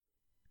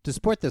To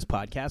support this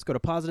podcast, go to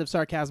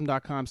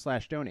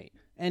positivesarcasm.com/donate.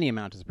 Any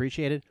amount is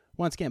appreciated.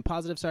 Once again,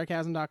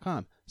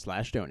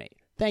 positivesarcasm.com/donate.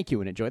 Thank you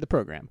and enjoy the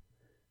program.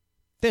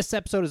 This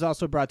episode is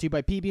also brought to you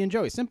by PB &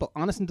 Joey. Simple,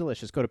 honest, and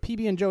delicious. Go to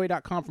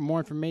pbandjoey.com for more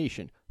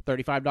information.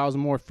 $35 or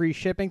more free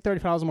shipping,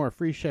 $35 or more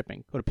free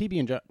shipping. Go to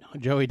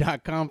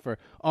pbandjoey.com for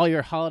all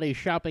your holiday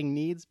shopping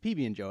needs,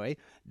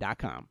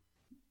 pbandjoey.com.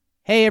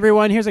 Hey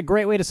everyone, here's a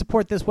great way to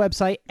support this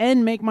website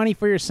and make money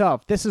for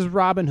yourself. This is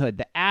Robinhood,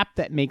 the app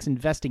that makes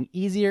investing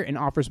easier and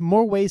offers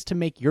more ways to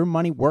make your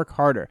money work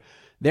harder.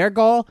 Their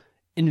goal?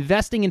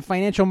 Investing in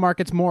financial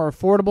markets more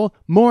affordable,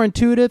 more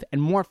intuitive,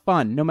 and more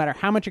fun, no matter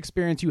how much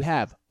experience you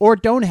have or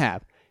don't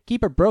have.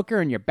 Keep a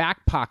broker in your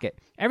back pocket.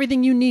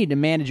 Everything you need to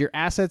manage your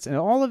assets and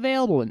all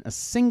available in a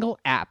single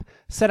app.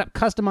 Set up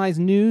customized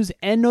news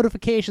and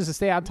notifications to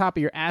stay on top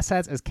of your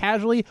assets as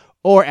casually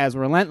or as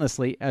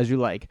relentlessly as you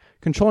like.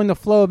 Controlling the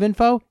flow of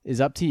info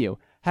is up to you.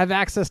 Have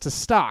access to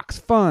stocks,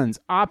 funds,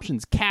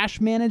 options,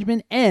 cash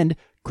management, and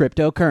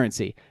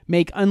cryptocurrency.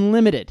 Make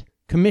unlimited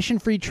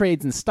commission-free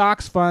trades in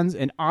stocks, funds,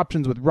 and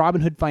options with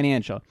Robinhood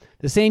Financial.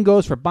 The same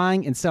goes for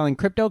buying and selling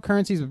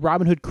cryptocurrencies with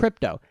Robinhood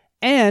Crypto.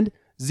 And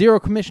zero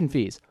commission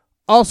fees.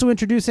 Also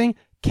introducing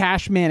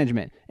cash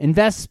management.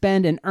 Invest,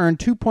 spend, and earn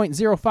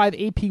 2.05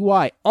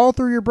 APY all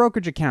through your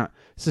brokerage account.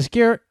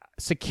 Secure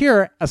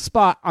a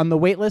spot on the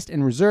waitlist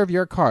and reserve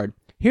your card.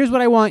 Here's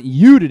what I want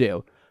you to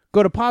do.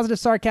 Go to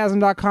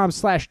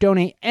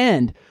positivesarcasm.com/donate,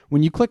 and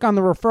when you click on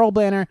the referral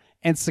banner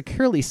and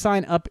securely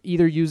sign up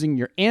either using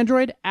your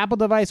Android, Apple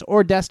device,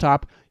 or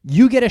desktop,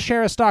 you get a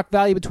share of stock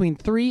value between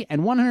 $3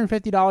 and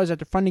 $150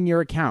 after funding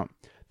your account.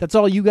 That's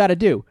all you got to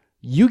do.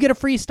 You get a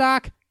free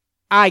stock,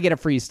 I get a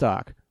free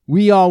stock.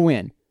 We all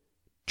win.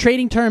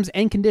 Trading terms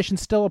and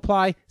conditions still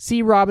apply.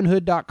 See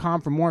Robinhood.com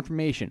for more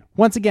information.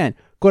 Once again,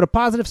 go to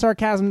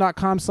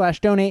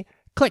positivesarcasm.com/donate,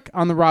 click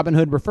on the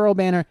Robinhood referral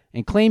banner,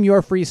 and claim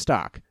your free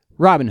stock.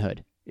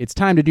 Robinhood. It's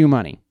time to do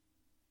money.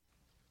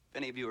 If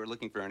any of you are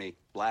looking for any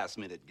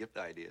last-minute gift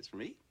ideas for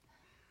me,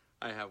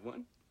 I have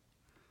one.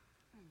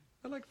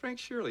 I like Frank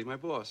Shirley, my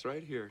boss,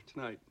 right here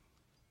tonight.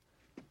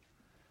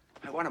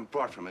 I want him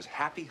brought from his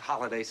happy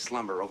holiday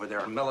slumber over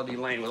there on Melody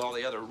Lane with all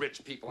the other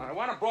rich people, and I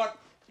want him brought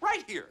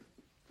right here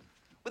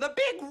with a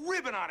big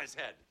ribbon on his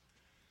head.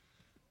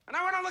 And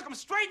I want to look him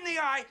straight in the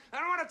eye,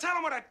 and I want to tell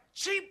him what a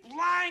cheap,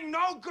 lying,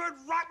 no-good,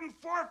 rotten,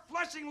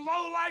 four-flushing,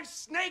 low-life,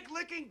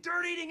 snake-licking,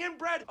 dirt-eating,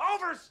 inbred,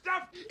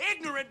 overstuffed,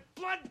 ignorant,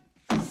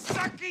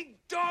 blood-sucking,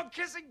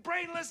 dog-kissing,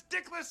 brainless,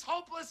 dickless,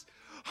 hopeless,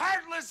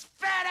 heartless,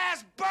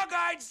 fat-ass,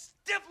 bug-eyed,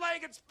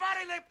 stiff-legged,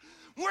 spotty-lipped,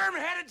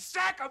 worm-headed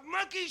sack of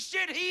monkey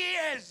shit he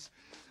is.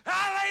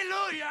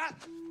 Hallelujah!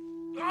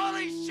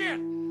 Holy shit!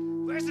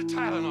 Where's the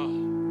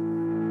Tylenol?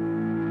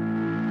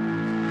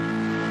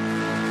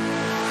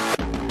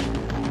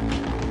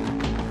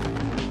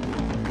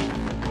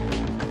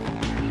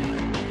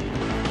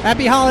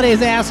 Happy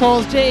holidays,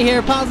 assholes. Jay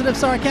here,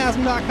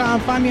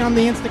 positivesarcasm.com. Find me on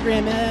the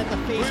Instagram and the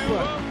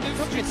Facebook.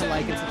 Don't forget to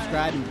like and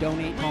subscribe and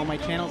donate to all my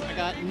channels. I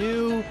got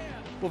new...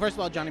 Well, first of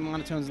all, Johnny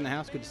Monotone's in the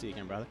house. Good to see you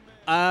again, brother.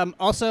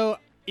 Also,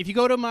 if you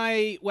go to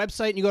my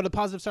website and you go to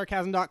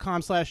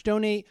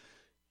positivesarcasm.com/donate,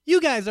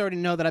 you guys already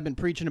know that I've been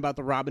preaching about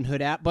the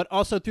Robinhood app, but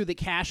also through the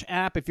Cash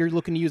app. If you're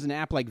looking to use an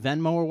app like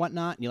Venmo or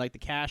whatnot, and you like the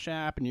Cash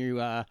app, and you...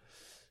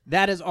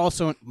 that is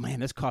also... Man,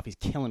 this coffee's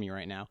killing me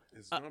right now.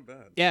 It's not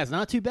bad. Yeah, it's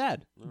not too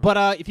bad. No.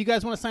 But if you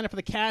guys want to sign up for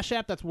the Cash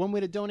app, that's one way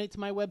to donate to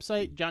my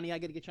website. Johnny, I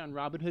got to get you on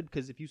Robinhood,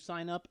 because if you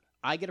sign up,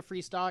 I get a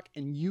free stock,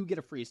 and you get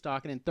a free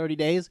stock. And in 30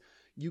 days,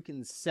 you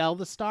can sell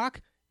the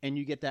stock, and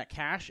you get that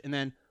cash. And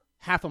then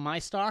half of my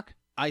stock,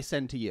 I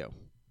send to you.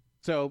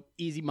 So,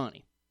 easy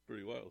money.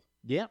 Pretty wild.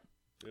 Yeah.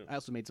 I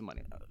also made some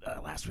money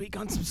last week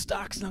on some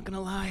stocks, not going to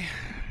lie.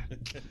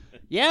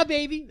 Yeah,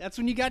 baby. That's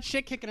when you got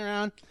shit kicking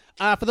around.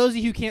 For those of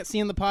you who can't see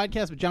on the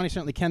podcast, but Johnny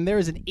certainly can, there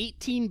is an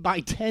 18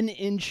 by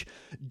 10-inch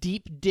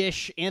deep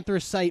dish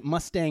anthracite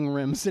Mustang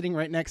rim sitting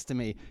right next to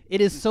me. It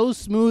is so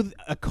smooth,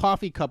 a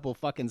coffee cup will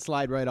fucking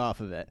slide right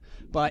off of it.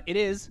 But it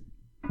is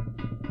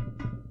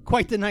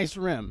quite the nice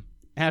rim,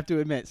 I have to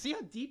admit. See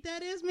how deep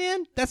that is,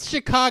 man? That's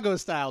Chicago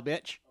style,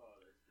 bitch.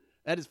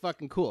 That is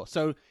fucking cool.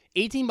 So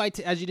 18 by,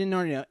 as you didn't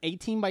already know,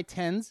 18 by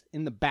 10s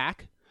in the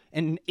back,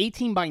 and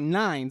 18 by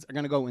 9s are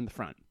going to go in the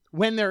front.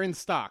 When they're in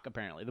stock,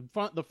 apparently.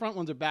 The front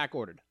ones are back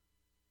ordered.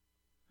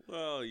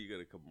 Well, you got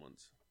a couple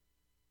months.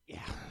 Yeah.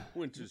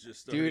 Winter's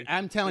just starting. Dude,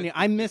 I'm telling you,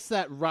 I miss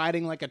that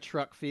riding like a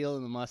truck feel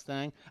in the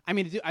Mustang. I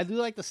mean, I do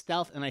like the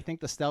Stealth, and I think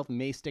the Stealth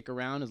may stick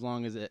around as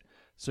long as it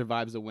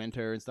survives the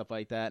winter and stuff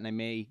like that, and I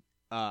may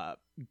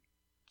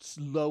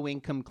low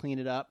income clean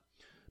it up.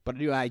 But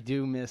I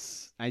do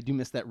miss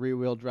that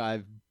rear-wheel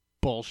drive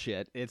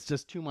bullshit. It's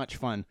just too much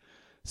fun.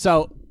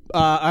 So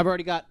I've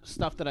already got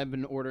stuff that I've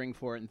been ordering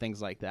for it and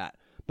things like that.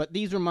 But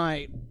these are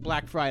my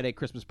Black Friday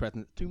Christmas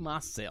presents to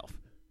myself.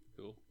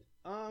 Cool.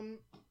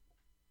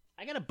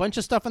 I got a bunch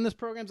of stuff on this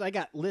program. So I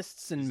got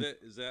lists and...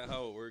 Is that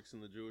how it works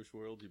in the Jewish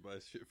world? You buy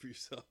shit for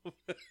yourself?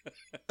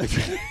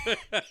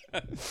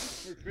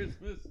 For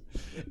Christmas?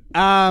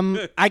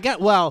 I got...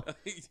 Well...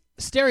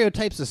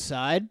 stereotypes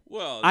aside,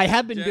 Well, I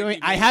have been Jackie doing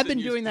Mason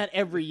used that to-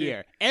 every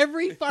year.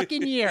 Every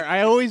fucking year,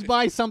 I always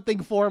buy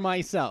something for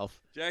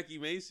myself. Jackie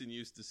Mason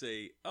used to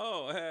say,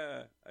 "Oh,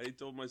 I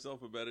told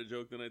myself a better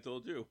joke than I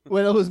told you."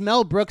 Well, it was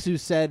Mel Brooks who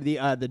said the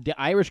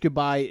Irish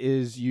goodbye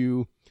is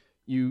you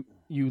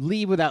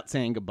leave without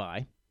saying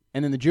goodbye,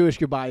 and then the Jewish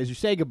goodbye is you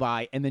say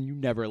goodbye and then you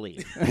never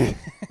leave.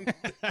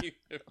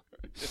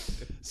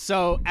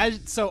 So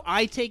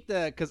I take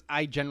because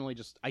I generally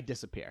I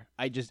disappear.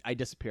 I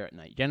disappear at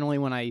night. Generally,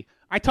 when I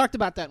talked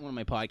about that in one of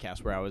my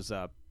podcasts where I was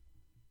I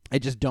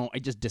just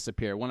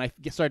disappear when I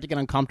start to get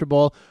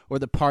uncomfortable or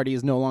the party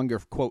is no longer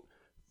quote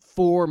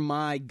for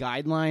my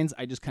guidelines.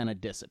 I just kind of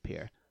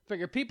disappear.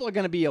 Figure people are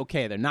gonna be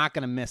okay. They're not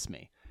gonna miss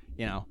me.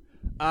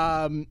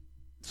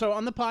 So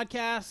on the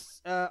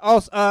podcast,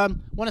 also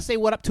want to say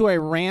what up to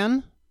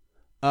Iran.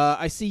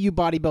 I see you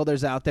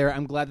bodybuilders out there.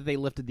 I'm glad that they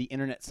lifted the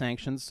internet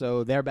sanctions,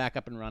 so they're back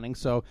up and running.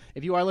 So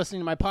if you are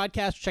listening to my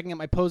podcast, checking out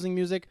my posing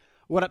music,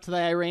 what up to the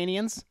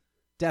Iranians?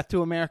 Death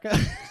to America.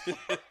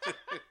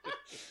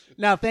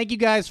 Now, thank you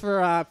guys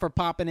for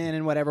popping in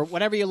and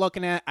whatever you're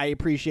looking at. I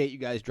appreciate you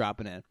guys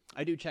dropping in.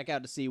 I do check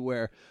out to see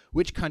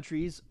which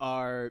countries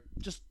are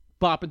just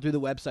bopping through the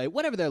website,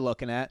 whatever they're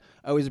looking at.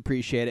 I always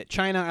appreciate it.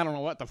 China, I don't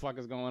know what the fuck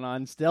is going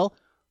on still.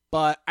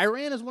 But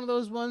Iran is one of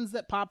those ones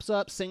that pops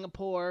up.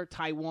 Singapore,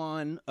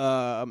 Taiwan,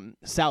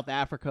 South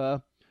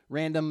Africa,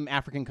 random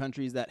African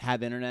countries that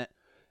have internet.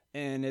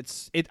 And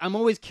I'm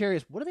always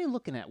curious, what are they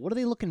looking at? What are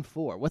they looking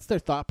for? What's their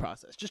thought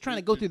process? Just trying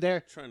to go through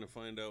their... Trying to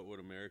find out what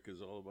America's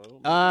all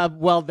about?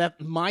 Well,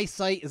 my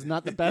site is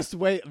not the best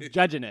way of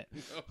judging it.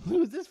 No.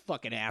 Who's this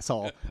fucking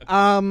asshole?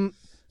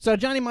 So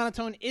Johnny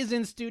Monotone is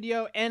in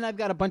studio, and I've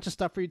got a bunch of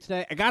stuff for you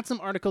today. I got some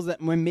articles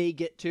that we may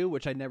get to,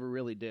 which I never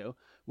really do,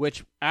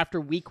 which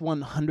after week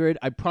 100,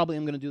 I probably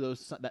am going to do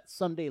that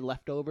Sunday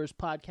Leftovers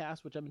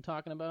podcast, which I've been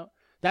talking about.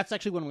 That's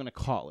actually what I'm going to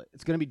call it.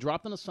 It's going to be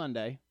dropped on a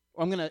Sunday.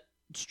 Or I'm going to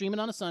stream it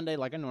on a Sunday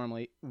like I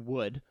normally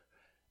would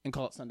and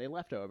call it Sunday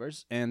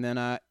Leftovers. And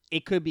then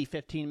it could be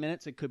 15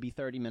 minutes. It could be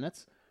 30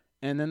 minutes.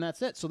 And then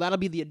that's it. So that'll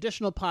be the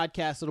additional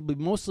podcast. It'll be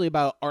mostly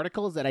about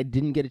articles that I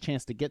didn't get a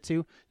chance to get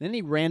to, and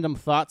any random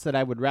thoughts that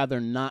I would rather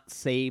not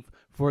save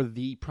for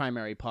the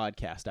primary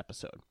podcast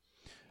episode.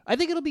 I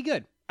think it'll be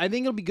good. I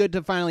think it'll be good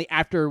to finally,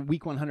 after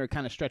week 100,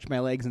 kind of stretch my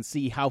legs and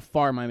see how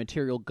far my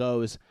material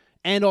goes,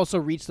 and also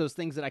reach those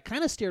things that I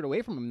kind of steered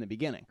away from in the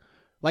beginning.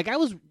 Like there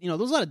was a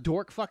lot of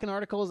dork fucking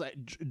articles,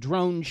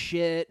 drone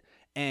shit,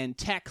 and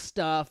tech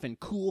stuff and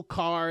cool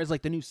cars,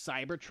 like the new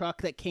Cybertruck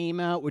that came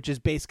out, which is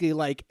basically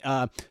like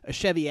a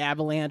Chevy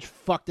Avalanche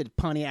fucked a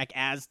Pontiac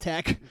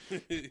Aztec.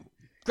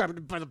 Grab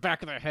it by the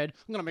back of their head.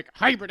 I'm going to make a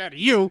hybrid out of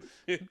you.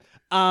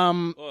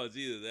 Well, it's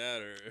either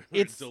that or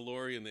It's-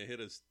 DeLorean that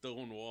hit a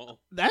stone wall.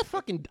 That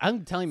fucking,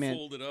 I'm telling you, man.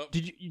 Folded up.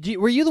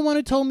 Were you the one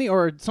who told me,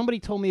 or somebody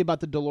told me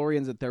about the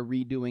DeLoreans that they're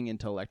redoing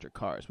into electric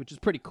cars, which is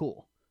pretty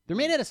cool. They're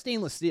made out of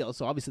stainless steel,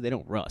 so obviously they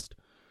don't rust.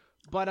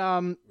 But,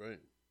 Right.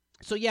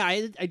 so yeah,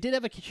 I did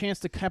have a chance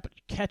to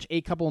catch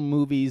a couple of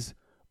movies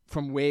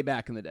from way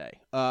back in the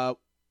day.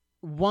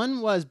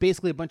 One was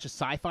basically a bunch of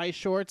sci-fi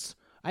shorts.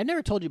 I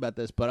never told you about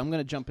this, but I'm going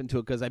to jump into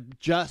it because I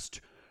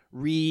just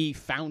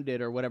refound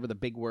it, or whatever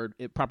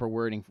the proper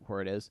wording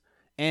for it is.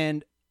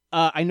 And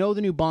I know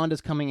the new Bond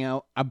is coming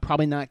out. I'm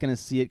probably not going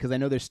to see it because I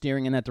know they're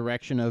steering in that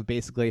direction of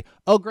basically,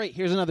 oh great,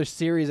 here's another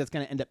series that's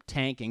going to end up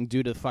tanking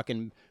due to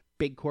fucking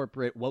big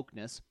corporate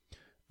wokeness.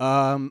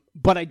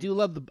 But I did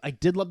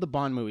love the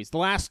Bond movies. The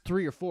last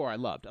 3 or 4 I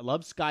loved. I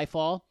loved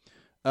Skyfall.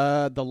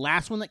 The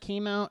last one that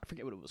came out, I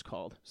forget what it was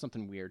called.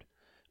 Something weird.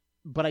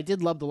 But I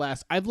did love the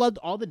last. I've loved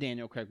all the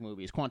Daniel Craig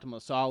movies. Quantum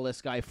of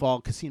Solace,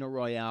 Skyfall, Casino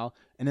Royale,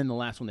 and then the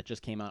last one that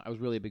just came out. I was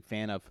really a big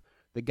fan of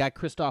the guy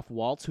Christoph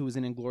Waltz, who was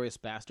in Inglourious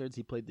Bastards.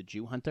 He played the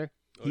Jew hunter.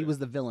 He was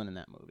the villain in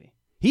that movie.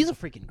 He's a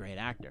freaking great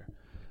actor.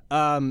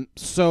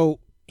 So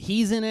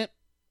he's in it.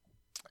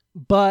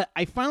 But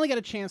I finally got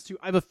a chance to.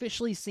 I've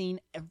officially seen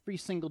every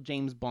single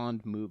James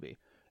Bond movie,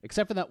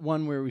 except for that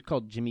one where it was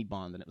called Jimmy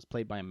Bond, and it was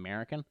played by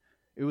American.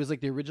 It was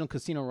like the original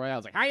Casino Royale. I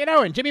was like, how you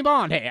doing? Jimmy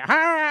Bond here.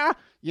 Ha!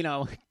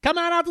 Come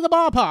on out to the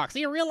ballpark.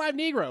 See a real live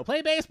Negro.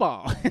 Play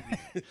baseball.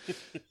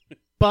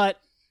 But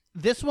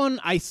this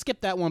one, I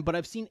skipped that one, but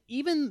I've seen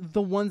even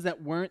the ones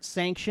that weren't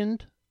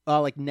sanctioned,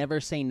 like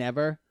Never Say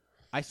Never.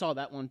 I saw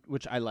that one,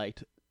 which I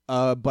liked.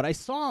 But I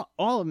saw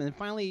all of them, and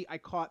finally I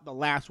caught the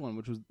last one,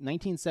 which was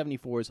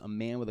 1974's A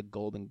Man with a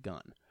Golden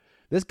Gun.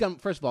 This gun,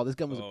 first of all, was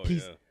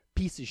a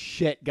piece of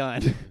shit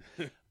gun.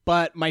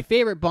 But my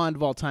favorite Bond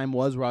of all time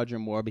was Roger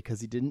Moore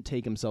because he didn't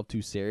take himself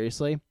too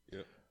seriously.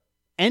 Yep.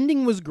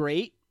 Ending was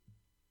great.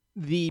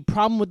 The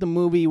problem with the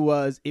movie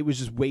was it was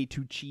just way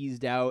too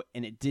cheesed out,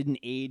 and it didn't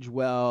age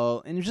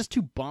well, and it was just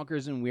too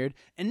bonkers and weird,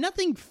 and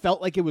nothing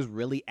felt like it was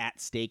really at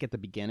stake at the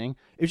beginning.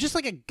 It was just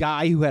like a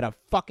guy who had a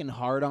fucking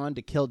hard-on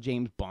to kill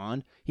James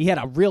Bond. He had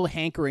a real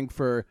hankering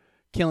for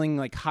killing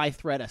like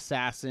high-threat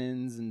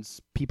assassins and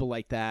people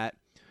like that.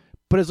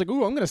 But it's like,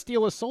 ooh, I'm going to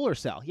steal a solar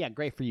cell. Yeah,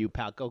 great for you,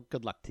 pal.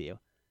 Good luck to you.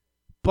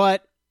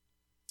 But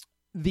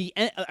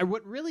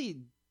what really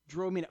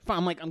drove me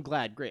I'm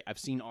glad, great, I've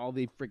seen all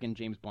the freaking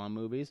James Bond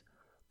movies.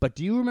 But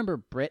do you remember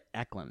Britt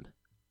Eklund?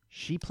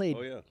 She played.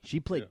 Oh, yeah.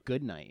 She played Yeah.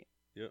 Goodnight.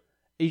 Yep.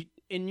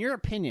 In your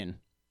opinion,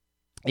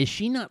 is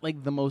she not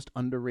like the most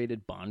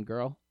underrated Bond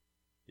girl?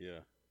 Yeah.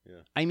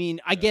 I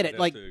mean, I get I'd it. have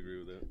Like to agree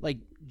with that. like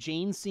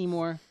Jane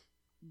Seymour,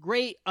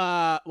 great.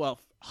 Well,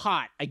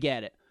 hot. I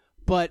get it.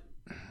 But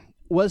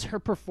was her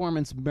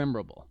performance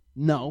memorable?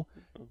 No,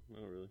 Oh,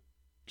 not really.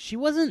 she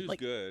wasn't. She was Like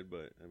good,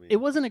 but I mean, it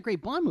wasn't a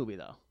great Bond movie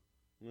though.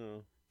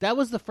 no. That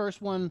was the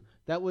first one.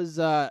 That was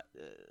Live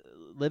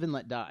and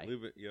Let Die.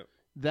 Leave it. Yep.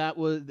 That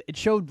was. It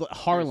showed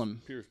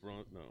Harlem. Pierce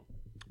Brosnan. No.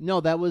 No,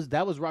 that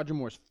was Roger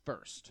Moore's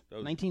first, That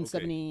was-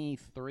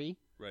 1973,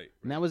 Right.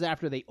 and that was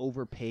after they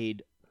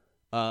overpaid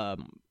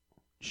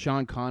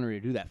Sean Connery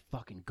to do that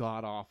fucking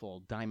god awful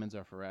Diamonds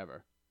Are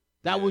Forever.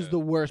 That was Yeah. the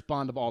worst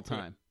Bond of all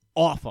time.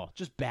 Awful,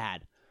 just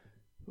bad.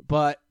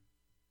 But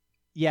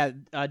yeah,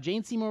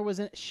 Jane Seymour was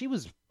in. She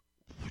was,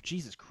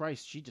 Jesus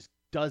Christ, she just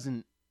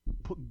doesn't.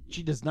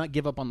 She does not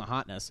give up on the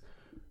hotness.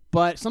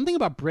 But something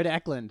about Britt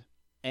Eklund,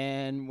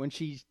 and when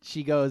she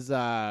goes,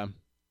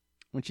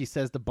 when she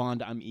says to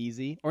Bond, "I'm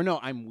easy," or no,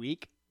 "I'm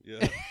weak,"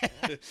 Yeah.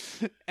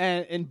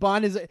 and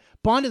Bond is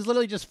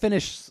literally just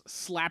finished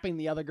slapping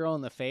the other girl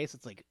in the face.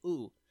 It's like,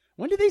 ooh,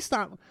 when did they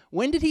stop?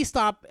 When did he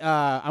stop?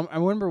 I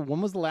remember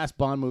when was the last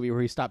Bond movie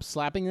where he stopped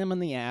slapping them in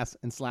the ass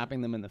and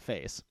slapping them in the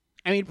face?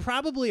 I mean,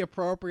 probably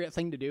appropriate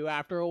thing to do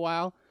after a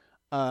while,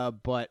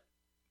 but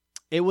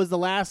it was the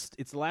last.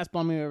 It's the last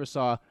Bond movie I ever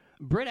saw.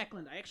 Britt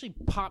Eklund, I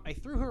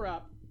threw her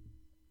up.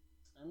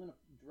 I'm gonna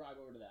drive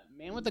over to that.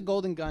 Man with the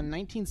Golden Gun,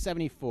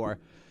 1974.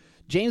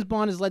 James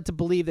Bond is led to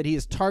believe that he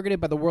is targeted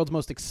by the world's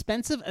most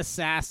expensive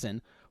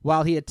assassin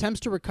while he attempts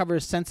to recover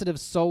sensitive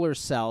solar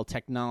cell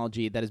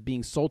technology that is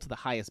being sold to the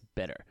highest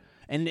bidder.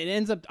 And it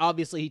ends up,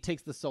 obviously, he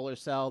takes the solar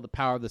cell, the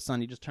power of the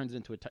sun, he just turns it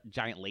into a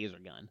giant laser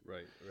gun.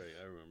 Right.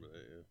 I remember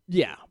that.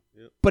 Yeah.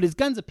 Yep. But his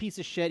gun's a piece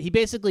of shit. He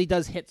basically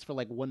does hits for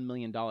like $1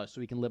 million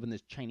so he can live in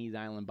this Chinese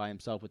island by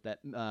himself with that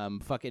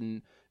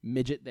fucking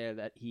midget there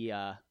that he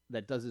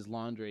that does his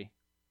laundry.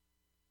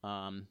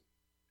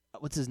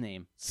 What's his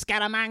name?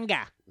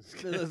 Scaramanga.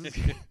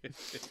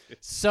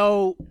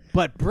 So,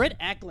 but Britt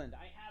Eklund,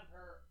 I have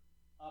her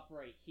up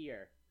right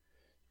here.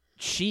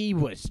 She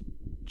was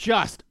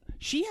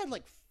she had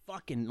like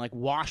fucking like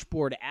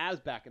washboard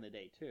abs back in the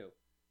day too.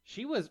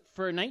 She was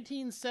for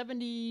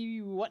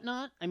 1970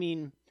 whatnot. I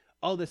mean,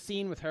 the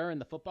scene with her and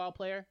the football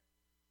player.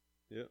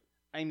 Yep.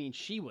 I mean,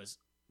 she was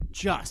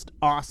just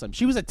awesome.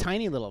 She was a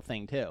tiny little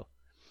thing too.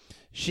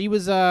 She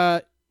was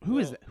who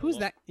is that? Who's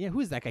that? Yeah,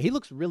 who's that guy? He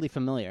looks really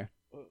familiar.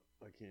 Oh,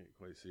 I can't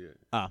quite see it.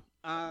 Oh.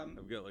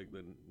 I've got like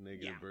the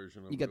negative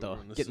version of You it. get over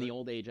on this getting the side.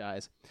 old age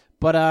eyes.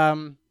 But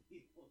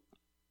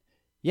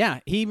yeah,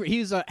 he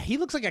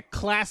looks like a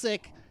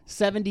classic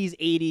 70s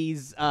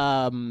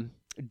 80s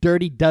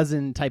Dirty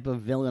Dozen type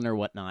of villain or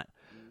whatnot.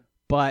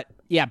 But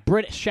yeah,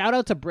 shout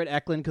out to Britt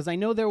Eklund because I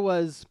know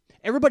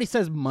everybody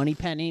says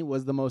Moneypenny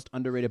was the most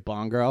underrated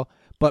Bond girl,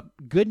 but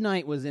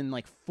Goodnight was in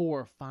like 4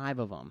 or 5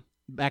 of them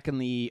back in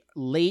the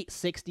late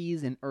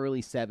 60s and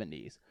early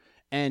 70s.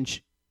 And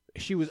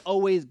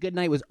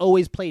Goodnight was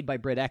always played by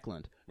Britt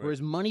Eklund,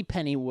 whereas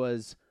Moneypenny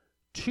was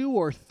 2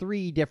 or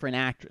 3 different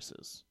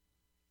actresses.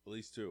 At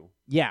least 2.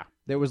 Yeah,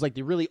 there was like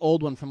the really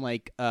old one from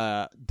like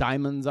not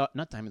Diamonds Are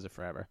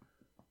Forever,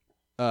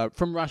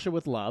 from Russia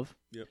with Love.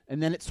 Yep.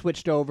 And then it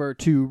switched over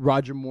to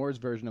Roger Moore's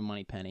version of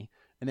Moneypenny,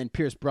 and then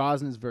Pierce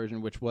Brosnan's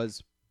version,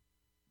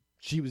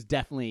 she was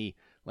definitely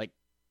like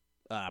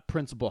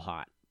principal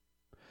hot.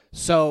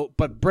 So,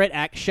 but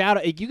shout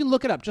out, you can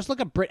look it up. Just look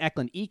up Britt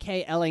Eklund,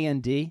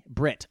 Ekland,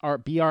 Britt,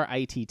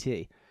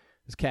 Britt.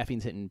 This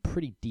caffeine's hitting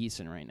pretty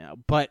decent right now.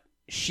 But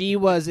she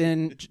was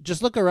in,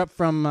 just look her up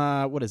from,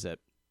 what is it?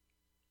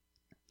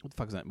 What the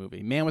fuck is that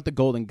movie? Man with the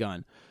Golden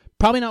Gun.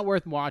 Probably not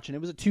worth watching.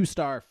 It was a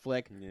 2-star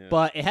flick,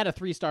 but it had a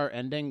 3-star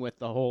ending with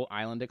the whole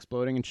island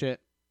exploding and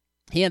shit.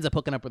 He ends up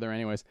hooking up with her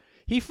anyways.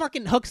 He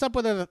fucking hooks up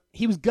with her.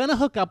 He was gonna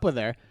hook up with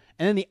her,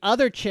 and then the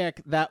other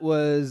chick that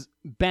was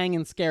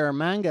banging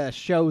Scaramanga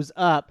shows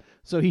up,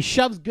 so he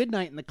shoves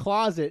Goodnight in the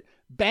closet,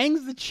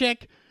 bangs the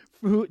chick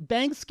who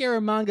bangs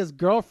Scaramanga's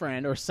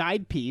girlfriend or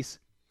side piece,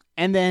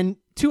 and then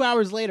 2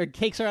 hours later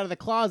takes her out of the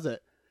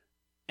closet,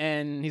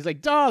 and he's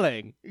like,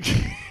 "Darling,"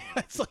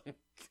 it's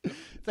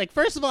like,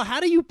 first of all, how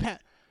do you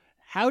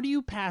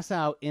pass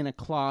out in a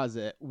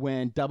closet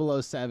when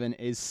 007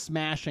 is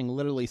smashing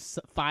literally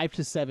 5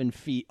 to 7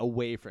 feet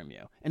away from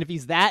you? And if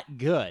he's that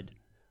good,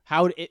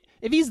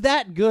 if he's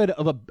that good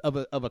of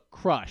a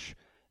crush,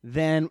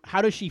 then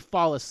how does she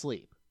fall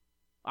asleep?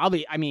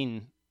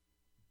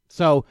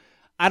 So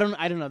I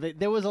don't know.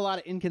 There was a lot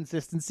of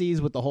inconsistencies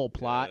with the whole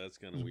plot. Yeah, that's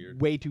kind of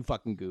weird. Way too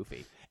fucking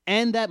goofy.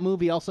 And that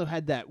movie also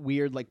had that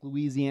weird like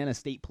Louisiana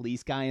State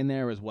Police guy in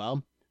there as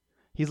well.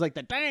 He's like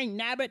the dang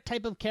nabbit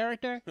type of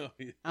character. Oh,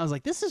 yeah. I was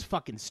like, this is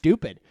fucking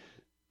stupid.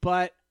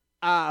 But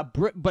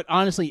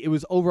honestly, it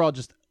was overall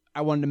just,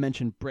 I wanted to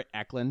mention Britt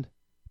Eklund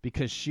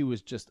because she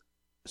was just,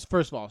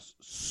 first of all,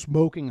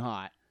 smoking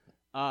hot.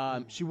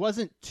 She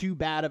wasn't too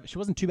bad of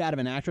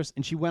an actress,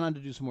 and she went on to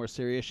do some more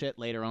serious shit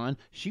later on.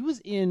 She was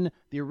in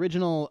the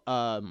original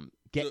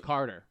Get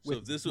Carter. So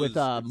if this was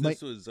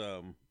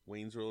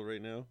Wayne's World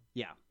right now,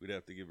 yeah, we'd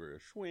have to give her a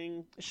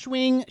swing.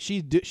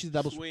 She's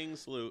double swing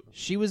salute.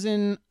 She was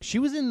in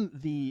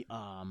the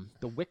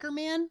Wicker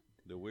Man.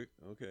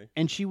 Okay.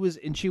 And she was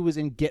in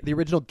the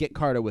original Get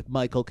Carter with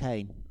Michael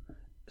Caine.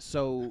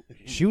 So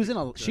she was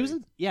in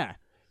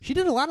she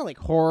did a lot of like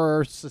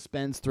horror,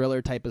 suspense,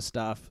 thriller type of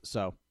stuff.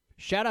 So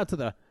shout out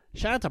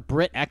to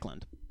Britt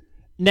Eklund.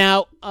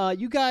 Now,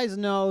 you guys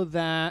know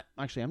that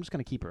actually I'm just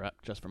gonna keep her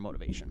up just for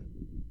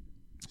motivation.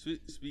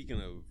 Speaking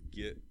of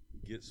Get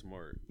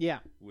Smart. Yeah.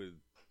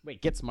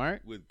 Get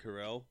Smart? With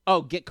Carell.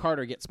 Oh, Get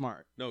Carter, Get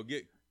Smart. No,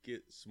 Get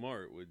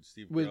Smart with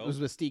Steve Carell. Was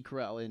with Steve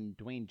Carell, and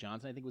Dwayne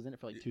Johnson, I think, was in it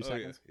for like 2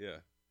 seconds. Yeah.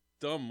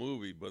 Dumb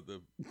movie, but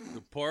the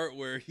part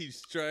where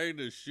he's trying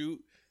to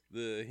shoot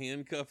the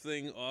handcuff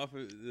thing off,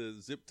 the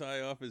zip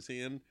tie off his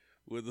hand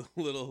with a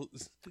little...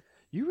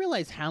 You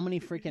realize how many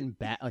freaking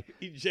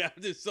he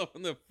jabbed himself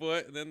in the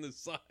foot and then the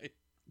side.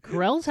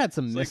 Carell's had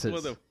some misses. Like one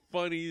of the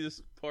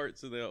funniest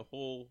parts of that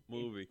whole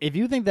movie. If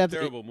you think that's...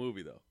 Terrible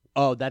movie, though.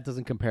 Oh, that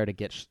doesn't compare to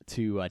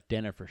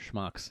Dinner for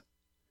Schmucks.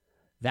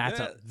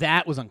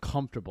 That was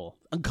uncomfortable.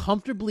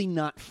 Uncomfortably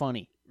not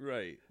funny.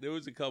 Right. There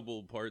was a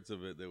couple parts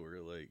of it that were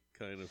like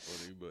kind of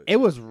funny, but it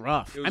was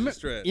rough. It was a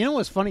stretch. You know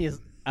what's funny is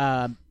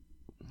what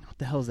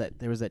the hell is that?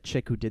 There was that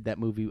chick who did that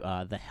movie,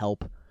 The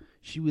Help.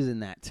 She was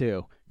in that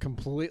too.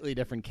 Completely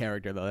different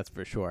character though, that's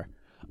for sure.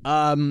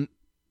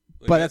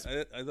 But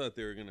I thought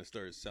they were gonna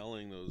start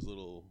selling those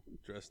little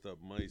dressed up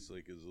mice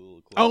like as a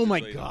little. Oh my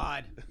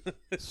god,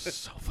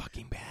 so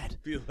fucking bad.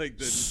 Feel like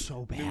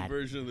the new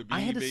version of the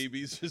Beanie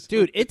Babies.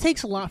 Dude, it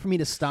takes a lot for me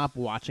to stop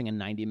watching a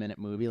 90-minute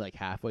movie like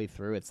halfway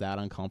through. It's that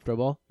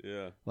uncomfortable.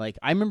 Yeah. Like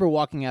I remember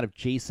walking out of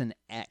Jason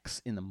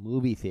X in the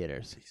movie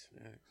theaters. Jason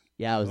X.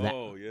 Yeah, it was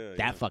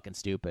that fucking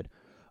stupid.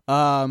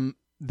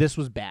 This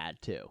was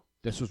bad too.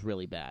 This was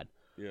really bad.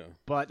 Yeah.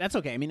 But that's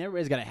okay. I mean,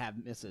 everybody's got to have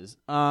misses.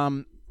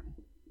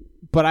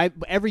 But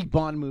every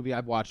Bond movie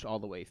I've watched all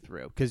the way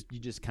through because you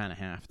just kind of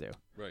have to.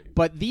 Right.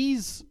 But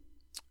these,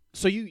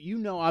 so you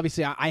know,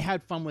 obviously I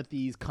had fun with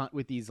these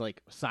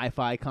like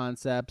sci-fi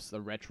concepts,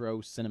 the retro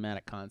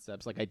cinematic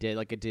concepts. Like I did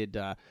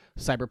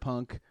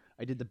Cyberpunk.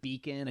 I did The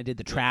Beacon. I did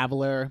The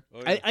Traveler.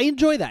 Oh, yeah. I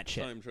enjoy that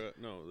shit.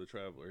 The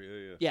Traveler.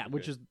 Yeah. Yeah, okay.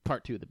 Which is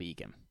part 2 of The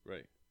Beacon.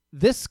 Right.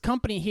 This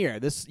company here,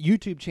 this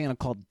YouTube channel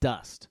called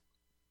Dust.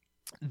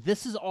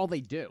 This is all they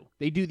do.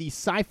 They do these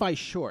sci-fi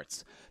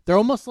shorts. They're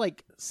almost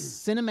like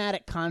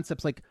cinematic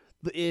concepts. Like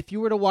if you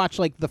were to watch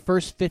like the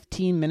first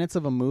 15 minutes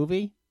of a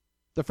movie,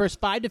 the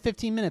first 5 to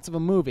 15 minutes of a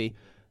movie,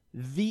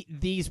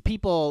 these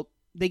people,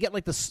 they get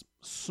like the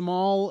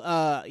small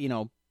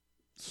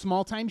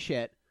time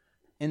shit,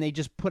 and they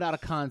just put out a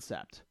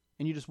concept,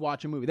 and you just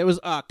watch a movie. There was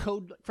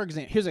Code, for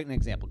example. Here's an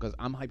example because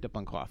I'm hyped up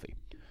on coffee.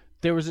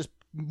 There was this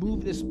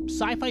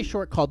sci-fi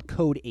short called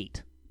Code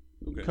 8.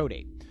 Okay. Code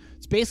 8.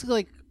 It's basically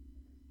like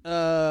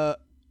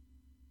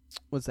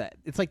what's that?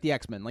 It's like the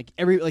X-Men. Like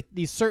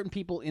these certain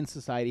people in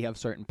society have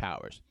certain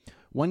powers.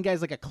 One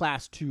guy's like a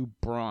class 2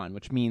 brawn,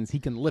 which means he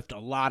can lift a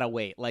lot of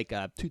weight, like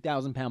a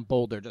 2,000-pound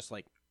boulder, just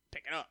like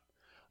pick it up.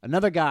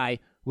 Another guy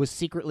was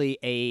secretly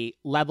a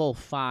level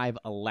 5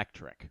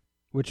 electric,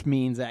 which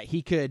means that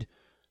he could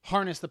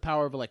harness the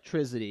power of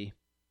electricity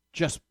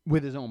just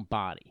with his own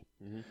body.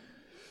 Mm-hmm.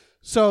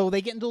 So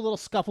they get into a little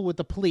scuffle with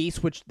the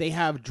police, which they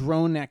have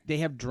drones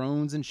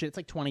and shit. It's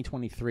like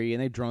 2023,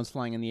 and they have drones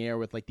flying in the air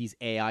with like these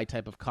AI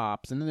type of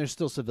cops, and then there's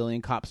still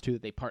civilian cops too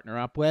that they partner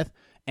up with.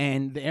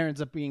 And there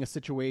ends up being a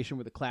situation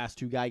where the class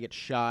 2 guy gets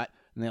shot,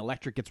 and the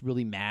electric gets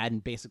really mad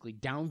and basically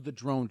downs the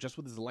drone just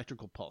with his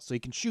electrical pulse, so he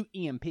can shoot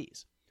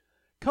EMPs.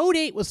 Code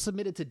 8 was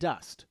submitted to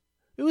Dust.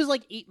 It was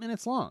like 8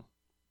 minutes long.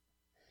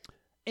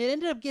 It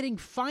ended up getting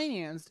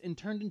financed and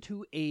turned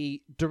into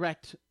a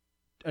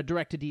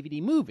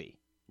direct-to-DVD movie.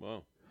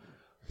 Wow.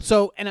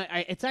 So, and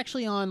it's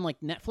actually on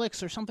like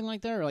Netflix or something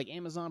like that, or like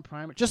Amazon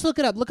Prime. Just look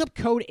it up. Look up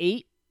Code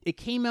 8. It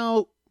came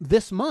out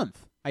this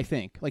month, I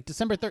think, like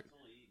December 3rd.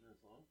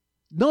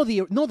 No,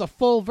 the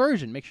full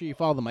version. Make sure you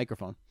follow the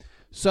microphone.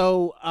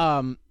 So,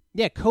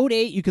 Code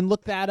 8. You can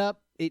look that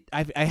up.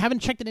 I haven't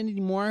checked it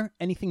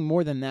anything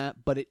more than that,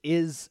 but it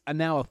is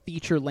now a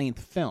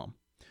feature-length film.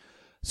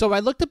 So I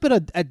looked up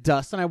at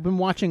Dust, and I've been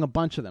watching a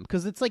bunch of them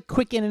because it's like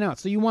quick in and out.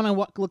 So you want to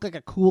look like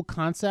a cool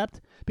concept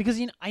because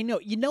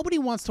nobody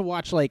wants to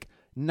watch like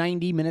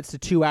 90 minutes to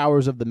 2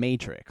 hours of The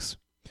Matrix.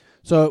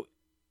 So,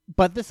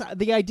 but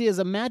the idea is,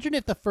 imagine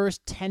if the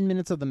first 10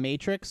 minutes of The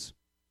Matrix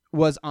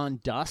was on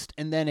Dust,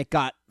 and then it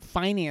got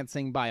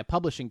financing by a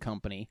publishing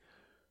company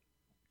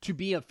to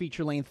be a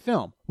feature-length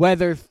film,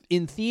 whether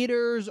in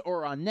theaters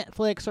or on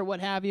Netflix or what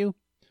have you.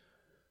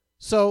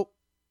 So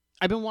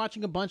I've been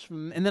watching a bunch of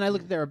them, and then I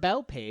looked at their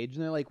About page,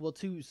 and they're like, well,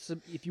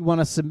 if you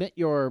want to submit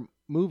your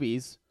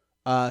movies,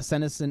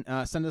 send us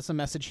a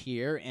message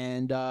here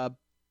and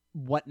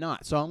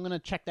whatnot. So I'm going to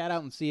check that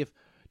out and see if,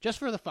 just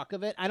for the fuck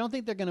of it, I don't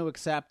think they're going to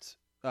accept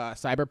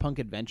Cyberpunk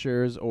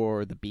Adventures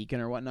or The Beacon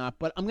or whatnot,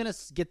 but I'm going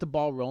to get the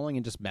ball rolling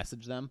and just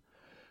message them.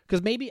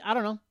 Because maybe, I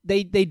don't know,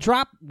 they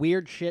drop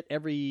weird shit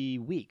every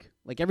week.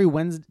 Like every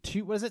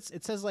Wednesday, what is it?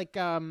 It says like,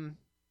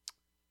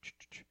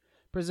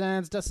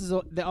 presents Dust.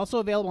 They're also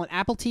available on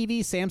Apple TV,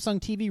 Samsung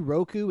TV,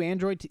 Roku,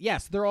 Android.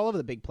 Yes, they're all over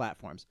the big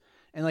platforms.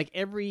 And like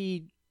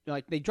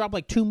they drop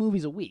like 2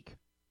 movies a week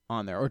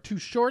on there, or 2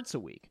 shorts a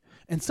week.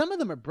 And some of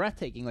them are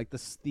breathtaking. Like the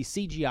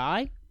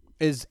CGI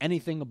is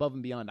anything above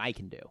and beyond I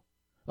can do.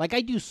 Like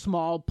I do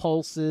small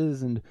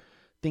pulses and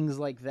things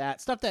like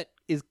that. Stuff that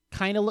is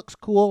kind of looks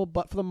cool,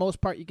 but for the most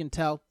part you can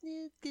tell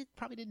it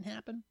probably didn't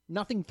happen.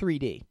 Nothing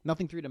 3D,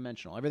 nothing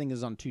 3-dimensional. Everything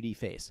is on 2D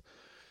face.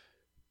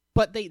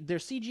 But their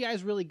CGI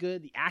is really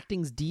good. The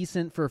acting's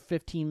decent for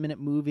 15-minute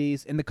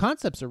movies, and the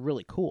concepts are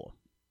really cool.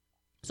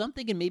 So I'm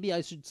thinking maybe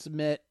I should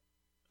submit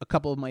a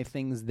couple of my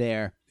things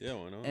there. Yeah,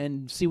 why not?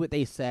 And see what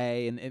they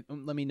say, and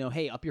let me know,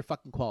 hey, up your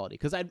fucking quality.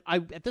 Because I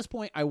at this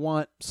point, I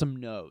want some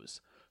no's,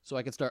 so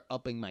I can start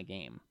upping my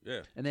game.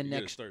 Yeah, and then you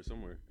next gotta start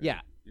somewhere. Yeah.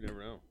 You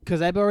never know.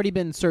 Because I've already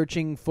been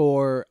searching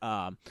for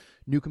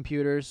new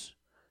computers,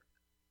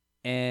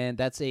 and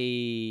that's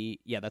a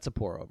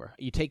pour over.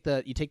 You take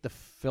the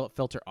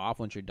filter off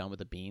once you're done with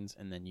the beans,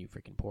 and then you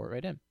freaking pour it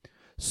right in.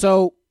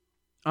 So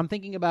I'm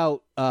thinking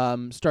about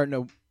starting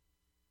to,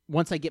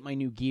 once I get my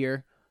new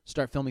gear,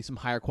 start filming some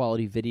higher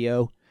quality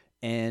video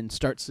and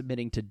start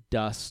submitting to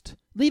Dust,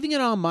 leaving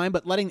it on mine,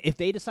 but if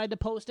they decide to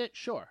post it,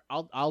 sure,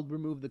 I'll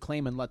remove the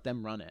claim and let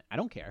them run it. I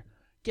don't care.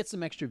 Get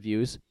some extra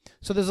views.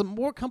 So there's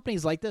more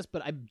companies like this,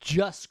 but I've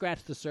just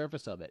scratched the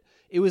surface of it.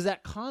 It was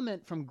that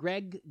comment from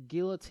Greg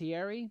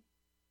Gilatieri,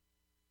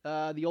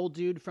 the old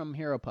dude from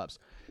Hero Pups,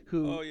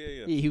 who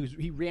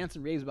he rants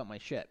and raves about my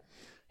shit.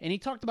 And he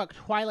talked about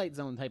Twilight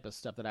Zone type of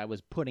stuff that I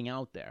was putting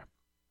out there.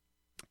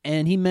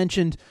 And he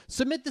mentioned,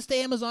 submit this to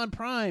Amazon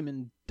Prime.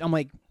 And I'm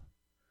like,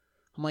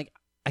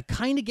 I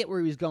kind of get where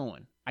he was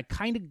going. I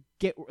kind of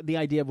get the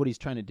idea of what he's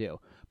trying to do.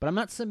 But I'm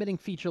not submitting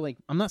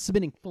I'm not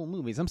submitting full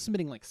movies. I'm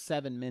submitting like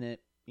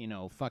 7-minute,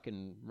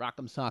 fucking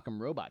rock'em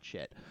sock'em robot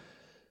shit.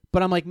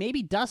 But I'm like,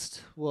 maybe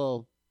Dust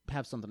will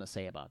have something to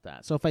say about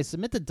that. So if I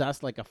submit to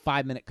Dust like a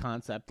 5-minute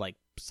concept like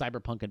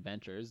Cyberpunk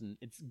Adventures, and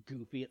it's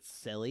goofy, it's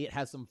silly, it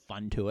has some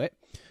fun to it,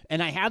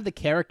 and I have the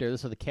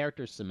characters, so the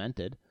character's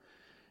cemented,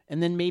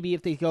 and then maybe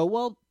if they go,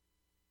 well,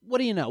 what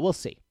do you know? We'll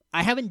see.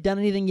 I haven't done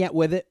anything yet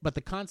with it, but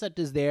the concept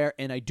is there,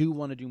 and I do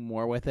want to do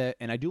more with it,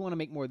 and I do want to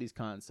make more of these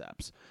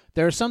concepts.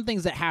 There are some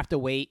things that have to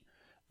wait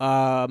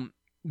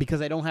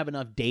because I don't have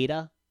enough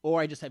data, or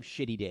I just have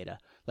shitty data.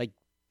 Like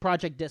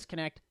Project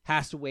Disconnect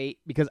has to wait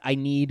because I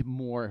need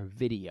more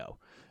video.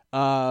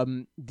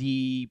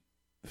 The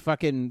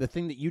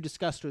thing that you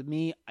discussed with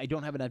me, I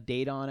don't have enough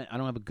data on it. I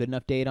don't have a good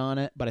enough data on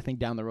it, but I think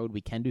down the road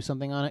we can do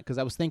something on it, because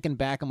I was thinking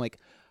back, I'm like,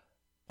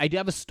 I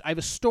have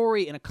a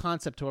story and a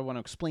concept to where I want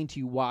to explain to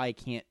you why I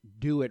can't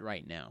do it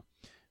right now.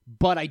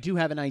 But I do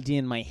have an idea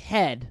in my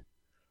head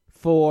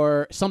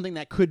for something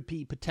that could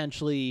be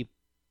potentially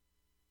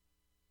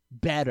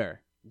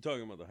better. You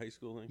talking about the high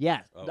school thing?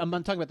 Yeah, oh, I'm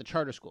okay. talking about the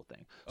charter school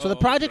thing. So the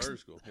projects,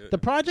 yeah. the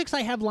projects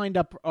I have lined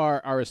up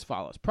are as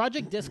follows.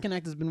 Project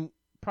Disconnect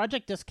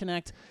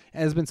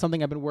has been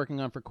something I've been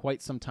working on for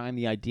quite some time.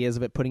 The ideas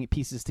of it, putting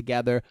pieces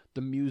together, the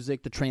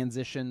music, the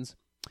transitions.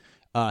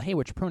 Hey,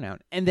 what's your pronoun?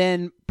 And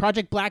then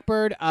Project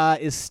Blackbird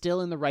is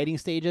still in the writing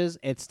stages.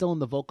 It's still in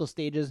the vocal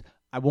stages.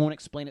 I won't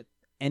explain it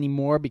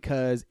anymore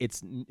because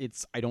there's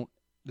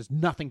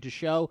nothing to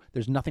show.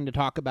 There's nothing to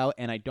talk about,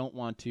 and I don't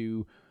want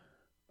to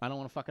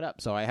fuck it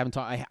up. So I haven't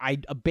I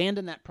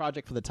abandoned that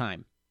project for the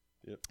time.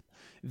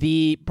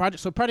 Yep.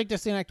 Project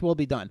Disconnect will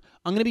be done.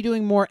 I'm going to be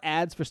doing more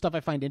ads for stuff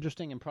I find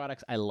interesting and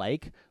products I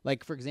like.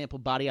 Like, for example,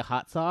 Badia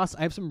Hot Sauce.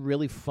 I have some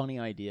really funny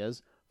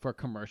ideas for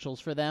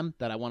commercials for them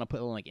that I want to put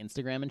on like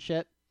Instagram and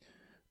shit.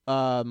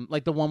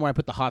 Like the one where I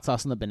put the hot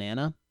sauce in the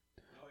banana.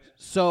 Oh, yeah.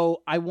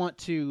 So I want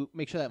to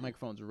make sure that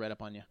microphone's right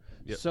up on you.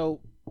 Yep. So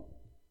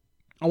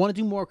I want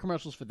to do more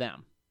commercials for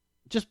them.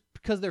 Just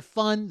because they're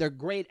fun, they're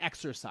great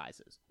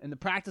exercises. And the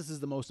practice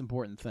is the most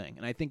important thing.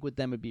 And I think with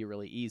them it'd be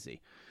really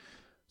easy.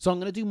 So I'm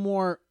going to do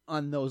more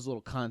on those little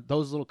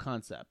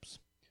concepts.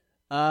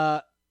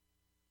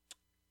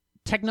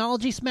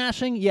 Technology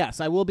smashing,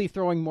 yes, I will be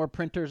throwing more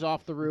printers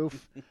off the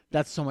roof.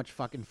 That's so much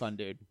fucking fun,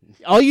 dude.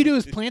 All you do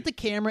is plant the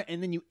camera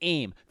and then you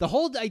aim. The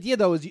whole idea,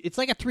 though, is it's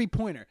like a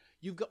 3-pointer.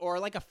 Or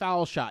like a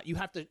foul shot. You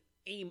have to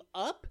aim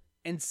up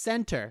and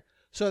center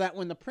so that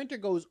when the printer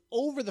goes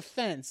over the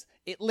fence,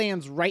 it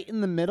lands right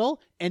in the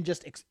middle and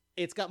just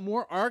it's got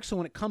more arc. So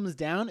when it comes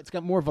down, it's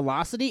got more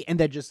velocity and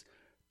then just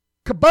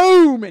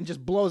kaboom and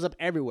just blows up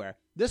everywhere.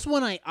 This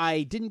one,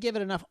 I didn't give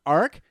it enough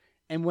arc,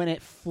 and when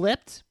it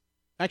flipped.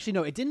 Actually,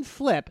 no, it didn't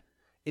flip.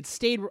 It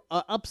stayed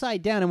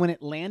upside down, and when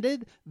it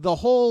landed, the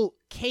whole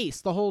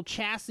case, the whole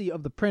chassis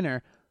of the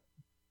printer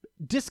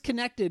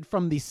disconnected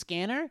from the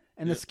scanner,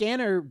 and the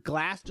scanner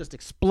glass just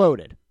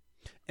exploded.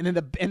 And then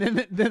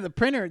the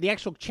printer, the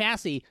actual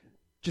chassis,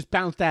 just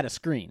bounced out of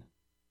screen.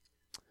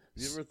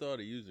 You ever thought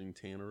of using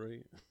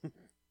Tannerite?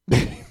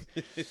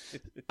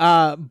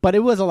 But it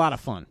was a lot of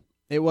fun.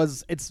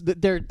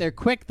 They're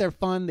quick, they're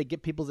fun, they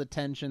get people's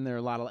attention. They're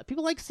a lot of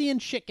people like seeing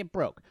shit get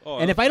broke. Oh,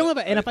 And if I don't have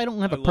I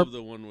a love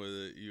the one where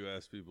you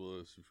ask people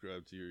to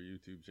subscribe to your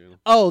YouTube channel.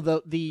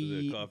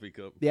 the coffee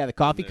cup. Yeah, the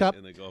coffee cup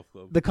in the golf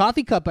club. The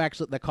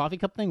coffee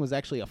cup thing was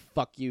actually a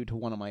fuck you to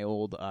one of my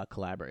old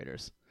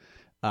collaborators.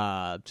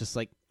 Just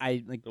like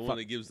the one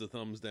that gives the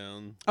thumbs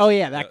down. Oh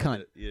yeah, that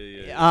cunt.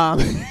 Yeah.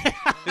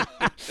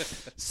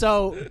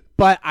 So,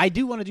 but I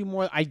do want to do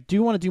more. I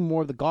do want to do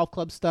more of the golf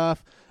club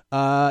stuff.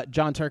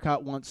 John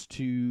Turcotte wants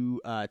to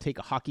take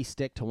a hockey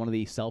stick to one of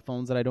the cell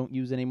phones that I don't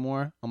use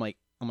anymore. I'm like,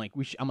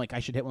 I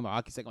should hit one with a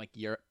hockey stick. I'm like,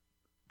 you're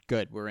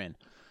good. We're in.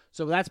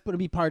 So that's going to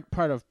be part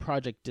of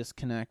Project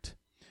Disconnect.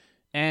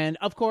 And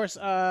of course,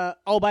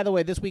 by the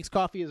way, this week's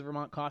coffee is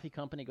Vermont Coffee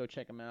Company. Go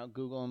check them out.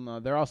 Google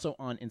them. They're also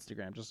on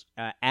Instagram, just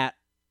at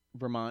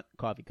Vermont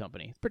Coffee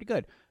Company. It's pretty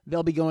good.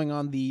 They'll be going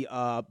on the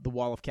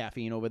wall of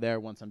caffeine over there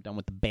once I'm done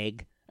with the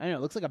bag. I don't know.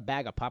 It looks like a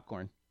bag of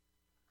popcorn.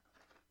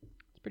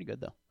 It's pretty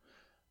good though.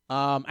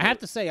 I have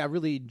to say, I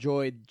really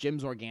enjoyed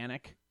Jim's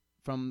Organic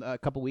from a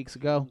couple weeks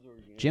ago.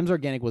 Jim's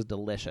Organic was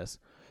delicious.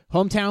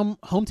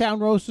 Hometown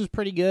Roast was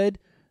pretty good.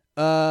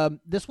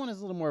 This one has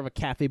a little more of a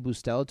Cafe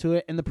Bustelo to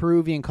it, and the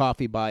Peruvian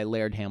coffee by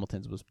Laird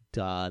Hamilton's was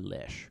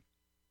delish.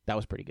 That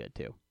was pretty good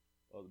too.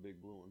 Oh, the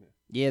big blue one.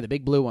 Yeah, the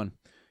big blue one.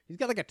 He's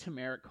got like a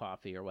turmeric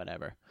coffee or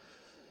whatever.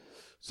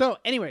 So,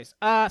 anyways,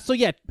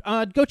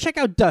 go check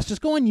out Dust.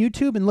 Just go on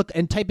YouTube and look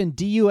and type in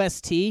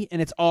DUST,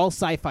 and it's all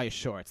sci-fi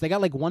shorts. They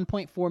got like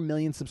 1.4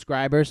 million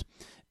subscribers,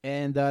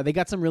 and they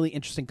got some really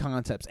interesting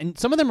concepts. And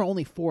some of them are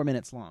only 4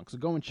 minutes long, so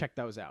go and check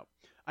those out.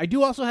 I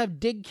do also have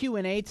Dig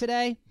Q&A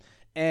today,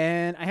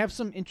 and I have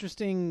some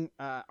interesting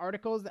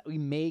articles that we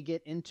may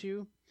get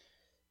into.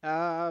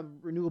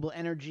 Renewable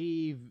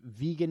energy,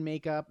 vegan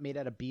makeup made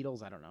out of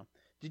beetles. I don't know.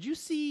 Did you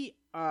see,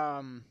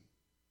 or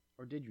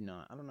did you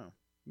not? I don't know.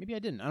 Maybe I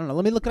didn't. I don't know.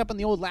 Let me look it up on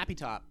the old Lappy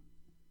Top.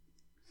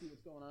 See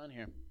what's going on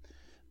here.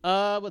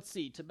 Let's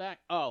see. Tobacco.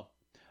 Oh,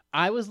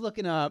 I was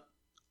looking up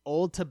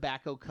old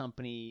tobacco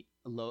company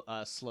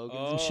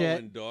slogans and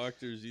shit. When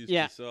doctors used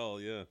to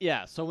sell, yeah.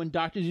 Yeah, so when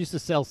doctors used to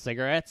sell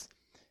cigarettes,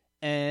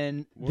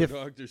 and more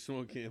doctors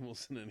smoke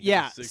Camels than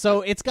any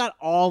so it's got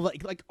all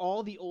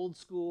all the old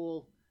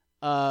school.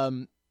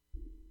 I've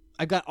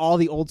got all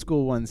the old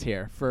school ones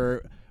here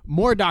for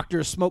more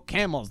doctors smoke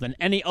Camels than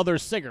any other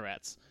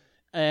cigarettes.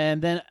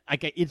 And then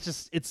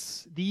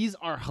these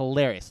are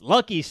hilarious.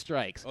 Lucky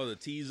Strikes. Oh, the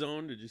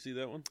T-Zone. Did you see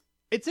that one?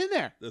 It's in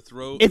there. The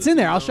throat. It's in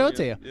there. I'll show it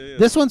to you. Yeah.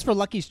 This one's for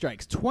Lucky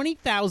Strikes.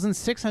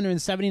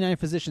 20,679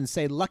 physicians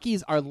say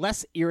Luckies are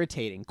less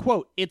irritating.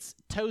 Quote, it's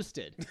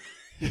toasted.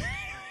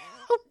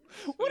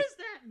 What does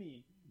that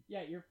mean?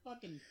 Yeah, your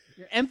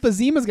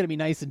emphysema is going to be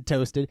nice and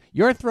toasted.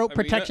 Your throat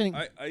protection.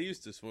 I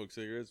used to smoke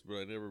cigarettes, but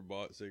I never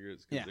bought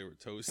cigarettes because they were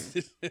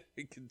toasted.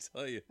 I can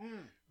tell you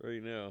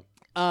right now.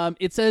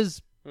 It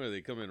says...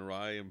 they come in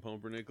rye and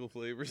pumpernickel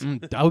flavors.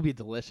 That would be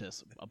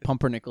delicious. A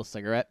pumpernickel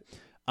cigarette.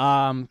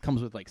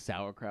 Comes with like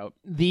sauerkraut.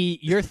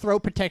 Your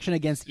throat protection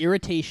against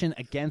irritation,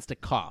 against a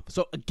cough.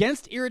 So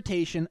against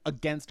irritation,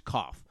 against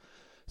cough.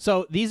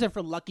 So these are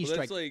for Lucky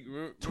Strike. That's like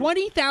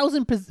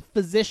 20,000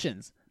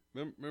 physicians.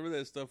 Remember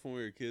that stuff when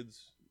we were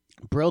kids?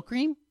 Brill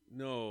cream?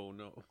 No.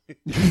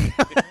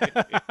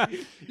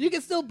 You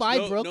can still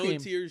buy Brill cream. No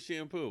Tears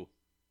shampoo.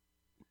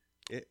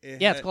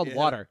 It's called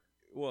water.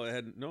 It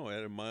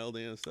had a mild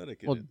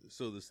anesthetic in it,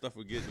 so the stuff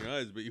would get in your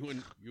eyes, but you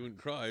wouldn't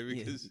cry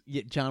because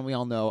John, we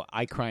all know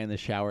I cry in the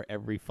shower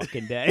every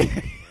fucking day.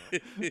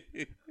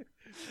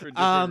 For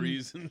different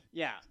reasons.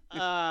 Yeah,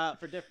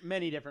 for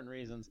many different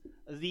reasons.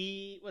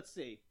 Let's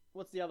see,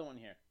 what's the other one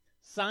here?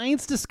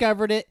 Science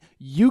discovered it.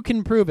 You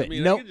can prove it. I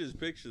mean, I can just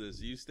picture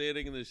this. You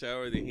standing in the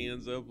shower, the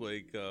hands up,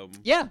 like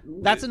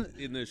that's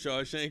in the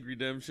Shawshank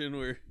Redemption,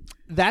 where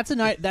that's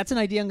an idea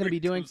I'm going to be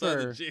doing for. Out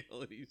of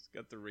jail and he's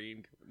got the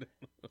rain coming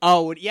down.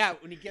 Oh yeah,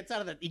 when he gets out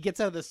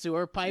of the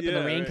sewer pipe and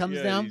the rain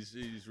comes down.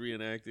 He's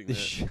reenacting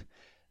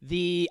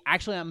that.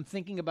 Actually, I'm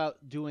thinking about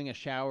doing a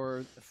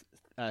shower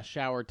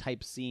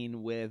type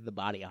scene with the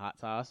body of hot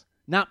sauce.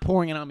 Not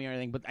pouring it on me or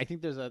anything, but I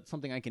think there's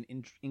something I can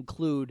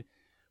include.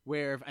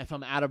 Where if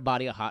I'm out of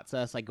body of hot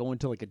sauce, I go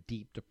into like a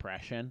deep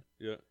depression.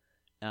 Yeah.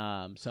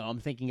 So I'm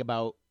thinking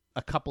about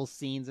a couple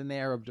scenes in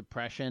there of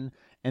depression,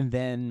 and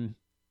then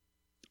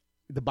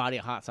the body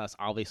of hot sauce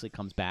obviously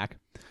comes back.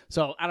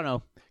 So I don't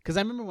know, because I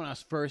remember when I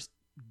was first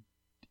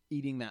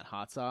eating that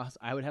hot sauce,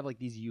 I would have like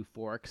these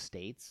euphoric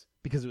states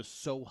because it was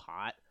so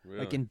hot,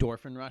 like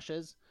endorphin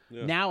rushes.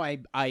 Yeah. Now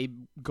I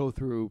go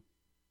through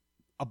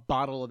a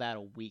bottle of that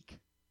a week.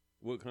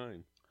 What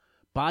kind?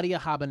 Body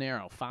of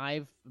habanero,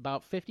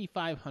 about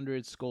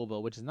 5,500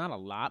 Scoville, which is not a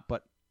lot,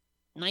 but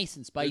nice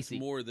and spicy.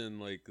 It's more than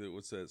like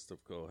what's that stuff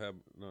called?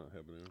 Not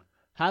habanero.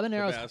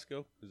 Habanero.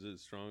 Tabasco? Is it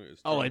strong?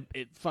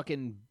 It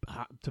fucking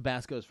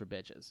Tabasco's for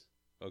bitches.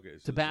 Okay,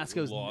 so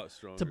Tabasco's a lot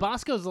stronger.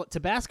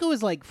 Tabasco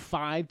is like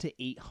 500 to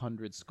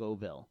 800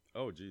 Scoville.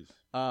 Oh, jeez.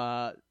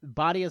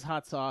 Badia's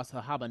hot sauce,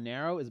 the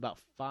habanero, is about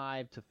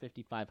 500 to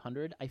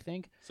 5,500, I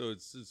think. So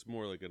it's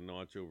more like a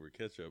notch over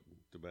ketchup,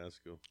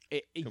 Tabasco.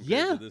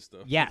 Compared to this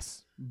stuff.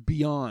 Yes,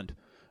 beyond.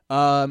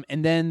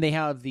 And then they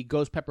have the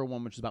ghost pepper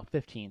one, which is about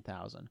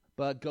 15,000.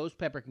 But ghost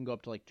pepper can go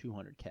up to like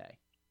 200K.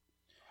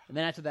 And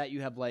then after that,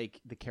 you have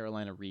like the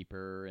Carolina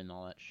Reaper and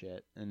all that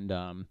shit.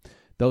 And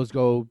those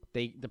go,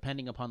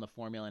 depending upon the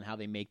formula and how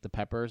they make the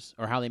peppers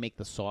or how they make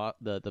the sauce,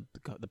 the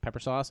pepper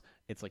sauce,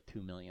 it's like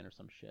 2 million or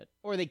some shit.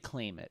 Or they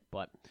claim it,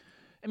 but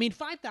I mean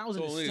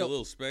 5,000 is only still a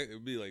little speck. It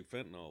would be like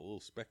fentanyl, a little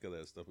speck of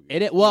that stuff.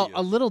 Well,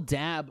 a little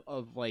dab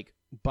of like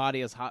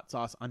Badia's hot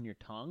sauce on your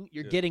tongue,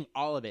 you're getting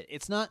all of it.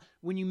 It's not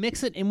when you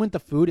mix it in with the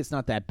food, it's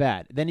not that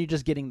bad. Then you're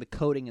just getting the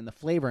coating and the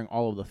flavoring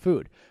all of the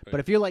food. Right. But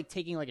if you're like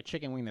taking like a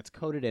chicken wing that's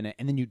coated in it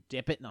and then you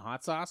dip it in the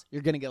hot sauce,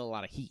 you're gonna get a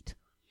lot of heat.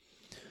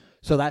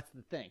 So that's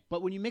the thing.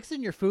 But when you mix it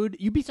in your food,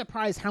 you'd be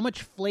surprised how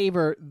much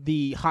flavor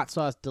the hot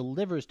sauce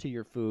delivers to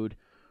your food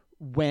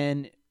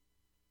when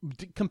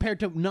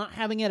compared to not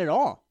having it at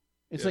all.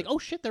 It's like, oh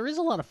shit, there is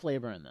a lot of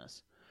flavor in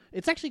this.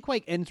 It's actually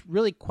it's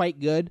really quite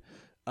good.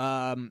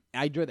 I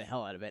enjoy the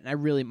hell out of it,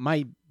 and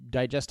my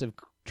digestive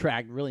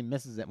tract really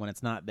misses it when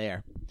it's not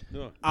there.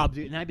 No. Oh,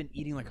 dude, and I've been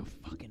eating like a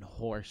fucking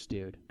horse,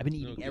 dude. I've been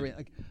eating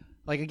everything.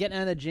 Like I'm getting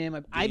out of the gym.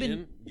 I've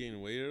been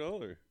gaining weight at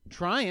all, or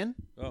trying.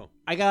 Oh,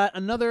 I got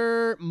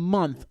another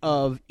month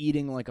of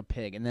eating like a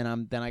pig, and then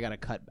I gotta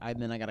cut.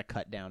 Then I gotta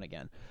cut down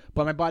again.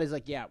 But my body's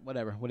like, yeah,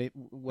 whatever. What else?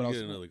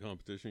 You get another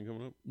competition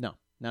coming up? No.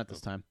 Not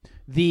this time.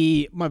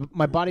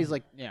 My body's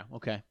like, yeah,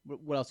 okay.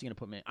 What else are you gonna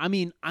put me in? I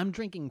mean, I'm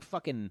drinking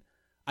fucking.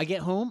 I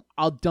get home,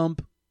 I'll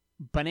dump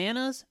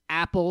bananas,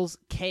 apples,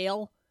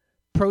 kale,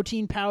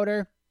 protein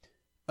powder,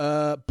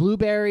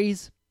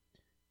 blueberries,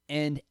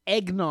 and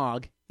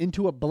eggnog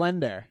into a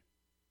blender.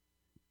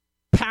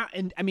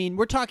 And I mean,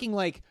 we're talking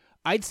like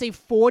I'd say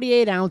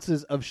 48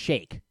 ounces of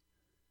shake,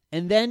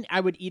 and then I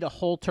would eat a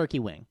whole turkey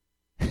wing.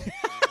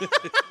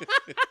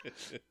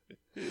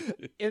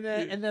 and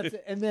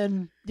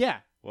then yeah.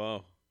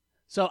 Wow.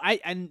 So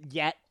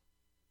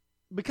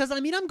because I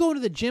mean I'm going to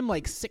the gym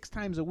like 6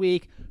 times a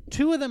week.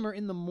 2 of them are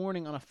in the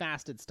morning on a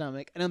fasted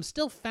stomach, and I'm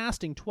still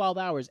fasting 12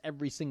 hours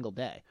every single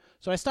day.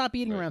 So I stop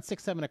eating around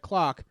 6-7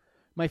 o'clock.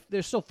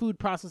 There's still food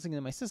processing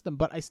in my system,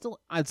 but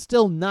I'm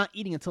still not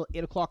eating until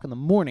 8 o'clock in the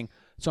morning.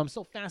 So I'm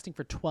still fasting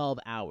for 12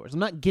 hours. I'm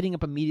not getting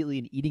up immediately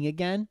and eating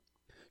again.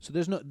 So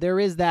there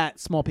is that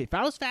small piece. If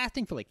I was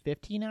fasting for like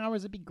 15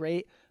 hours, it'd be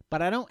great.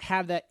 But I don't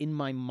have that in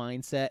my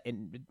mindset,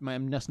 and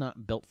I'm just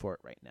not built for it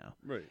right now.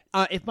 Right.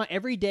 If my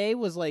every day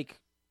was like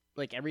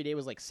every day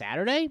was like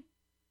Saturday,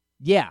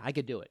 yeah, I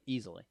could do it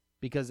easily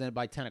because then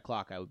by 10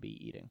 o'clock I would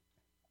be eating.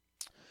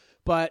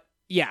 But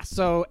yeah,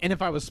 and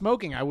if I was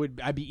smoking,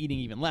 I'd be eating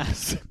even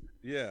less.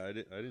 Yeah, I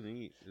didn't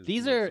eat.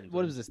 These are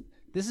what is this?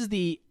 This is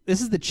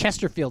the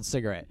Chesterfield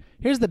cigarette.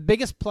 Here's the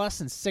biggest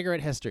plus in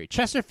cigarette history.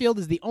 Chesterfield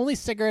is the only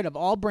cigarette of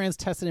all brands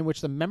tested in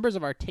which the members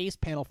of our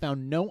taste panel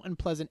found no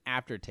unpleasant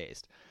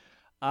aftertaste.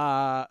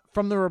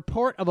 From the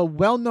report of a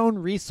well-known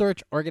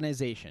research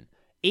organization,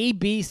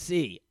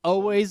 ABC,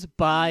 always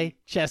buy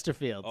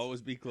Chesterfield.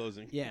 Always be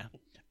closing. Yeah,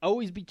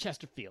 always be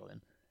Chesterfield.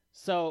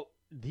 So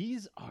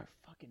these are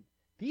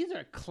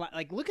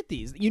like, look at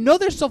these. You know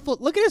they're so full.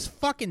 Look at his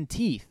fucking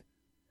teeth.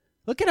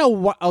 Look at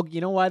how, you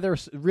know why they're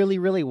really,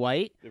 really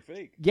white? They're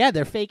fake. Yeah,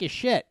 they're fake as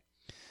shit.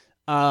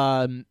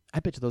 I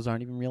bet you those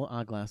aren't even real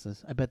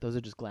eyeglasses. I bet those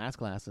are just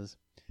glasses.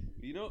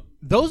 You know,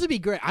 those would be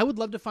great. I would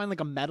love to find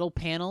like a metal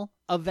panel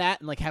of that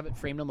and like have it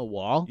framed on the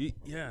wall.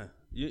 Yeah.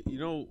 You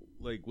know,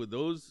 like with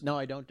those. No,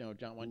 I don't know,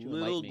 John. Why don't you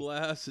little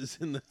glasses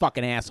in the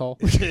fucking asshole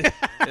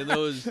and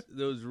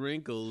those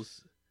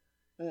wrinkles.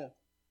 Yeah.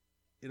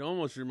 It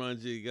almost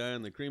reminds you of the guy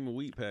in the cream of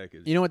wheat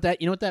package. You know what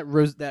the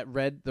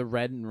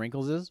red and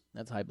wrinkles is?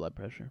 That's high blood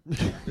pressure.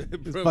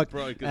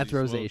 That's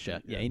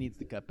rosacea. Yeah, he needs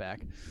to cut back.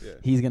 Yeah.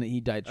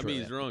 He died shortly. I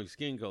mean, he's wrong.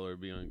 Skin color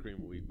would be on cream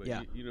of wheat, but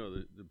you know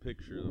the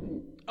picture of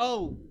them.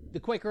 Oh, the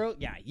Quaker Oat?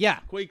 Yeah.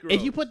 Quaker If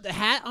Oats. you put the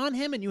hat on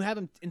him and you have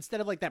him,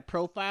 instead of like that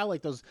profile,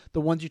 like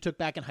the ones you took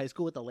back in high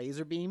school with the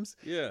laser beams.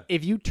 Yeah.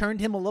 If you turned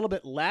him a little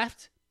bit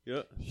left.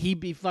 Yeah,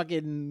 he'd be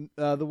fucking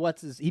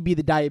he'd be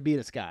the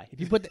diabetes guy. If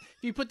you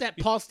put that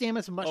Paul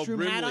Stamets mushroom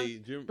hat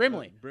on,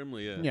 Brimley,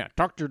 yeah.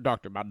 Talk to your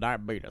doctor about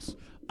diabetes.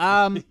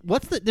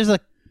 There's a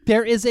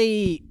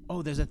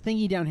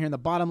thingy down here in the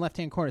bottom left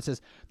hand corner. It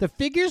says the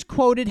figures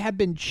quoted have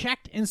been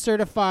checked and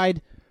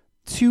certified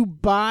to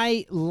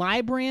by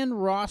Libran,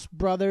 Ross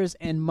Brothers,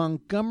 and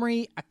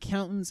Montgomery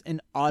Accountants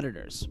and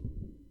Auditors.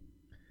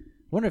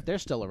 Wonder if they're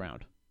still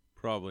around.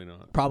 Probably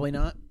not. Probably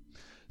not.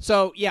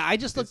 So, yeah, I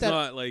just looked at... It's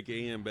not like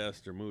A.M.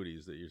 Best or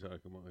Moody's that you're talking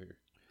about here.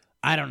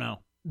 I don't know.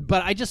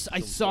 But I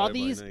saw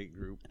these.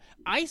 Group.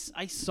 I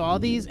saw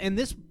these, and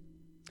this...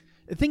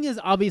 The thing is,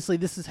 obviously,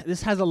 this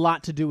has a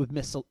lot to do with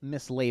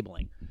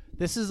mislabeling.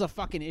 This is a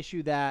fucking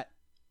issue that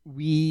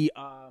we...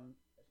 Let's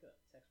go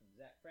text from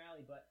Zach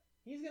Crowley, but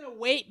he's going to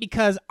wait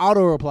because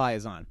auto reply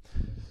is on.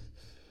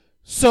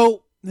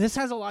 So, this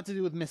has a lot to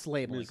do with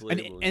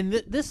mislabeling. And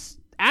this...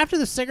 After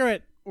the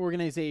cigarette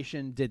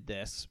organization did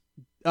this...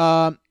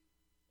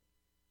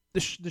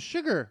 The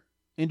sugar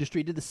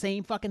industry did the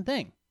same fucking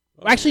thing.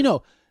 Actually,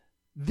 no.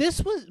 This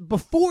was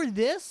before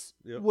this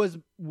was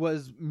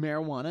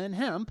marijuana and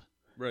hemp.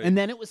 Right. And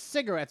then it was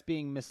cigarettes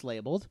being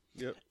mislabeled.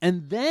 Yep.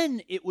 And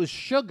then it was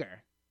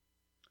sugar.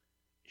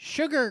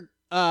 Sugar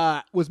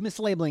was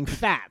mislabeling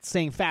fats,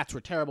 saying fats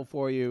were terrible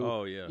for you.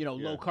 Oh yeah. You know,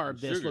 yeah. low carb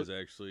this. Sugar's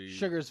actually.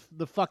 Sugar's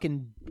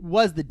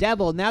was the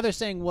devil. Now they're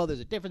saying, well, there's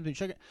a difference between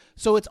sugar.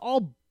 So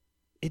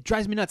it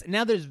drives me nuts. And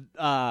now there's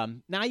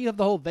now you have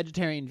the whole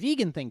vegetarian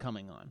vegan thing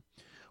coming on.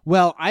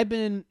 Well,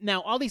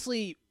 now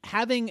obviously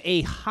having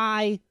a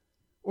high,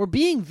 or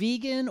being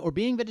vegan or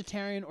being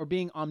vegetarian or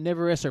being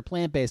omnivorous or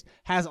plant-based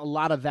has a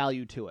lot of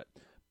value to it.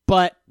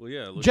 But Well,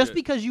 yeah. just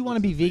because you want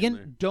to be what's the thing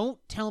vegan, don't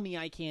tell me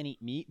I can't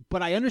eat meat.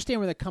 But I understand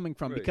where they're coming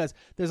from, Right. because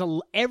there's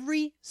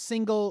every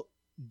single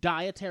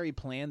dietary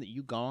plan that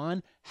you go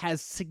on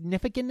has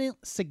significant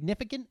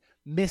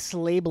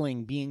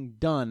mislabeling being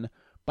done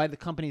by the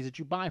companies that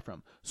you buy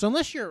from. So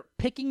unless you're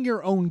picking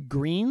your own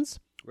greens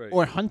Right.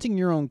 or hunting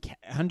your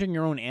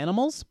own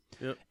animals,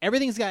 Yep.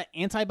 everything's got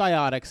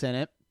antibiotics in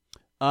it.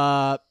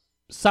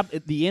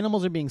 The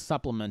animals are being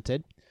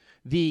supplemented.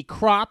 The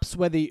crops,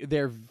 whether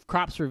they're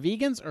crops for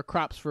vegans or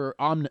crops for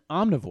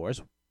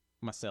omnivores,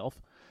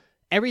 myself,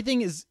 everything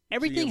has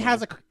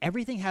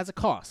a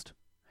cost.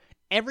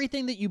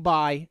 Everything that you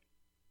buy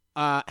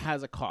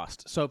has a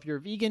cost. So if you're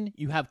a vegan,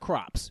 you have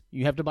crops.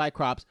 You have to buy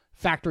crops.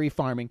 Factory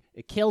farming,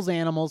 it kills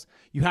animals.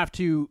 You have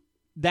to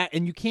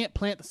and you can't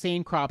plant the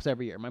same crops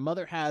every year. My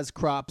mother has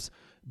crops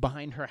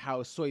behind her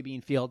house,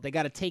 soybean field. They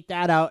got to take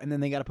that out, and then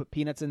they got to put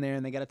peanuts in there,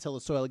 and they got to till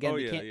the soil again. Oh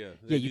You yeah, can't, yeah. yeah.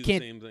 They You do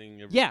can't. The same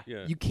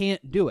thing You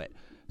can't do it.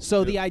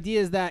 So the Yep.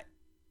 idea is that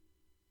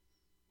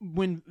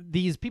when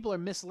these people are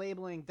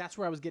mislabeling, that's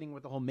where I was getting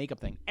with the whole makeup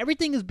thing.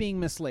 Everything is being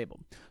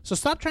mislabeled. So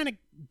stop trying to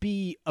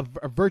be a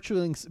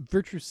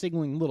virtue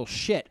signaling little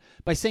shit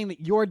by saying that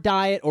your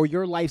diet or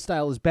your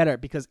lifestyle is better,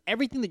 because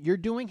everything that you're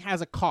doing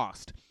has a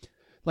cost.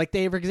 Like,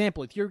 for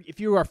example, if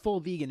you are full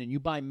vegan and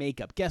you buy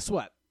makeup, guess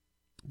what?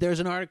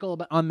 There's an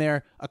article on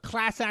there, a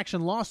class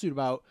action lawsuit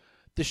about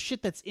the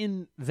shit that's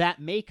in that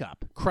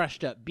makeup.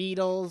 Crushed up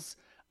beetles.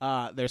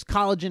 There's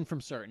collagen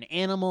from certain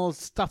animals,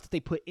 stuff that they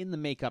put in the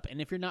makeup.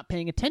 And if you're not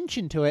paying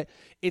attention to it,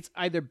 it's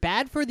either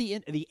bad for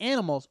the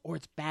animals or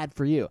it's bad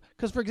for you.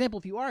 Because, for example,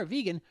 if you are a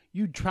vegan,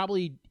 you'd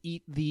probably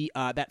eat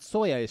that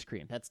soy ice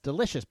cream. That's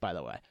delicious, by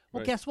the way. Well,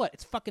 Right. guess what?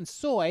 It's fucking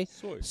soy.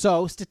 Soy.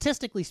 So,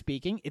 statistically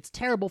speaking, it's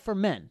terrible for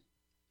men.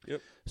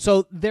 Yep.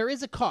 So there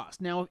is a cost.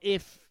 Now,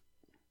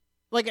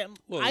 Well,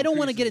 I don't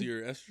want to get increases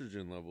your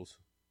estrogen levels.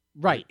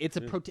 right. It's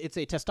a Yeah. it's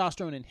a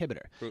testosterone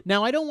inhibitor.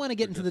 Now, I don't want to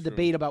get into the Progesterone.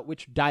 debate about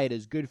which diet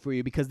is good for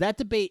you, because that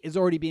debate is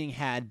already being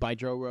had by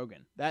Joe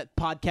Rogan. That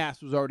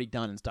podcast was already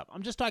done and stuff.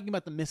 I'm just talking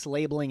about the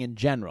mislabeling in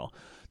general.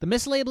 The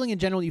mislabeling in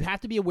general, you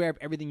have to be aware of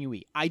everything you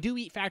eat. I do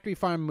eat factory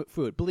farm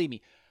food, believe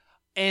me.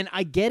 And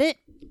I get it.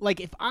 Like,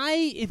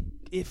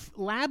 if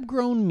lab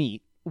grown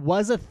meat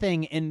was a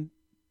thing, and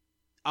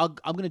I'm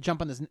going to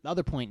jump on this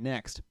other point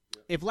next.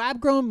 If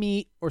lab-grown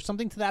meat or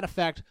something to that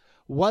effect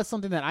was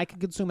something that I could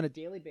consume on a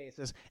daily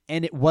basis,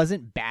 and it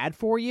wasn't bad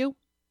for you,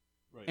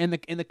 Right. and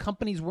the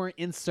companies weren't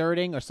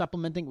inserting or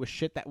supplementing with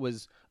shit that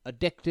was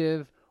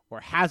addictive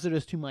or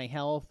hazardous to my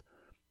health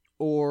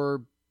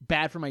or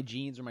bad for my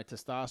genes or my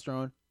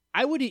testosterone,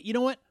 I would eat. You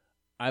know what?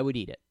 I would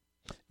eat it,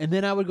 and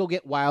then I would go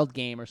get wild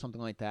game or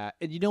something like that.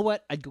 And you know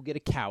what? I'd go get a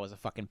cow as a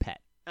fucking pet.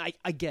 I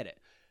get it.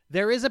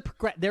 There is a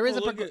look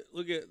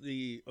at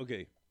the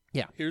okay.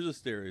 Yeah. Here's a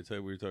stereotype.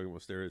 We were talking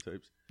about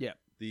stereotypes. Yeah.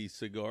 The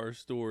cigar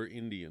store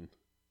Indian,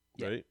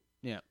 Yeah. right?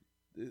 Yeah.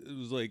 It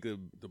was like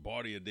the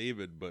body of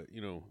David, but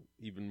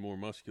even more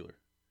muscular.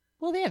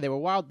 Well, yeah, they were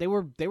wild. They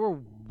were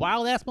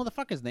wild ass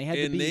motherfuckers. And they had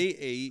to be. They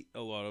ate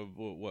a lot of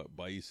what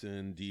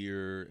bison,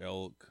 deer,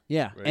 elk.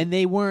 Yeah, right? and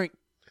they weren't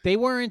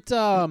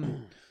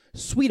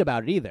sweet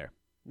about it either.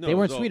 No, they it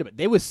weren't was all- sweet about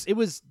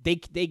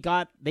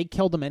it. They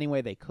killed them any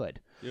way they could.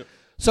 Yep.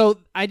 So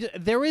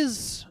there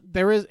is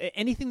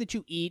anything that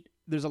you eat.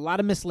 There's a lot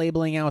of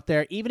mislabeling out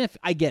there. Even if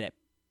I get it,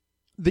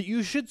 that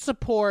you should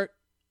support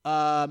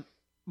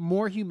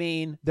more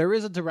humane. There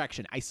is a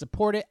direction. I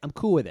support it. I'm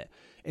cool with it.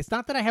 It's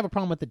not that I have a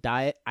problem with the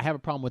diet. I have a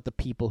problem with the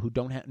people who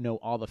don't know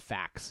all the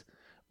facts,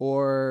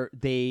 or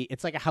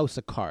it's like a house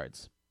of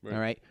cards. Right. All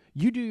right,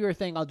 you do your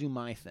thing. I'll do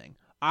my thing.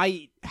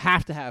 I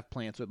have to have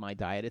plants with my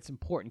diet. It's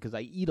important because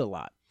I eat a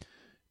lot.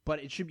 But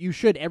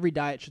every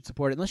diet should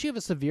support it. Unless you have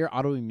a severe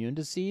autoimmune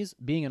disease,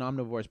 being an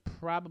omnivore is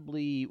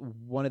probably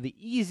one of the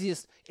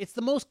easiest. It's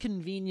the most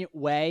convenient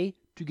way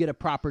to get a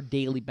proper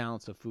daily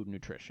balance of food and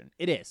nutrition.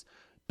 It is.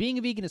 Being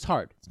a vegan is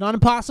hard. It's not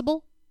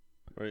impossible,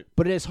 Right.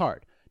 but it is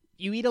hard.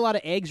 You eat a lot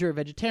of eggs, you're a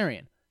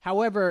vegetarian.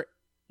 However,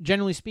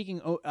 generally speaking,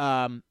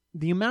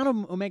 the amount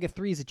of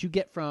omega-3s that you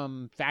get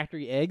from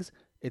factory eggs,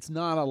 it's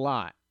not a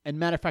lot. And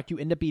matter of fact, you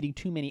end up eating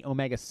too many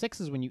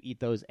omega-6s when you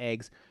eat those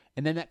eggs,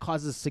 and then that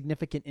causes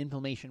significant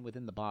inflammation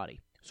within the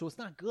body. So it's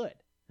not good.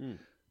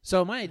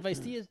 So my advice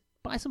to you is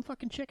buy some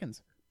fucking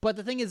chickens. But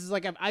the thing is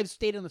like I've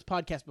stated on this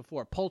podcast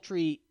before,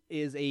 poultry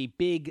is a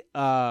big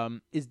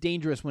is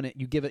dangerous when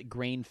you give it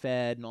grain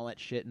fed and all that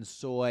shit and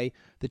soy.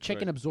 The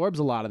chicken Right. absorbs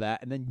a lot of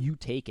that, and then you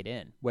take it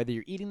in, whether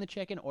you're eating the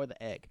chicken or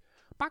the egg.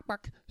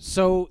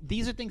 So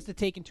these are things to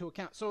take into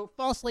account. So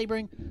false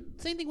labeling,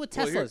 same thing with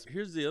Well, Teslas.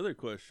 here's the other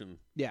question.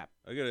 Yeah.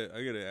 I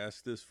gotta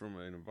ask this from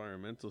an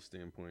environmental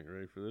standpoint.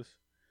 Ready for this?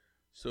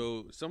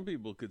 So some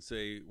people could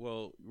say,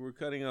 well, we're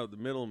cutting out the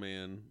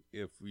middleman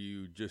if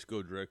you just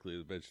go directly to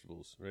the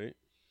vegetables, right?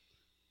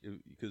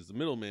 Because the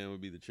middleman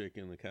would be the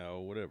chicken, the cow,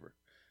 whatever.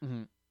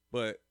 Mm-hmm.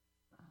 But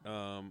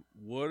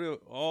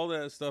all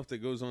that stuff that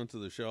goes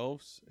onto the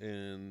shelves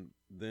and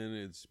then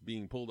it's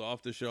being pulled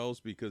off the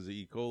shelves because of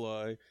E.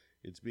 coli,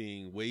 it's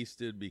being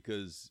wasted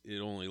because it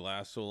only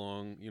lasts so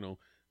long. You know,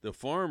 the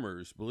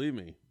farmers, believe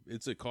me,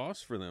 it's a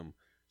cost for them.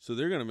 So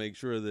they're going to make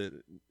sure that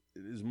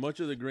as much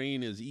of the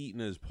grain is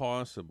eaten as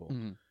possible.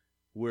 Mm-hmm.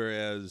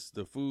 Whereas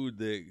the food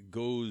that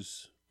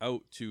goes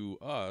out to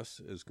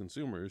us as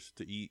consumers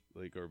to eat,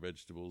 like our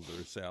vegetables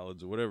or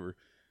salads or whatever,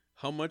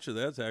 how much of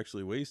that's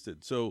actually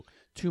wasted? So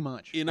too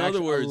much. In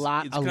other words, a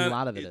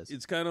lot of it is.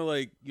 It's kind of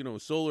like,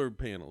 solar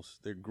panels.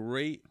 They're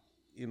great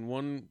in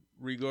one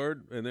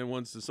regard, and then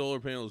once the solar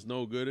panel is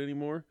no good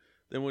anymore,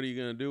 then what are you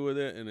going to do with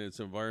it? And it's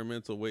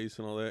environmental waste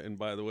and all that. And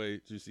by the way,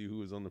 did you see who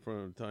was on the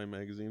front of Time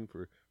magazine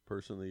for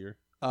Person of the Year?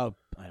 Oh,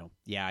 I don't.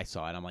 Yeah, I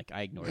saw it. I'm like,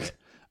 I ignored it.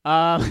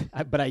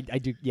 But I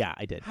do. Yeah,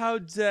 I did. How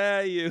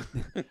dare you?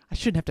 I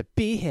shouldn't have to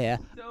be here.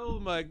 Oh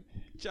my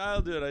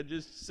childhood! I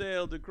just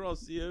sailed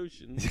across the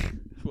ocean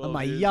on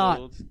my yacht.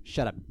 Old.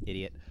 Shut up,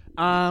 idiot.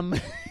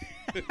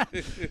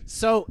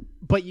 So,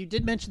 but you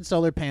did mention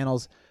solar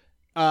panels.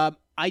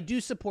 I do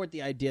support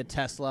the idea of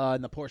Tesla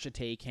and the Porsche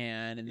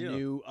Taycan and the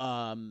new,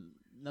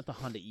 not the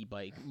Honda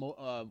e-bike.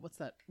 What's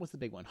that? What's the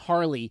big one?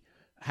 Harley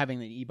having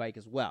the e-bike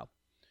as well.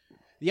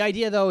 The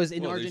idea, though, is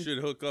in Argentina. They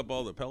should hook up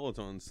all the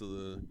Pelotons to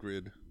the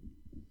grid.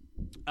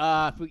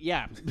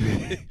 Yeah.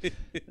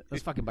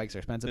 Those fucking bikes are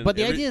expensive. But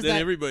the idea is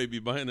that everybody be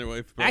buying their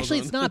wife Peloton. Actually,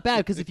 it's not bad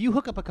because if you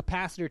hook up a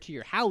capacitor to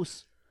your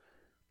house,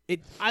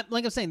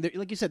 like I'm saying,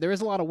 like you said, there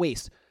is a lot of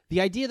waste.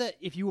 The idea that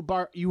if you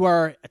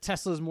are a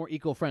Tesla is more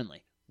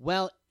eco-friendly.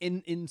 Well,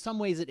 in some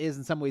ways it is,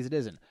 in some ways it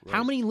isn't. Right.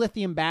 How many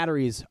lithium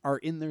batteries are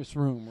in this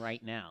room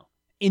right now?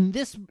 In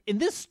this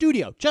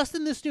studio, just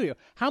in this studio,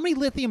 how many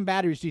lithium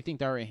batteries do you think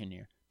there are in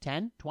here?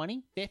 10,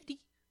 20, 50?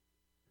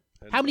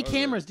 How many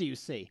cameras do you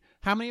see?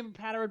 How many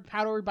are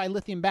powered by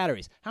lithium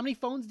batteries? How many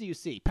phones do you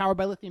see powered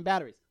by lithium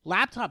batteries?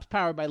 Laptops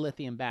powered by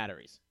lithium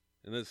batteries.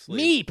 And that's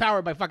me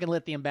powered by fucking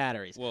lithium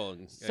batteries. Well,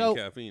 and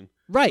caffeine.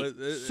 Right.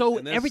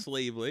 And that's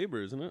slave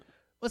labor, isn't it?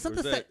 Well, it's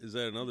not is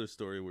that another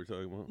story we're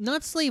talking about?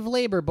 Not slave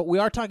labor, but we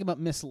are talking about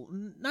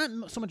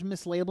not so much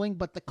mislabeling,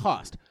 but the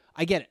cost.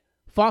 I get it.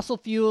 Fossil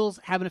fuels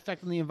have an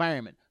effect on the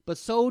environment, but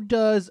so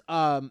does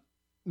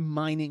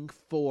mining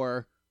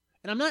for.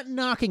 And I'm not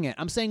knocking it.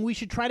 I'm saying we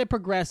should try to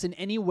progress in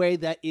any way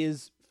that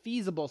is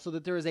feasible so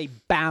that there is a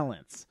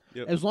balance.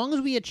 Yep. As long as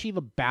we achieve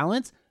a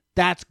balance,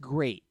 that's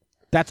great.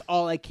 That's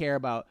all I care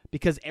about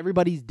because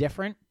everybody's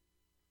different.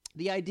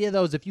 The idea,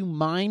 though, is if you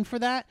mine for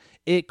that,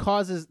 it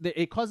causes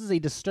a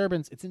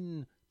disturbance. It's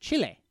in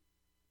Chile.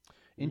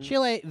 In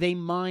Chile, they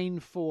mine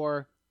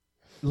for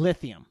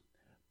lithium.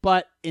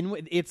 But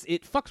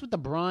it fucks with the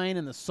brine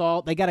and the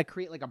salt. They got to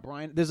create like a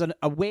brine. There's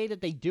a way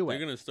that they do it.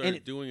 They're going to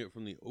start doing it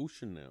from the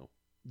ocean now.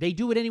 They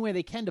do it any way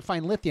they can to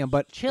find lithium,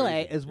 but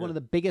Chile is one of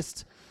the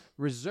biggest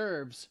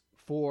reserves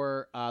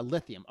for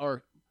lithium,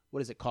 or what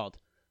is it called?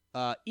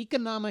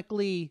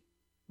 Economically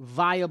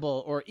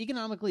viable or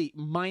economically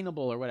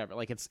mineable or whatever.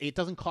 Like it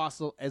doesn't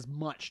cost as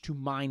much to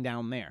mine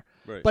down there.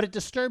 Right. But it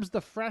disturbs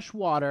the fresh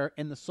water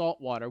and the salt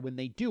water when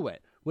they do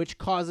it, which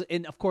causes,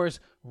 and of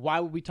course, why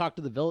would we talk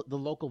to the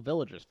local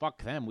villagers?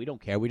 Fuck them. We don't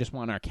care. We just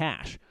want our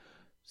cash.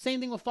 Same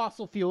thing with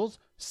fossil fuels.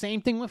 Same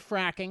thing with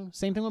fracking.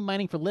 Same thing with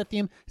mining for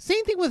lithium.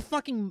 Same thing with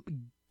fucking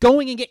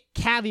going and get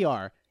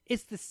caviar.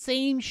 It's the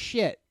same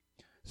shit.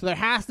 So there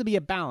has to be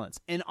a balance.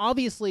 And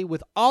obviously,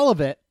 with all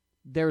of it,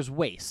 there's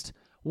waste.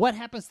 What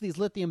happens to these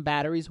lithium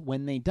batteries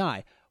when they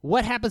die?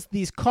 What happens to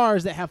these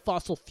cars that have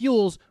fossil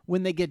fuels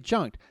when they get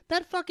junked?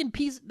 That fucking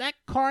that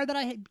car that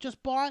I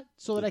just bought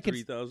so that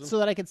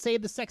I could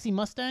save the sexy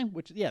Mustang,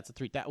 which it's a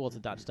it's a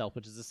Dodge Stealth,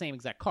 which is the same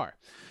exact car.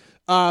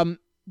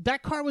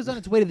 That car was on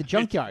its way to the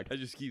junkyard. I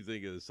just keep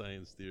thinking of the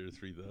Science Theater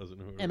 3000.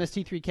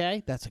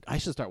 MST3K? I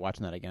should start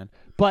watching that again.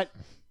 But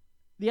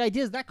the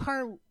idea is that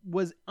car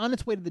was on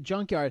its way to the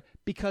junkyard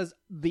because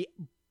the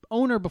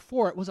owner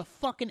before it was a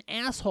fucking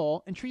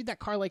asshole and treated that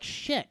car like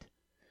shit.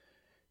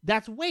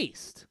 That's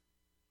waste.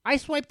 I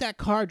swiped that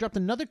car, dropped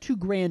another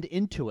 $2,000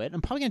 into it.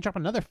 I'm probably going to drop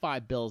another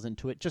 $5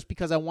 into it just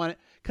because I want it.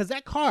 Because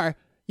that car,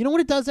 you know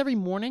what it does every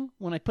morning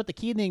when I put the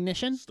key in the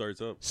ignition?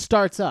 Starts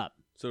up.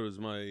 So does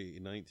my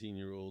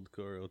 19-year-old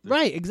car out there.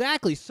 Right,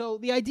 exactly. So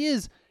the idea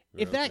is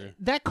if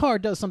that car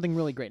does something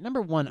really great.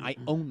 Number one, I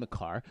own the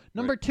car.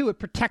 Number two, it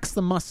protects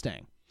the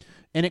Mustang.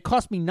 And it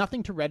cost me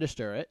nothing to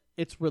register it.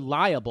 It's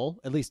reliable,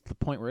 at least to the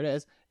point where it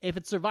is. If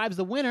it survives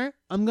the winter,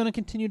 I'm going to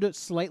continue to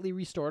slightly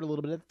restore it a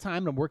little bit at a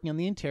time. I'm working on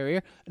the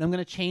interior, and I'm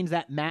going to change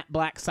that matte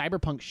black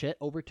cyberpunk shit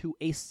over to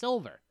a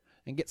silver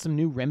and get some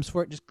new rims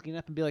for it. Just clean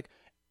up and be like,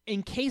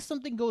 in case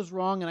something goes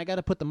wrong and I got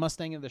to put the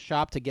Mustang in the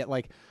shop to get,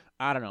 like,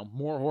 I don't know,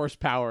 more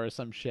horsepower or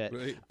some shit.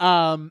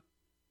 Right.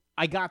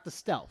 I got the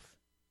Stealth.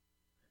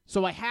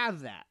 So I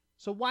have that.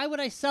 So why would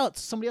I sell it to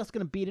somebody else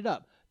going to beat it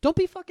up? Don't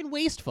be fucking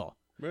wasteful.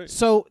 Right.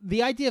 So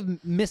the idea of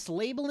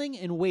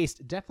mislabeling and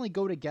waste definitely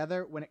go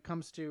together when it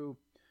comes to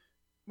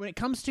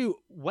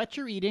what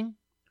you're eating,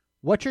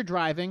 what you're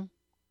driving,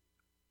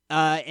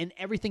 and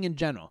everything in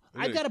general.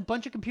 Okay. I've got a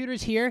bunch of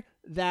computers here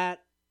that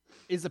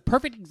is a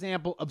perfect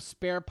example of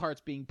spare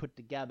parts being put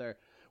together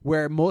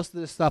where most of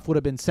this stuff would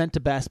have been sent to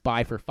Best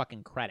Buy for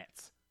fucking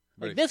credits.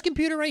 Like Right. this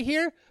computer right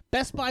here,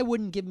 Best Buy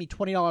wouldn't give me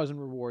 $20 in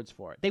rewards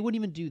for it. They wouldn't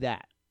even do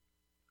that.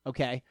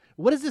 Okay?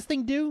 What does this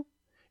thing do?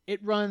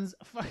 It runs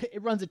a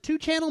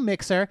 2-channel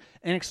mixer,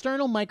 an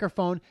external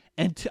microphone,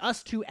 and to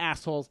us two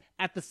assholes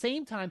at the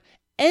same time,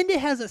 and it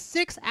has a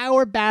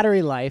 6-hour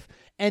battery life,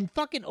 and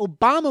fucking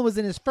Obama was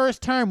in his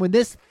first term when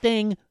this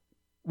thing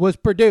was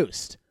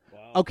produced.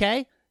 Wow.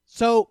 Okay?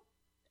 So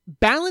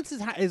balance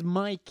is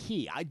my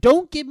key.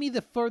 Don't give me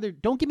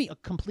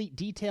complete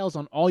details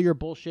on all your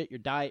bullshit, your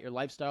diet, your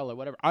lifestyle, or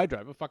whatever. I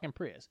drive a fucking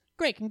Prius.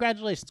 Great,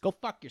 congratulations. Go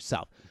fuck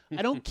yourself.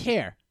 I don't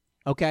care.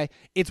 Okay?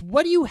 It's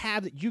what do you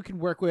have that you can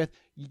work with?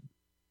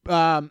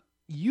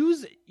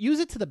 Use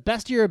it to the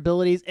best of your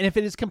abilities, and if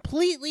it is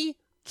completely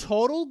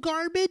total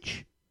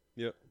garbage,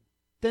 Yep.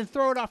 then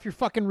throw it off your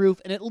fucking roof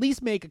and at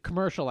least make a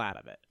commercial out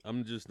of it.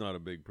 I'm just not a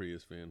big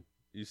Prius fan.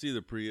 You see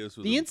the Prius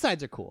with The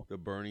insides are cool. the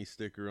Bernie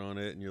sticker on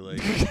it, and you're like,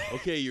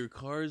 okay, your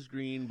car's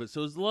green, but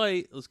so's the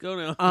light. Let's go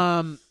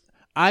now.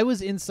 I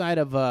was inside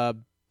of a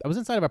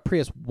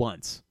Prius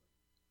once.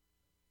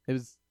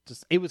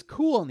 It was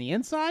cool on the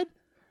inside,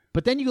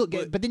 but then you're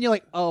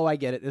like, oh, I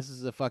get it. This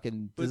is a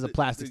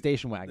plastic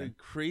station wagon.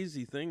 The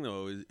crazy thing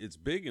though is it's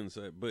big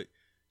inside, but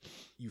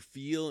you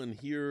feel and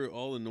hear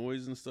all the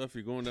noise and stuff.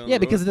 You're going down. Yeah,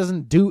 the because road. it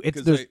doesn't do. It's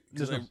Because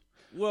there's no.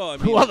 well, I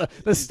mean, Well,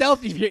 the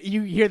Stealth,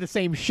 you hear the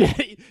same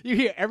shit. You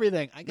hear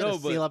everything. I gotta No,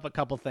 but- seal up a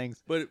couple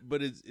things. but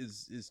it's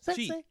that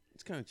cheap. say?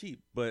 It's kind of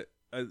cheap, but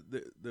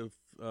the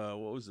what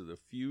was it? The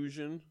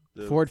Fusion,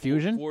 the Ford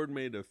Fusion? Ford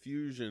made a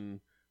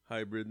Fusion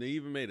hybrid. And they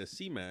even made a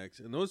C-Max,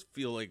 and those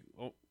feel like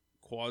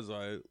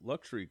quasi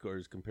luxury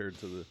cars compared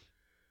to the.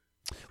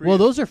 Well, Prius.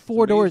 those are It's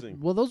 4-door. amazing.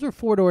 Well, those are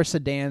 4-door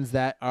sedans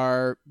that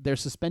are their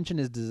suspension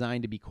is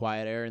designed to be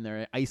quieter and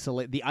they're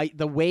isolate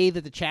the way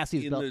that the chassis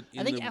is In built. the-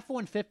 I in think the-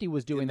 F-150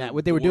 was doing And that. the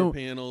What they were door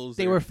doing, panels,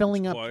 they were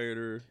filling it's up-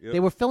 quieter. Yep. they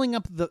were filling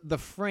up the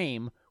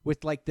frame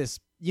with like this,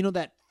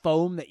 that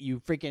foam that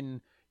you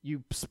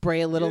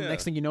spray a little. Yeah.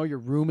 Next thing you know, your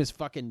room is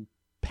fucking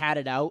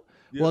padded out.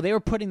 Yeah. Well, they were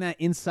putting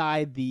that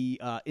inside the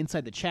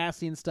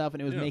chassis and stuff,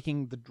 and it was Yeah.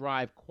 making the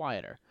drive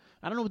quieter.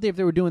 I don't know if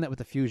they were doing that with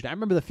the Fusion. I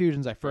remember the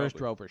Fusions I first Probably.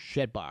 drove were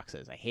shit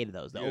boxes. I hated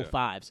those, the Yeah.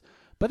 05s.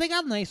 But they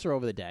got nicer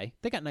over the day.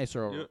 They got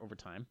nicer Yeah. over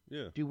time.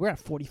 Yeah. Dude, we're at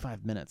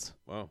 45 minutes.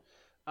 Wow.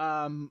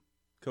 Um,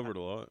 Covered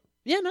a lot.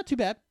 yeah, not too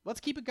bad. Let's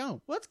keep it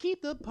going. Let's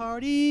keep the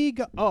party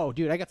going. Oh,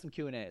 dude, I got some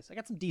Q&As. I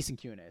got some decent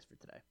Q&As for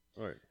today.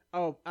 All right.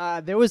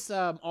 Oh, there was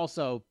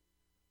also,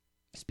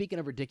 speaking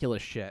of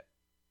ridiculous shit,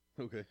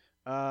 Okay.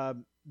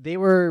 they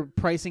were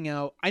pricing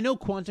out. I know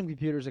quantum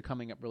computers are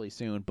coming up really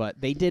soon,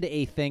 but they did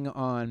a thing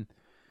on.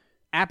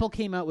 Apple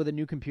came out with a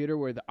new computer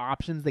where the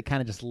options they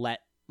kind of just let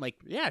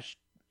as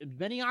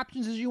many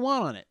options as you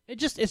want on it.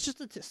 It's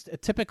just a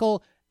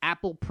typical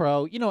Apple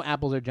Pro.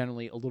 Apples are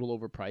generally a little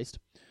overpriced,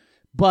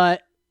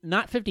 but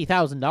not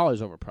 $50,000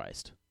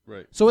 overpriced.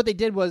 Right. So what they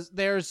did was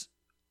there is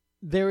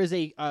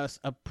a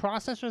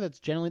processor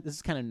that's generally, this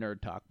is kind of nerd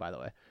talk, by the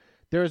way.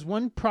 There is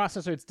one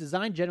processor. It's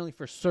designed generally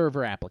for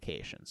server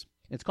applications.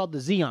 It's called the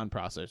Xeon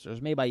processor.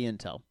 It's made by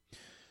Intel.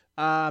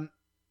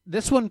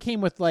 This one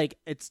came with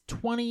it's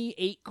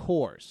 28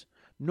 cores.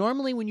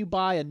 Normally, when you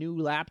buy a new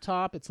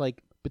laptop, it's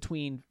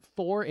between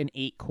 4 and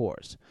 8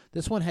 cores.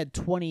 This one had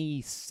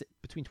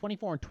between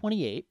 24 and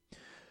 28.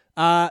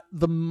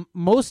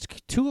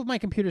 Two of my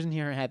computers in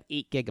here have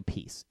 8 gig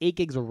apiece, 8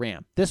 gigs of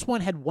RAM. This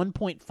one had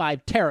 1.5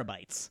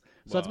 terabytes,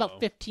 so that's about Wow.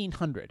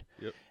 1,500.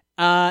 Yep.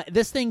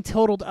 This thing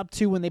totaled up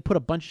to, when they put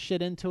a bunch of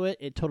shit into it,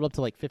 it totaled up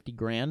to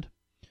 $50,000.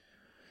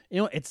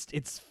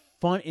 It's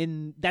fun,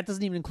 and that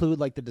doesn't even include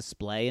the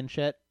display and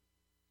shit.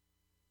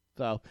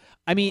 So,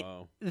 I mean,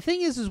 Wow. the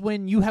thing is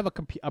when you have a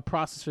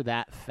processor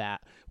that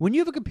fat, when you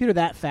have a computer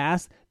that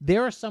fast,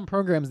 there are some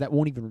programs that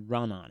won't even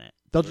run on it.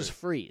 They'll just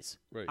freeze.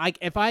 Right.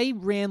 If I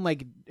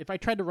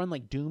tried to run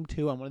Doom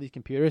 2 on one of these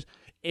computers,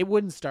 it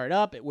wouldn't start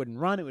up, it wouldn't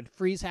run, it would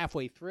freeze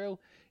halfway through.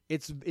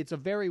 It's a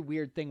very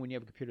weird thing when you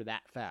have a computer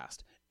that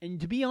fast.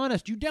 And to be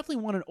honest, you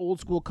definitely want an old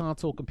school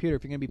console computer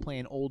if you're going to be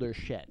playing older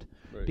shit,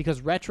 Right.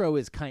 because retro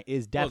is Well,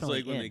 definitely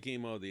it's like when in. they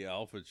came out with the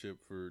Alpha chip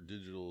for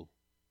digital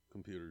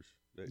computers.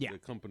 Yeah. The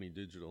company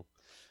Digital.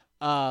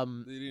 They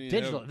didn't even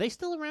Digital, have- are they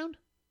still around?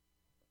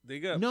 They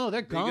got No,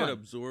 they're They gone. got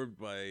absorbed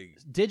by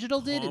Digital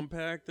did.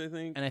 Compact, I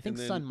think, and I think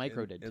then- Sun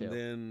Micro did, too. And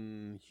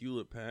then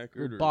Hewlett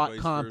Packard or Bought vice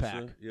Compaq.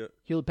 versa. Yeah,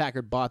 Hewlett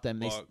Packard bought them.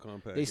 bought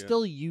Compaq. They yeah.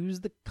 still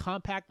use the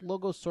Compact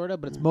logo, sort of,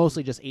 but it's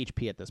mostly just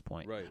HP at this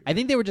point. Right. I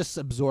think they were just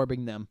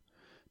absorbing them,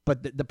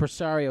 but the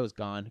Presario is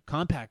gone.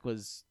 Compact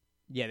was,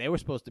 they were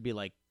supposed to be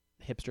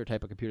hipster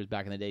type of computers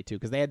back in the day too,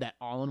 because they had that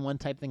all-in-one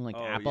type thing like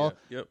Oh, Apple.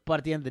 Yeah. Yep. But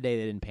at the end of the day,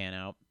 they didn't pan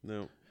out.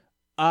 No.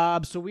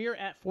 So we are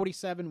at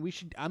 47. We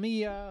should.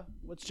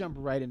 Let's jump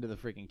right into the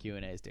freaking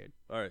Q&As, dude.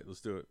 All right,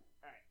 let's do it.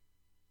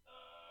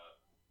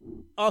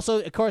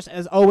 Also, of course,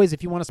 as always,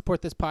 if you want to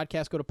support this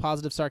podcast, go to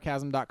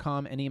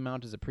positivesarcasm.com. Any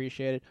amount is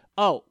appreciated.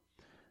 Oh,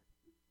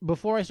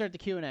 before I start the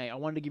Q&A, I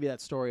wanted to give you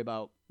that story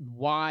about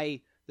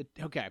why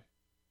okay.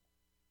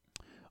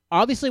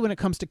 Obviously, when it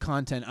comes to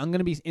content, I'm going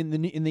to be in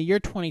the year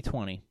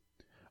 2020.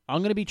 I'm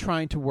going to be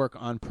trying to work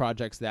on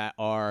projects that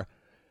are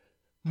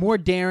more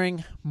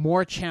daring,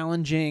 more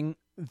challenging.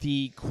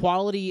 The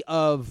quality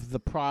of the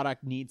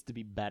product needs to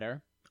be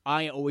better.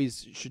 I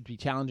always should be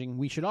challenging.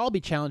 We should all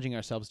be challenging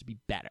ourselves to be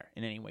better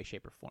in any way,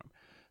 shape, or form.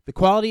 The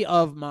quality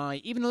of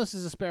even though this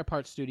is a spare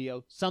parts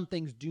studio, some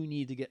things do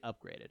need to get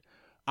upgraded.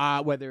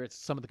 Whether it's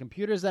some of the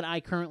computers that I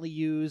currently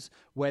use,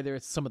 whether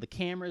it's some of the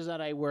cameras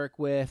that I work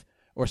with,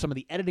 or some of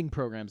the editing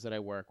programs that I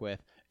work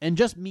with, and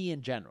just me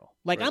in general.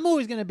 Like, right. I'm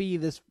always going to be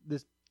this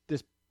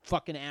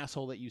fucking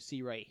asshole that you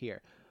see right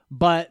here.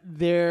 But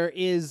there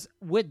is,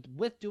 with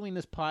doing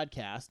this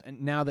podcast,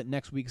 and now that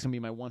next week's going to be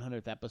my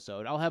 100th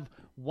episode, I'll have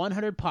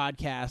 100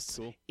 podcasts,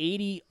 cool.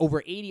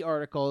 over 80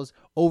 articles,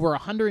 over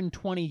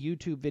 120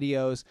 YouTube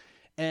videos,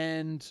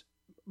 and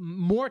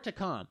more to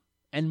come,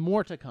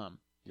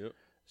 Yep.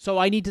 So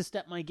I need to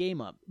step my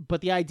game up. But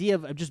the idea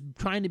of just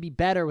trying to be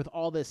better with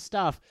all this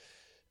stuff,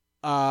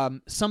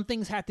 some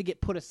things have to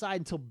get put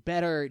aside until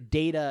better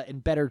data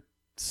and better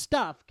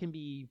stuff can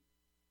be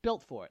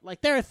built for it.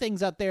 Like, there are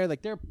things out there,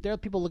 like there are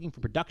people looking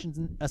for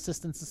production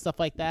assistants and stuff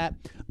like that.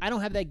 I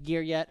don't have that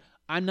gear yet.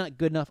 I'm not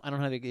good enough. I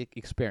don't have the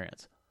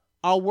experience.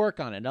 I'll work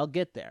on it. I'll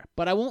get there.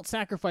 But I won't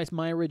sacrifice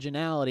my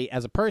originality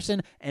as a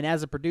person and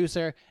as a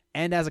producer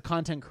and as a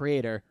content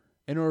creator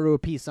in order to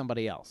appease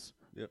somebody else.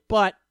 Yep.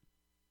 But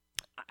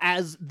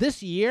as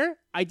this year,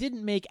 I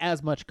didn't make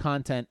as much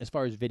content as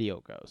far as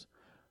video goes.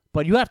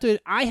 But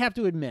I have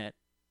to admit,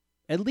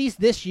 at least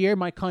this year,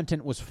 my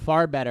content was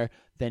far better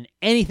than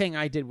anything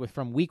I did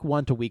from week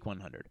 1 to week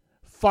 100.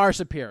 Far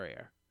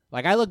superior.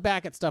 Like, I look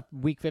back at stuff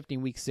week 50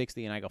 and week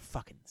 60, and I go,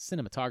 fucking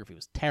cinematography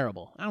was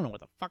terrible. I don't know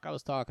what the fuck I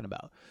was talking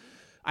about.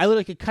 I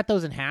literally could cut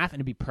those in half, and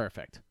it'd be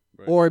perfect.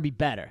 Right. Or it'd be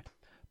better.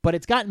 But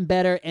it's gotten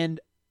better, and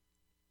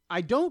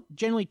I don't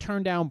generally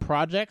turn down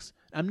projects.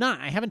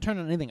 I haven't turned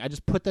on anything. I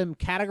just put them,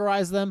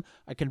 categorize them,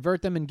 I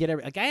convert them, and get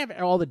I have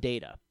all the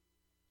data.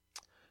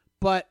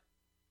 But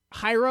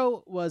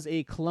Jairo was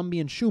a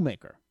Colombian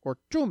shoemaker,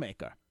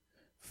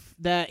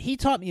 that he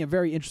taught me a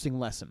very interesting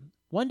lesson.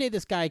 One day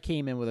this guy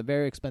came in with a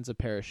very expensive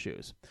pair of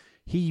shoes.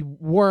 He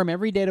wore them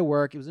every day to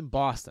work. It was in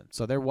Boston,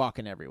 so they're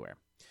walking everywhere.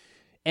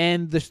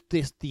 And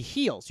the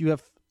heels,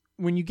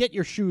 when you get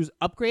your shoes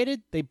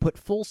upgraded, they put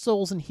full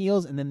soles and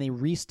heels, and then they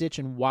restitch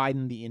and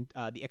widen the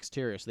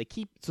exterior. So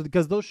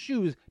because those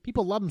shoes,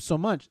 people love them so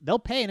much, they'll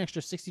pay an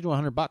extra $60 to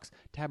 $100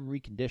 to have them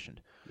reconditioned.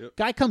 Yep.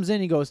 Guy comes in,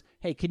 and he goes,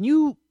 "Hey, can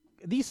you?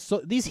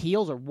 These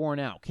heels are worn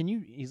out. Can you?"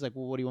 He's like,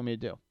 "Well, what do you want me to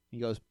do?" He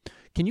goes,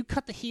 "Can you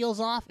cut the heels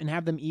off and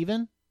have them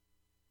even?"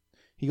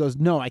 He goes,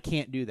 "No, I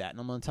can't do that, and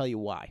I'm going to tell you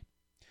why."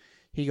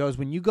 He goes,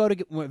 when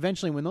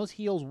those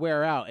heels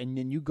wear out, and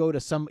then you go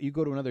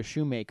to another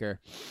shoemaker,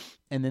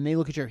 and then they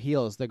look at your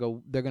heels, they're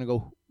going to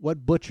go,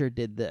 "What butcher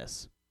did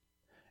this?"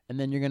 And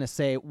then you're going to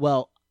say,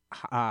 "Well,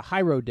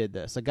 Jairo did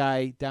this. A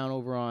guy down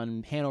over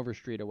on Hanover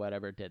Street or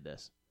whatever did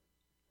this."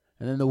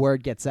 And then the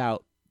word gets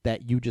out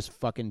that you just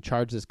fucking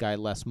charged this guy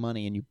less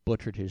money and you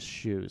butchered his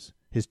shoes,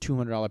 his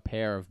 $200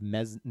 pair of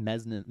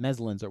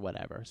Meslins or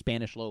whatever,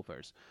 Spanish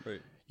loafers. Right.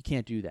 You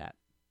can't do that.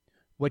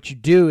 What you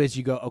do is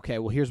you go, okay,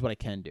 well, here's what I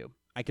can do.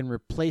 I can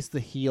replace the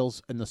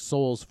heels and the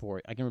soles for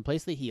it. I can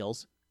replace the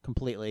heels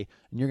completely,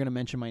 and you're going to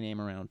mention my name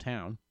around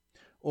town.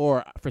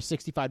 Or for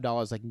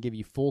 $65, I can give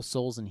you full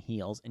soles and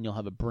heels, and you'll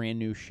have a brand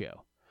new shoe.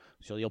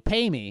 So you'll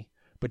pay me,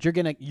 but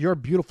your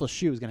beautiful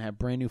shoe is going to have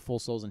brand new full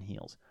soles and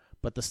heels.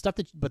 But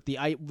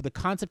the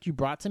concept you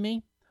brought to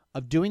me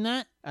of doing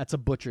that's a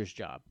butcher's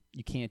job.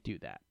 You can't do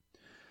that.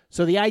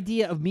 So the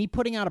idea of me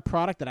putting out a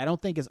product that I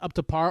don't think is up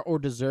to par or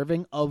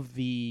deserving of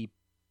the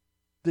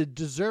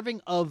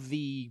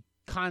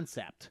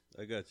concept.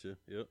 I got you.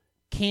 Yep.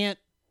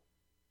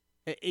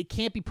 It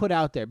can't be put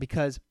out there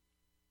because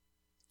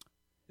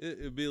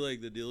it'd be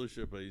like the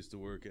dealership I used to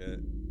work at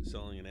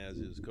selling an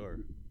as-is car.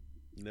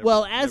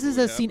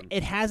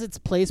 It has its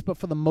place, but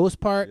for the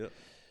most part, yep.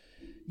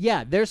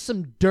 Yeah, there's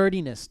some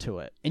dirtiness to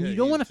it. And you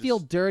don't want to feel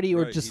dirty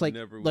or just like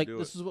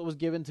this is what was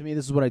given to me,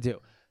 this is what I do.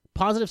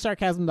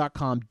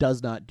 PositiveSarcasm.com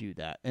does not do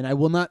that. And I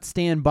will not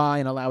stand by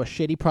and allow a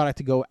shitty product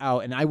to go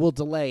out. And I will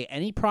delay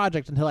any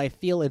project until I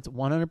feel it's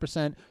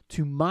 100%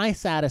 to my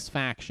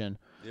satisfaction,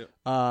 yep.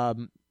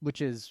 Which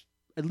is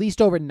at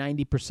least over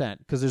 90%.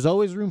 Because there's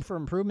always room for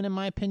improvement, in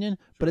my opinion.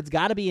 Sure. But it's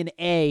got to be an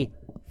A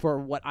for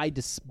what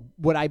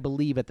I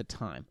believe at the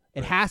time.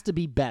 It has to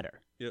be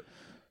better. Yep.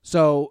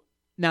 So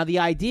now the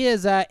idea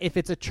is that if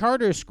it's a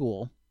charter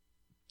school,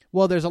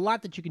 well, there's a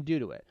lot that you can do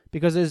to it.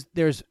 Because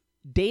there's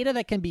data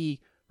that can be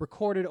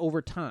recorded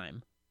over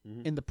time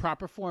in the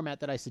proper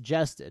format that I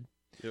suggested,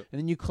 and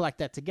then you collect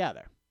that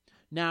together.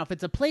 Now, if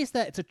it's a place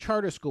that it's a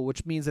charter school,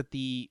 which means that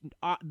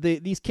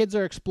these kids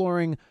are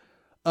exploring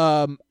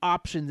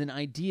options and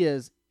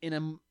ideas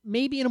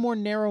maybe in a more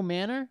narrow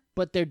manner,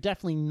 but they're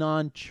definitely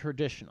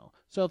non-traditional.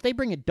 So if they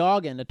bring a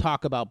dog in to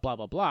talk about blah,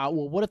 blah, blah,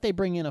 well, what if they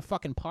bring in a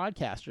fucking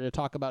podcaster to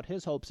talk about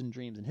his hopes and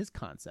dreams and his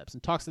concepts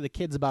and talks to the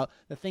kids about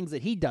the things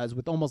that he does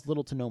with almost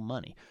little to no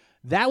money?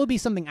 That would be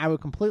something I would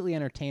completely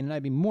entertain, and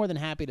I'd be more than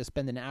happy to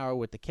spend an hour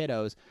with the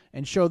kiddos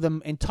and show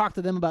them and talk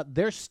to them about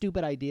their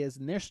stupid ideas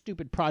and their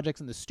stupid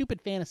projects and the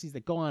stupid fantasies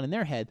that go on in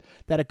their head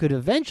that it could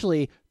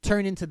eventually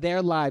turn into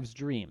their lives'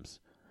 dreams,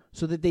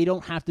 so that they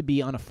don't have to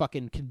be on a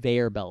fucking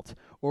conveyor belt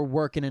or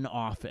work in an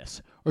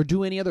office or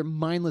do any other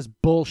mindless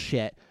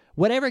bullshit.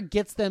 Whatever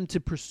gets them to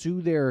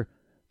pursue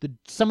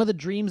some of the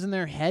dreams in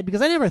their head,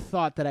 because I never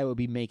thought that I would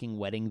be making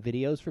wedding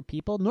videos for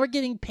people, nor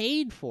getting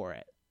paid for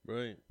it.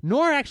 Right.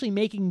 Nor actually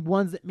making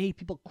ones that made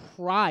people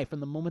cry from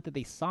the moment that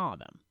they saw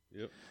them.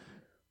 Yep.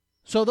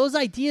 So those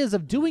ideas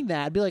of doing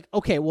that, I'd be like,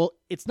 okay, well,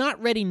 it's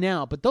not ready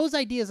now, but those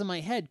ideas in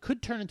my head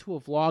could turn into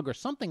a vlog or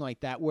something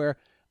like that where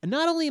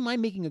not only am I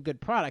making a good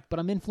product, but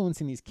I'm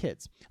influencing these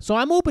kids. So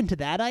I'm open to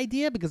that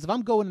idea, because if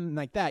I'm going in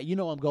like that,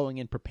 I'm going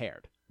in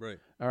prepared. Right.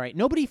 All right.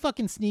 Nobody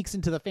fucking sneaks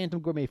into the Phantom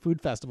Gourmet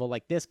Food Festival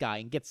like this guy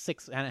and gets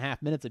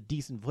 6.5 minutes of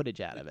decent footage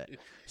out of it.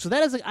 So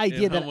that is an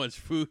idea and how much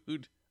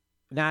food?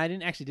 Nah, I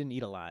didn't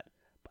eat a lot.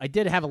 I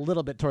did have a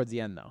little bit towards the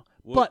end though.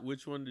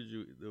 Which one did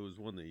you? There was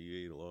one that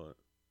you ate a lot.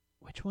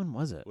 Which one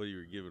was it? Well, you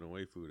were giving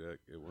away food at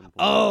one point.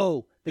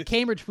 Oh, the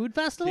Cambridge Food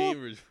Festival.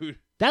 Cambridge Food.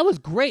 That was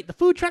great. The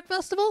food truck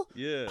festival.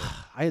 Yeah.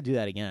 I gotta do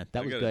that again.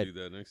 That was good.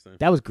 Do that next time.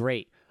 That was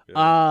great.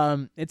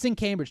 Yeah. It's in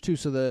Cambridge too,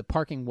 so the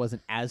parking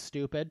wasn't as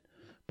stupid,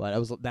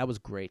 but that was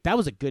great. That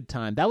was a good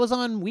time. That was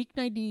on week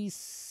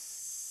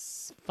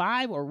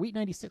 95 or week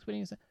 96. What do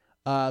you say?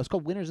 It was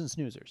called Winners and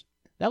Snoozers.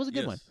 That was a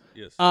good one.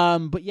 Yes.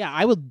 But yeah,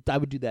 I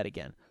would do that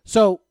again.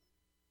 So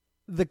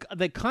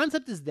the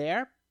concept is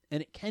there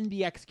and it can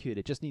be executed.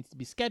 It just needs to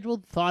be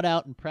scheduled, thought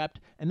out, and prepped.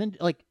 And then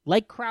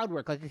like crowd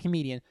work, like a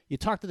comedian, you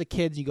talk to the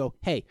kids, you go,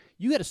 hey,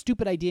 you got a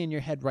stupid idea in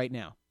your head right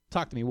now.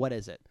 Talk to me. What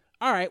is it?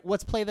 All right,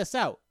 let's play this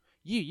out.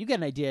 You get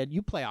an idea,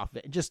 you play off of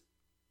it, and just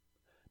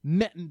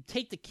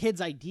take the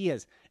kids'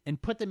 ideas and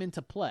put them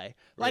into play.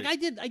 Like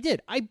Right. I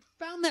did. I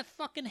found that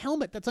fucking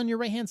helmet that's on your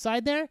right-hand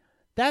side there.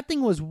 That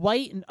thing was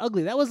white and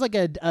ugly. That was like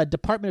a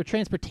Department of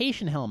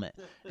Transportation helmet.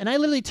 And I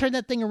literally turned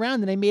that thing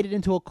around and I made it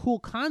into a cool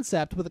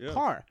concept with a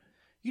car.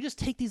 You just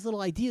take these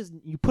little ideas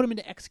and you put them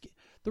into execute.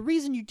 The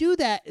reason you do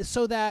that is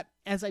so that,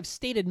 as I've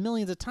stated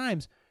millions of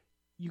times,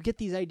 you get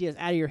these ideas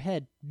out of your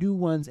head, new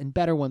ones and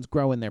better ones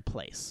grow in their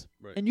place.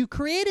 Right. And you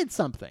created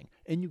something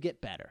and you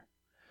get better.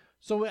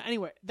 So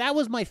anyway, that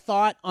was my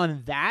thought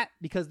on that,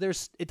 because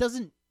there's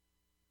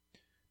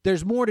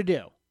more to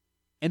do.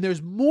 And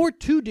there's more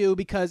to do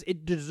because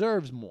it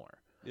deserves more.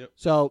 Yep.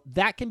 So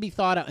that can be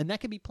thought out and that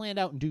can be planned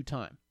out in due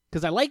time.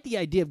 Because I like the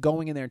idea of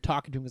going in there and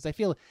talking to him, because I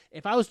feel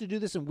if I was to do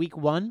this in week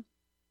 1,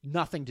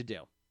 nothing to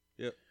do.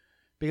 Yep.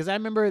 Because I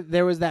remember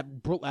there was that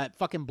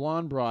fucking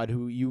blonde broad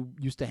who you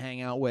used to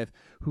hang out with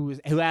who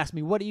asked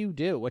me, what do you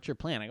do? What's your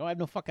plan? I go, I have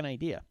no fucking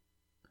idea.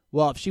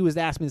 Well, if she was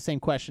to ask me the same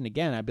question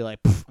again, I'd be like,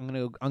 I'm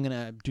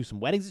gonna do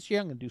some weddings this year.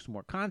 I'm gonna do some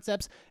more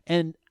concepts,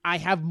 and I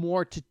have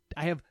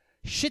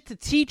shit to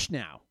teach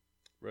now.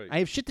 Right. I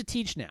have shit to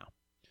teach now.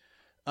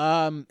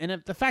 And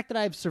if the fact that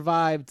I've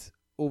survived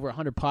over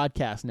 100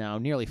 podcasts now,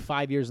 nearly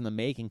 5 years in the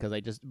making, because I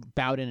just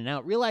bowed in and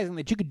out, realizing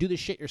that you could do this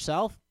shit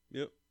yourself.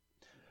 Yep.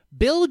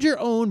 Build your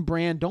own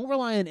brand. Don't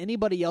rely on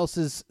anybody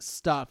else's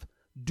stuff.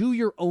 Do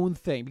your own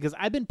thing, because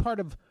I've been part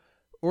of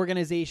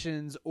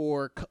organizations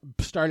or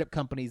startup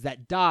companies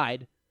that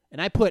died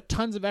and I put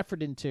tons of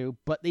effort into,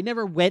 but they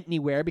never went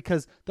anywhere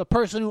because the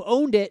person who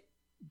owned it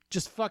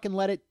just fucking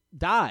let it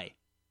die.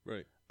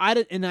 Right.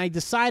 I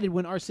decided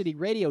when Our City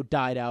Radio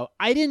died out,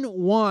 I didn't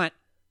want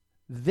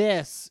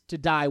this to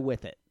die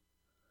with it.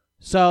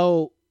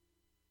 So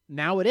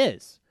now it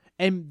is.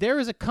 And there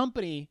is a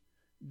company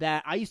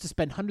that I used to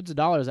spend hundreds of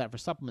dollars at for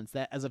supplements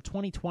that as of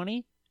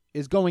 2020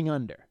 is going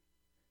under.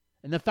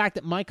 And the fact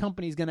that my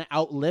company is going to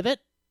outlive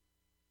it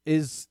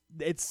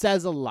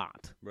says a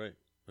lot. Right.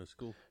 That's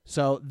cool.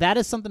 So that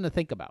is something to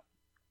think about.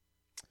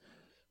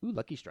 Ooh,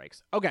 Lucky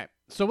Strikes. Okay,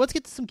 so let's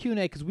get to some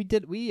Q&A, because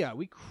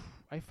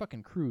I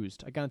fucking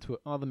cruised. I got into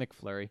all the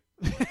McFlurry.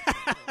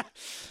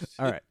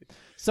 All right.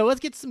 So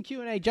let's get to some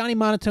Q&A. Johnny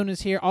Monotone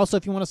is here. Also,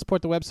 if you want to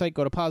support the website,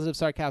 go to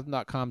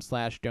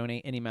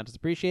positivesarcasm.com/donate. Any amount is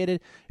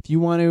appreciated. If you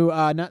want to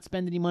not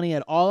spend any money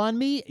at all on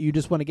me, you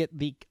just want to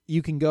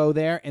you can go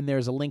there, and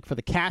there's a link for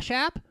the Cash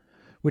App,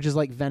 which is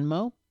like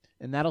Venmo,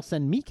 and that'll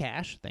send me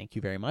cash. Thank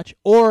you very much.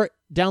 Or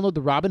download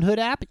the Robinhood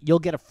app. You'll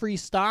get a free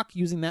stock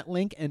using that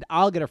link, and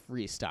I'll get a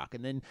free stock.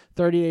 And then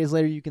 30 days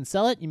later, you can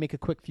sell it. You make a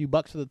quick few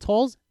bucks for the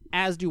tolls,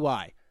 as do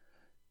I.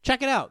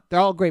 Check it out. They're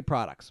all great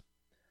products.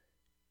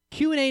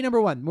 Q&A number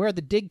 1. We're at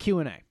the Dig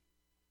Q&A.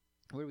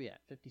 Where are we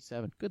at?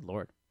 57. Good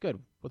Lord. Good.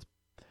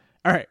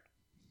 All right.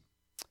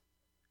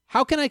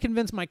 How can I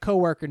convince my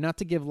coworker not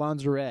to give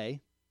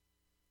lingerie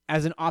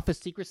as an office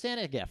Secret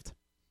Santa gift?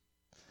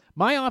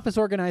 My office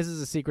organizes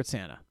a Secret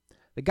Santa.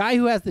 The guy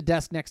who has the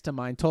desk next to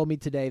mine told me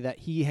today that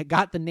he had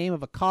got the name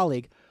of a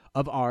colleague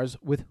of ours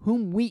with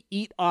whom we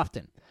eat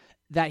often,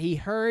 that he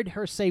heard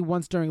her say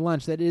once during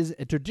lunch that it is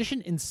a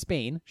tradition in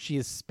Spain, she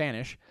is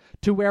Spanish,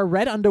 to wear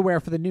red underwear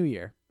for the new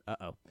year.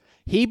 Uh-oh.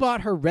 He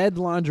bought her red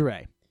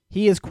lingerie.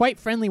 He is quite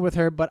friendly with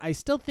her, but I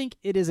still think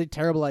it is a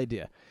terrible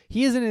idea.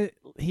 He is in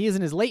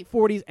his late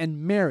 40s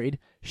and married.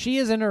 She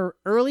is in her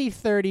early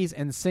 30s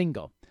and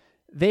single.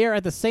 They are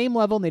at the same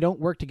level and they don't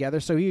work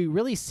together, so he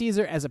really sees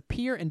her as a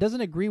peer and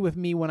doesn't agree with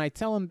me when I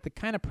tell him the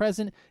kind of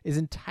present is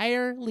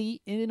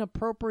entirely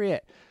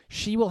inappropriate.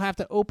 She will have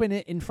to open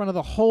it in front of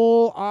the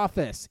whole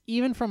office.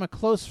 Even from a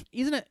close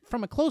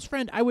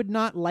friend, I would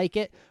not like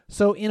it.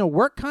 So in a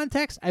work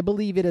context, I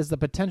believe it has the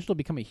potential to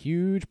become a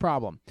huge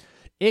problem.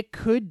 It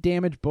could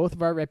damage both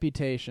their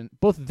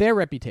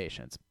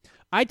reputations.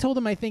 I told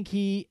him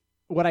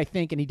what I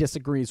think, and he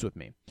disagrees with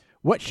me.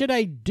 What should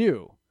I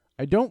do?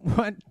 I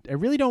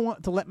really don't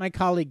want to let my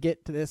colleague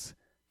get to this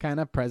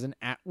kind of present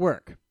at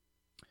work.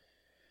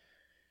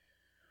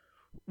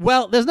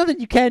 Well, there's nothing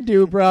you can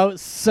do, bro.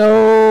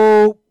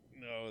 So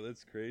No,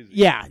 that's crazy.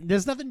 yeah,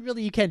 there's nothing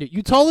really you can do.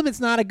 You told him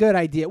it's not a good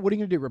idea. What are you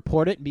going to do?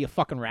 Report it and be a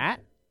fucking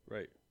rat?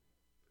 Right.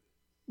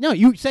 No,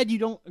 you said you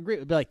don't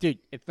agree. Be like, dude,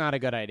 it's not a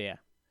good idea.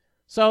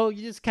 So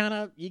you just kind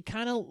of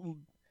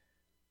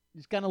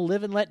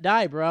live and let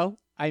die, bro.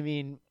 I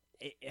mean,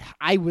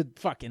 I would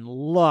fucking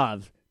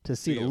love to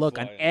see the look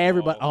on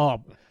everybody.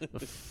 Oh,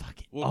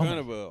 fucking. What kind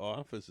of an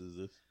office is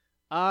this?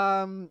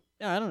 I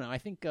don't know. I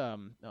think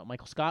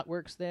Michael Scott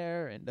works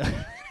there, and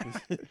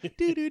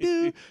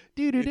do.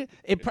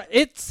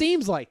 It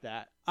seems like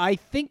that. I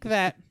think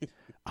that.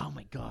 Oh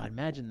my God!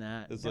 Imagine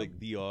that. It's like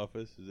The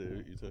Office. Is that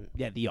what you're saying?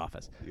 Yeah, The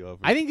Office. The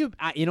Office. I think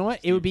you know what?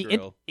 Steve It would be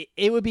Carell.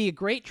 it would be a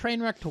great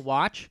train wreck to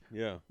watch.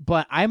 Yeah.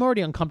 But I'm already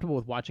uncomfortable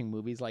with watching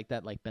movies like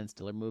that, like Ben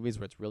Stiller movies,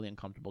 where it's really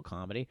uncomfortable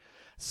comedy.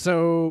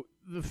 So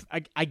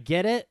I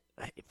get it.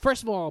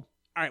 First of all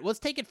right, let's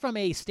take it from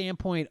a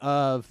standpoint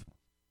of,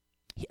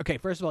 okay,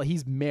 first of all,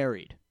 he's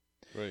married.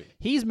 Right.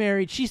 He's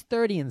married. She's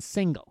 30 and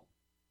single.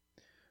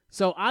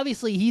 So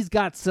obviously he's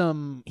got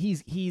some.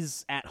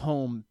 He's at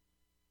home.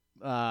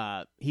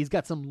 He's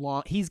got some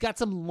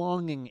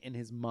longing in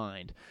his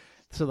mind.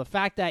 So the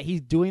fact that he's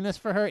doing this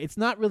for her, it's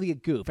not really a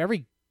goof.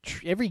 Every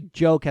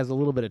joke has a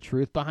little bit of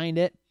truth behind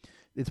it.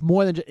 It's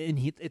more than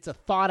it's a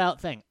thought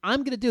out thing.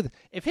 I'm gonna do this.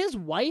 If his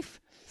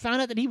wife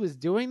found out that he was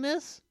doing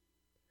this,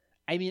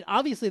 I mean,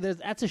 obviously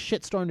that's a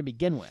shitstorm to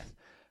begin with.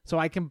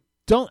 So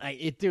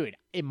dude.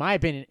 In my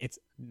opinion, it's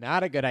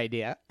not a good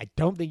idea. I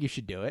don't think you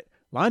should do it.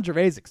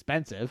 Lingerie is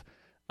expensive.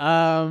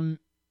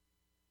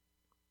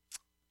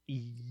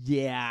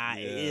 Yeah,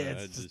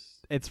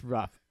 it's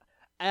rough.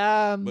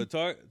 But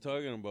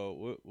talking about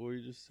what were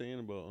you just saying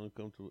about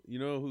uncomfortable? You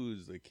know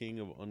who's the king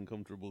of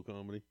uncomfortable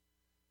comedy?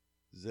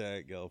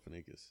 Zach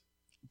Galifianakis.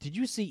 Did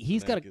you see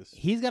he's got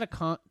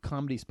a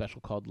comedy special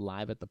called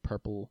Live at the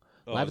Purple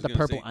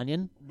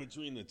Onion?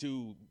 Between the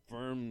two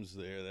firms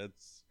there,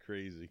 that's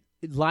crazy.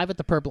 Live at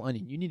the Purple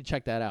Onion. You need to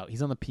check that out.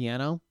 He's on the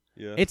piano.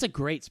 Yeah. It's a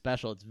great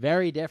special. It's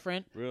very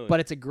different, really? But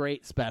it's a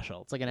great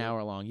special. It's like an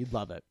hour long. You'd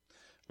love it.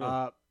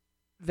 Yeah.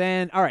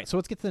 Then, all right, so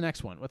let's get to the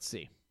next one. Let's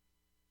see.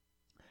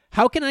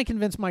 How can I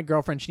convince my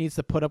girlfriend she needs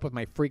to put up with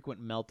my frequent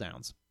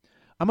meltdowns?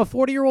 I'm a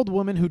 40-year-old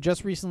woman who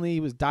just recently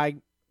was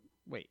diagnosed.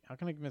 Wait, how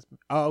can I convince?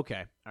 Oh,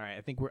 okay. All right.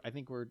 I think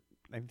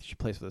she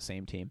plays for the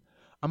same team.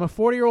 I'm a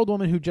 40-year-old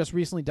woman who just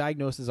recently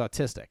diagnosed as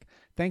autistic,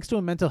 thanks to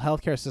a mental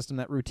health care system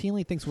that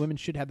routinely thinks women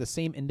should have the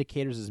same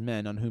indicators as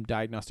men on whom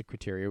diagnostic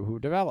criteria were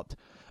developed.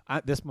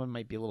 This one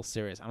might be a little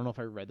serious. I don't know if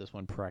I read this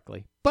one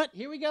correctly. But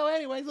here we go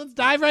anyways. Let's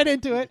dive right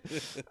into it.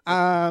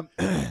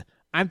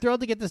 I'm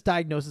thrilled to get this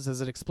diagnosis as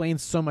it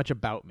explains so much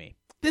about me.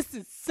 This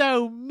is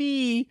so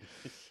me.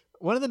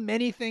 One of the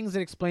many things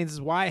it explains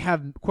is why I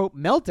have, quote,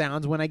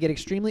 meltdowns when I get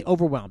extremely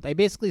overwhelmed. I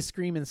basically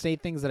scream and say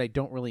things that I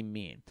don't really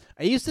mean.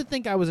 I used to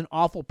think I was an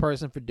awful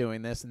person for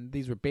doing this, and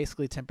these were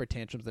basically temper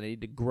tantrums that I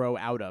need to grow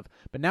out of.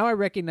 But now I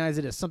recognize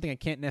it as something I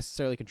can't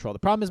necessarily control. The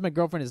problem is my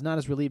girlfriend is not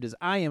as relieved as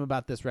I am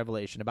about this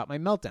revelation, about my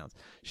meltdowns.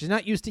 She's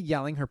not used to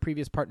yelling. Her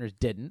previous partners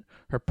didn't.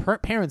 Her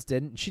parents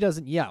didn't, and she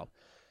doesn't yell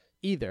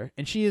either.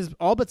 And she has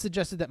all but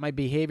suggested that my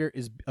behavior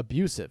is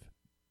abusive.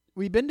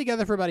 We've been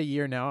together for about a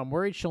year now. I'm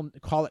worried she'll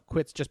call it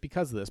quits just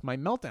because of this. My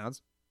meltdowns,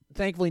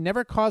 thankfully,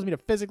 never caused me to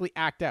physically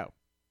act out.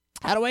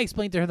 How do I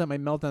explain to her that my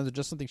meltdowns are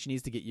just something she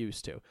needs to get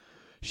used to?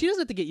 She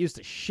doesn't have to get used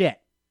to shit,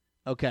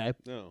 okay?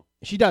 No.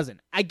 She doesn't.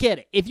 I get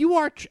it. If you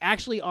are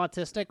actually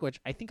autistic, which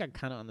I think I'm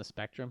kind of on the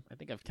spectrum. I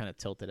think I've kind of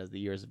tilted as the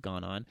years have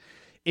gone on.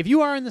 If you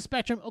are in the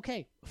spectrum,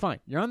 okay, fine.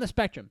 You're on the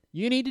spectrum.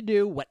 You need to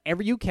do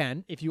whatever you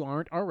can, if you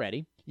aren't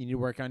already. You need to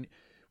work on...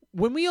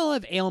 When we all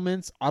have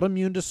ailments,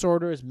 autoimmune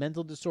disorders,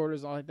 mental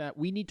disorders, all like that,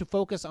 we need to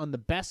focus on the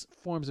best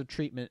forms of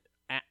treatment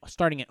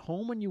starting at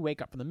home when you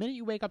wake up. From the minute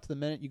you wake up to the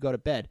minute you go to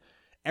bed,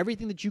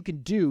 everything that you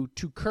can do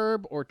to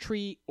curb or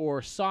treat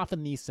or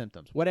soften these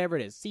symptoms, whatever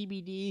it is,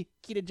 CBD,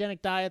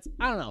 ketogenic diets,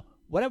 I don't know,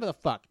 whatever the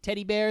fuck,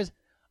 teddy bears,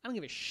 I don't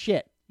give a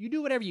shit. You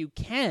do whatever you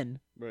can,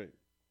 Right.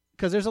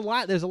 because there's a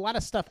lot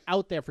of stuff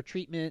out there for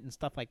treatment and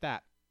stuff like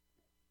that.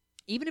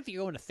 Even if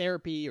you're going to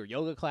therapy or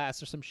yoga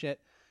class or some shit,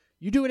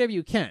 you do whatever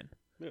you can.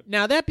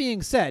 Now, that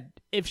being said,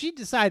 if she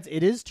decides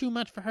it is too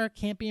much for her,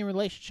 can't be in a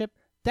relationship,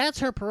 that's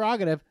her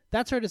prerogative.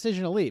 That's her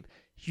decision to leave.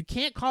 You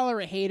can't call her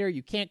a hater.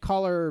 You can't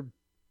call her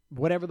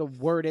whatever the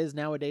word is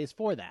nowadays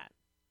for that.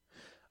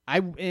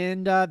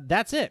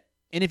 That's it.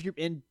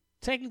 And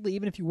technically,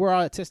 even if you were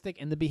autistic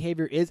and the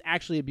behavior is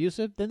actually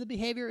abusive, then the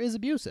behavior is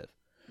abusive.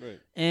 Right.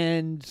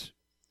 And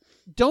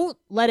don't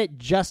let it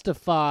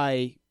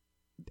justify.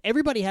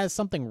 Everybody has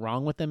something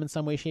wrong with them in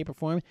some way, shape, or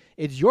form.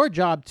 It's your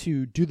job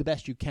to do the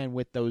best you can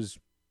with those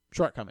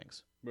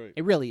shortcomings. Right.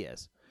 It really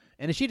is.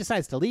 And if she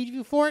decides to leave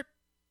you for it,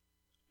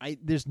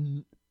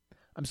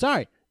 I'm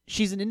sorry.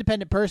 She's an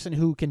independent person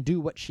who can do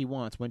what she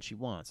wants when she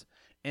wants,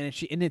 and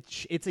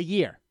it's a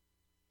year,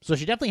 so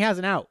she definitely has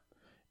an out.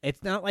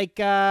 It's not like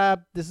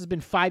this has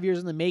been 5 years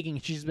in the making.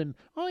 She's been,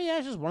 oh yeah,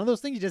 it's just one of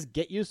those things you just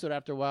get used to it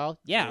after a while.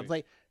 Yeah,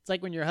 Right. it's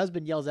like when your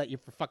husband yells at you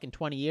for fucking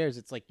 20 years.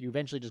 It's like you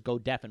eventually just go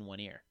deaf in one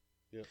ear.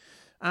 Yep.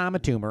 I'm a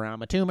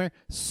tumor.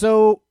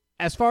 So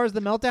as far as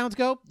the meltdowns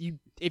go,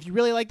 if you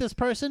really like this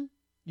person,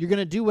 you're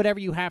gonna do whatever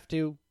you have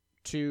to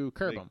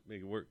curb them.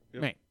 Make it work.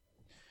 Yep. Right.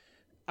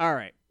 All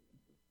right.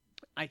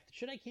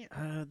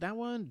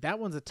 That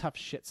one's a tough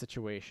shit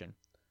situation.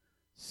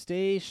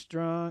 Stay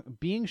strong,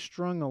 being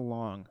strung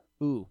along.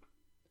 Ooh.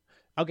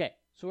 Okay,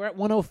 so we're at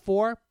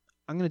 104.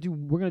 We're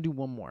gonna do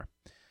one more.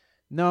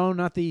 No,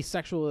 not the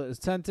sexual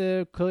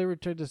incentive. Clearly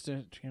return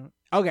to.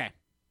 Okay.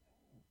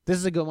 This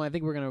is a good one. I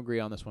think we're gonna agree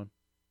on this one.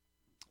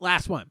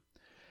 Last one.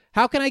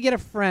 How can I get a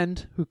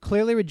friend who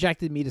clearly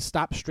rejected me to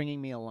stop stringing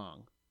me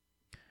along?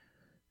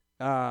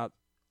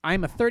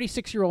 I'm a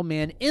 36-year-old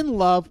man in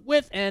love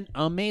with an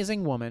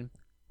amazing woman.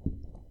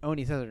 Oh, and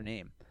he says her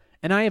name.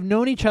 And I have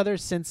known each other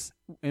since.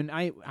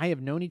 I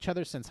have known each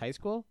other since high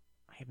school.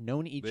 I have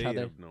known each They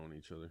other. have known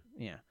each other.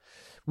 Yeah,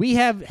 we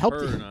have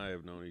helped. Her and I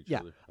have known each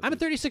other. I'm a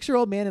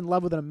 36-year-old man in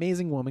love with an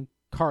amazing woman,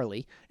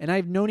 Carly, and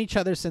I've known each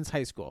other since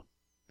high school.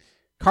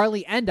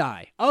 Carly and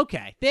I.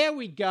 Okay, there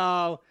we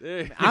go.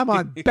 I'm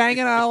on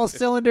banging on all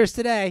cylinders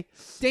today.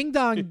 Ding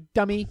dong,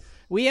 dummy.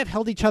 We have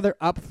held each other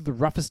up through the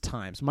roughest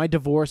times, my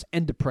divorce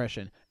and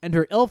depression, and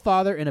her ill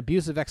father and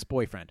abusive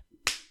ex-boyfriend.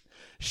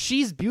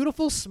 She's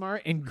beautiful,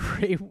 smart, and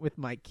great with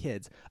my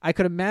kids. I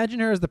could imagine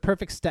her as the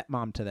perfect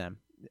stepmom to them.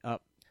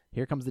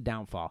 Here comes the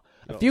downfall.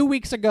 A few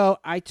weeks ago,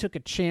 I took a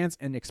chance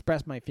and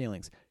expressed my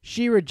feelings.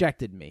 She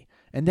rejected me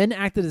and then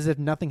acted as if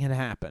nothing had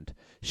happened.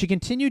 She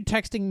continued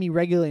texting me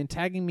regularly and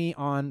tagging me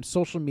on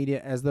social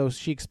media as though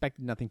she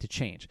expected nothing to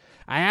change.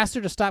 I asked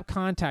her to stop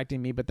contacting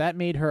me, but that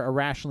made her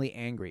irrationally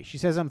angry. She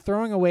says I'm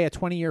throwing away a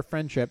 20-year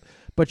friendship,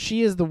 but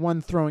she is the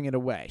one throwing it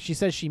away. She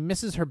says she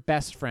misses her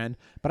best friend,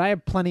 but I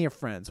have plenty of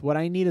friends. What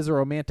I need is a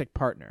romantic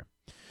partner.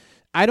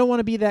 I don't want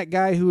to be that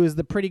guy who is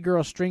the pretty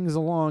girl strings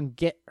along,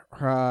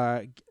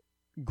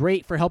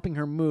 great for helping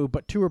her move,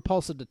 but too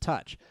repulsive to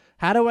touch.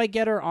 How do I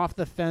get her off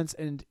the fence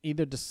and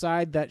either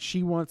decide that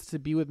she wants to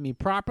be with me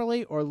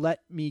properly or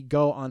let me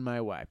go on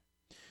my way?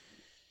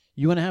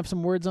 You want to have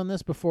some words on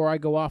this before I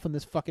go off on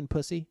this fucking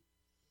pussy?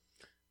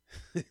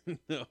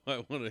 No,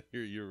 I want to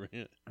hear your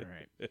rant. All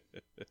right.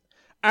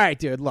 All right,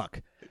 dude,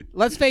 look.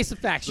 Let's face the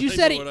facts. You I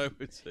said know it. what I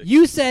would say.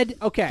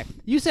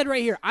 You said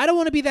right here, I don't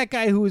want to be that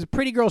guy who is a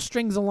pretty girl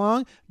strings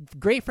along,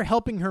 great for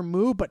helping her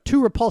move, but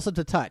too repulsive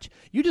to touch.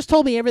 You just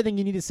told me everything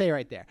you need to say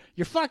right there.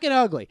 You're fucking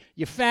ugly.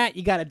 You're fat.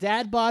 You got a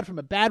dad bod from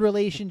a bad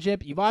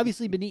relationship. You've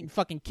obviously been eating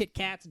fucking Kit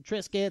Kats and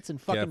Triscuits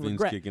and fucking Caffeine's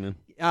regret. kicking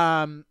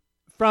in.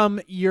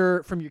 From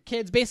your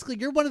kids. Basically,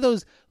 you're one of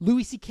those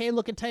Louis C.K.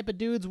 looking type of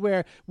dudes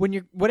where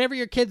whatever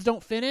your kids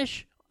don't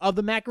finish of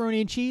the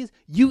macaroni and cheese,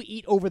 you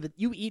eat over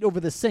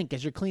the sink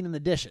as you're cleaning the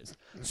dishes.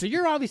 So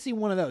you're obviously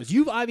one of those.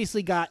 You've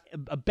obviously got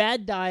a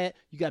bad diet.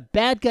 You got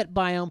bad gut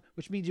biome,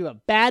 which means you have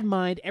a bad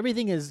mind.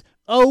 Everything is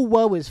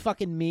woe is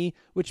fucking me,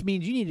 which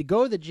means you need to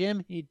go to the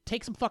gym. You need to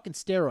take some fucking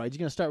steroids. You're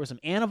gonna start with some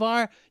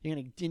Anavar. You're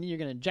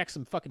gonna inject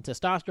some fucking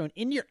testosterone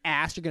in your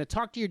ass. You're gonna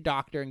talk to your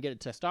doctor and get a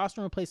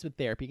testosterone replacement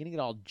therapy. You're gonna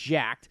get all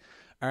jacked.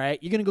 All right,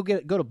 you're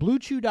gonna go to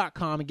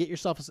BlueChew.com and get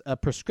yourself a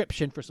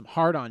prescription for some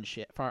hard-on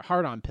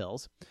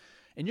pills.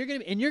 And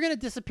you're gonna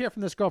disappear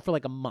from this girl for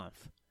like a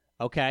month,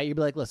 okay? You'll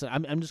be like, listen,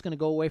 I'm just gonna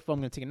go away I'm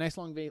gonna take a nice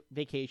long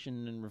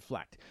vacation and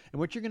reflect. And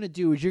what you're gonna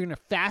do is you're gonna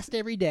fast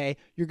every day.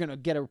 You're gonna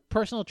get a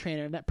personal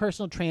trainer, and that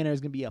personal trainer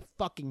is gonna be a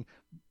fucking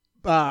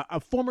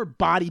a former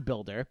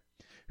bodybuilder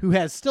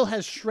who still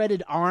has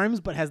shredded arms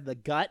but has the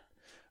gut.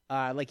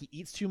 Like he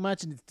eats too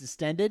much and it's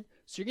distended.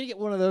 So you're going to get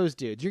one of those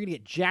dudes. You're going to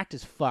get jacked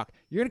as fuck.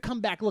 You're going to come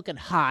back looking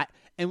hot.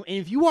 And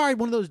if you are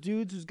one of those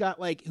dudes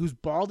who's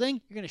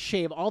balding, you're going to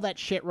shave all that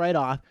shit right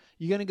off.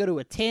 You're going to go to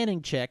a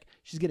tanning chick.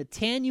 She's going to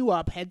tan you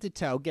up head to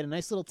toe, get a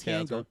nice little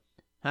tan going.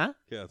 Huh?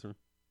 Catherine.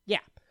 Yeah.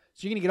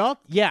 So you're going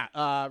to get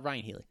all,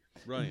 Ryan Healy.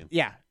 Ryan.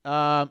 Yeah.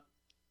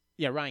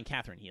 Ryan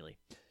Catherine Healy.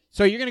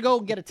 So you're gonna go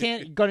and get a tan.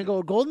 You're gonna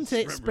go golden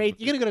spray.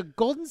 You're gonna go to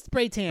golden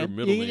spray tan.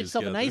 You're gonna get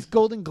yourself a nice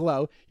golden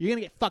glow. You're gonna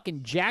get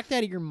fucking jacked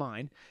out of your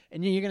mind,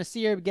 and you're gonna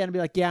see her again and be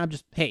like, "Yeah,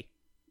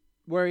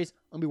 worries.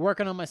 I'm gonna be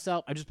working on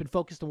myself. I've just been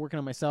focused on working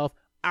on myself.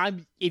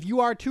 If you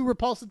are too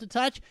repulsive to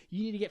touch,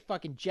 you need to get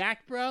fucking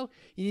jacked, bro.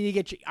 You need to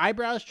get your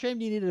eyebrows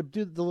trimmed. You need to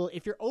do the little.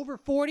 If you're over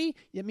 40,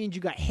 it means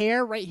you got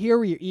hair right here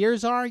where your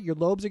ears are. Your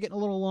lobes are getting a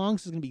little long,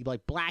 so it's gonna be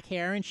like black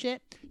hair and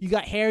shit. You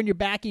got hair in your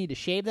back. You need to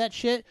shave that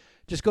shit.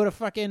 Just go to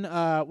fucking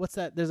what's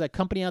that? There's a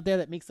company out there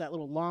that makes that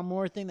little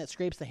lawnmower thing that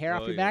scrapes the hair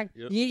off your back.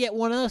 Yep. You need to get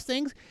one of those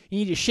things. You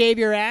need to shave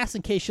your ass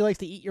in case she likes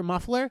to eat your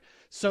muffler.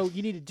 So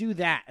you need to do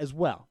that as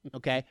well,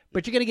 okay?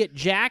 But you're going to get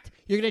jacked.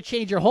 You're going to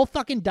change your whole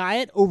fucking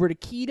diet over to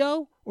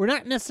keto, or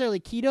not necessarily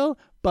keto,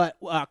 but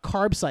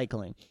carb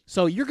cycling.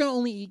 So you're going to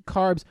only eat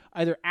carbs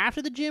either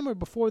after the gym or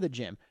before the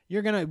gym.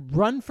 You're going to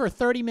run for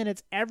 30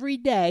 minutes every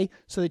day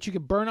so that you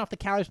can burn off the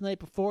calories from the night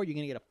before. You're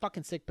going to get a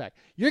fucking six pack.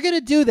 You're going to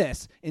do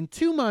this. In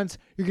 2 months,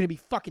 you're going to be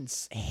fucking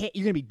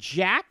you're going to be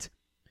jacked.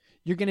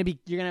 You're gonna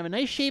have a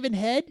nice shaven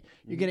head.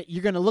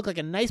 You're gonna look like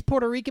a nice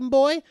Puerto Rican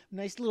boy,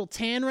 nice little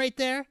tan right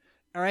there.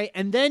 All right,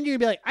 and then you're gonna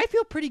be like, I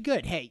feel pretty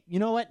good. Hey, you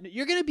know what?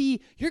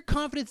 Your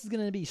confidence is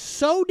gonna be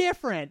so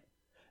different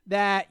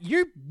that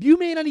you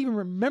may not even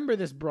remember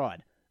this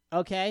broad.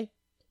 Okay,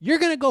 you're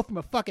gonna go from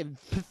a fucking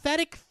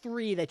pathetic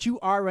 3 that you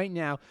are right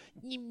now.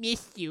 You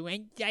missed you,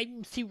 and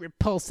I'm too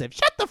repulsive.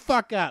 Shut the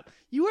fuck up.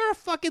 You are a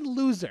fucking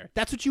loser.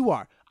 That's what you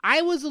are.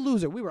 I was a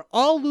loser. We were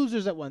all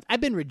losers at once.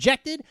 I've been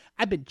rejected.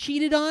 I've been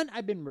cheated on.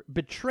 I've been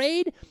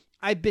betrayed.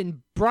 I've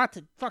been brought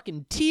to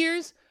fucking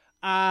tears.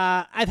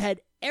 I've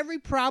had every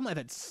problem. I've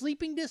had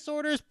sleeping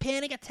disorders,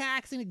 panic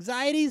attacks, and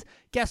anxieties.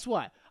 Guess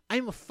what?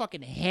 I'm a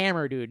fucking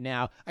hammer, dude,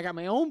 now. I got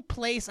my own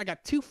place. I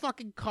got 2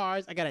 fucking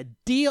cars. I got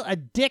a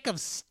dick of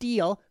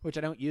steel, which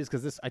I don't use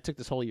because I took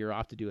this whole year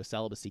off to do a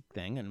celibacy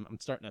thing, and I'm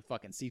starting to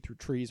fucking see through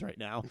trees right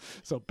now,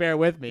 so bear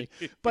with me.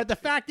 But the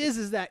fact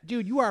is that,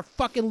 dude, you are a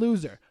fucking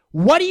loser.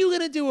 What are you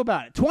going to do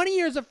about it? 20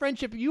 years of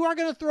friendship, you are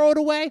going to throw it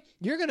away?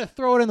 You're going to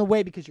throw it in the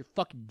way because you're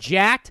fucking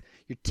jacked,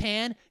 you're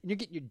tan, and you're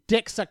getting your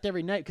dick sucked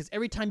every night because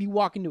every time you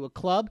walk into a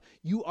club,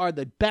 you are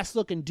the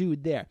best-looking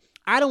dude there.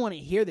 I don't want to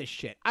hear this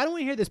shit. I don't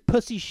want to hear this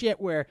pussy shit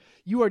where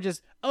you are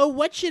just, oh,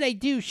 what should I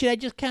do? Should I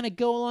just kind of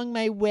go along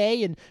my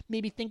way and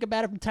maybe think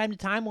about it from time to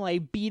time while I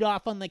beat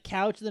off on the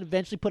couch and then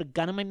eventually put a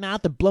gun in my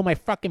mouth and blow my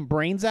fucking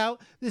brains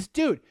out? This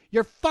dude,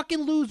 you're a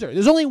fucking loser.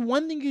 There's only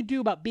one thing you can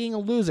do about being a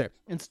loser,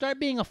 and start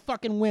being a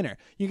fucking winner.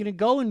 You're going to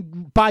go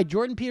and buy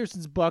Jordan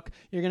Peterson's book.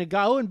 You're going to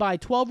go and buy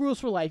 12 Rules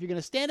for Life. You're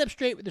going to stand up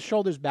straight with the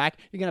shoulders back.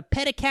 You're going to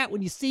pet a cat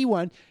when you see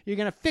one. You're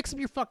going to fix up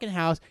your fucking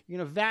house. You're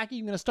going to vacuum.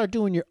 You're going to start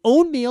doing your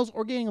own meals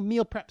or getting a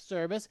meal prep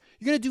service.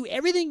 You're going to do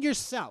everything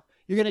yourself.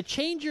 You're going to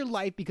change your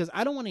life because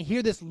I don't want to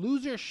hear this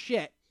loser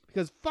shit.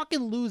 Because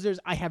fucking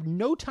losers, I have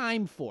no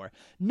time for.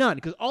 None.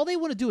 Because all they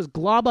want to do is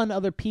glob on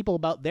other people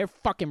about their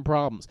fucking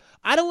problems.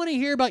 I don't want to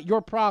hear about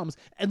your problems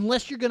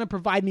unless you're going to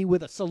provide me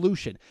with a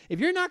solution. If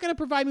you're not going to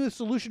provide me with a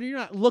solution, or you're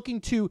not looking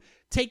to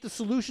take the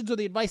solutions or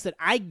the advice that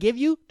I give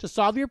you to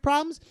solve your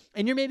problems,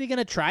 and you're maybe going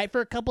to try it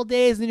for a couple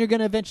days, and then you're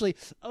going to eventually,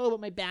 oh, but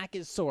my back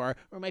is sore,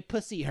 or my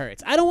pussy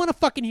hurts. I don't want to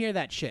fucking hear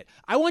that shit.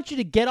 I want you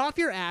to get off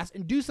your ass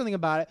and do something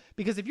about it,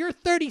 because if you're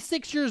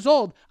 36 years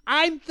old,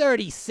 I'm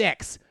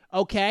 36.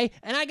 Okay?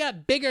 And I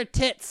got bigger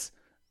tits.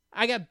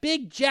 I got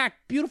big,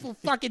 jacked, beautiful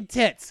fucking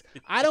tits.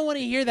 I don't want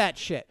to hear that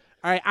shit.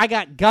 All right? I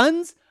got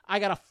guns. I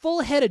got a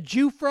full head of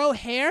Jufro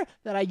hair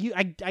that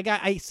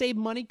I save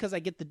money because I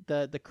get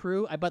the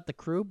crew. I bought the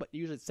crew, but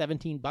usually it's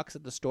 $17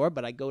 at the store,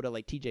 but I go to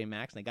like TJ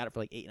Maxx and I got it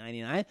for like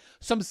 $8.99.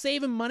 So I'm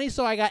saving money,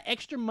 so I got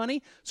extra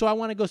money. So I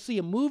want to go see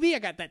a movie. I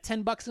got that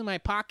 $10 in my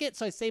pocket,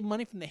 so I save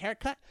money from the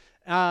haircut.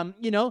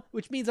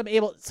 Which means I'm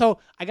able. So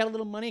I got a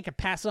little money I can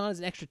pass on as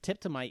an extra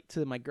tip to my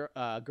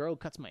girl who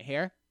cuts my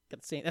hair.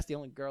 That's the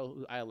only girl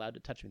who I allowed to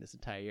touch me this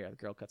entire year. The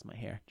girl cuts my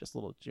hair. Just a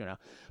little,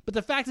 But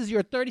the fact is,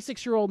 you're a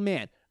 36-year-old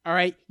man, all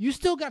right? You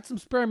still got some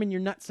sperm in your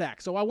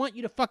nutsack, so I want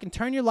you to fucking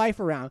turn your life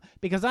around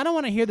because I don't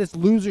want to hear this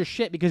loser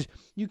shit because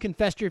you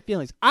confessed your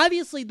feelings.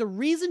 Obviously, the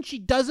reason she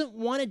doesn't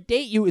want to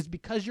date you is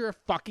because you're a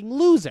fucking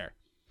loser.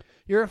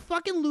 You're a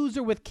fucking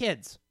loser with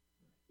kids.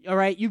 All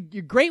right, you're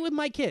great with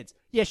my kids.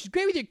 Yeah, she's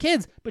great with your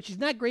kids, but she's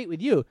not great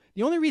with you.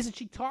 The only reason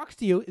she talks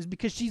to you is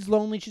because she's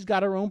lonely. She's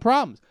got her own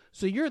problems.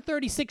 So you're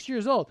 36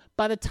 years old.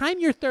 By the time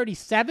you're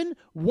 37,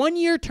 1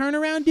 year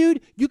turnaround,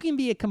 dude, you can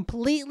be a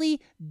completely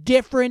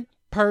different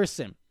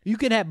person. You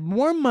can have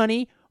more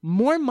money,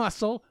 more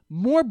muscle,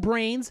 more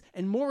brains,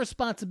 and more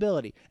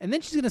responsibility. And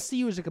then she's going to see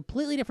you as a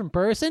completely different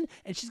person,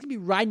 and she's going to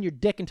be riding your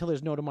dick until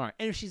there's no tomorrow.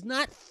 And if she's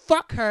not,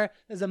 fuck her.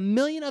 There's a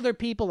million other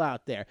people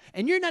out there.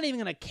 And you're not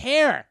even going to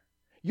care.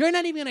 You're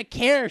not even going to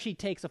care if she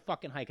takes a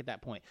fucking hike at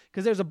that point.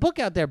 Because there's a book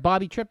out there,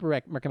 Bobby Tripp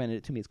recommended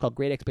it to me. It's called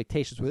Great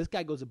Expectations, where this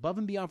guy goes above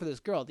and beyond for this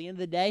girl. At the end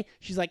of the day,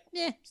 she's like,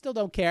 still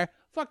don't care.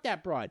 Fuck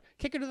that broad.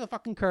 Kick her to the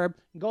fucking curb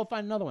and go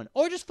find another one.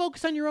 Or just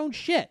focus on your own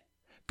shit.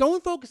 Go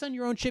and focus on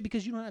your own shit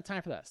because you don't have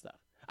time for that stuff.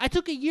 I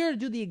took a year to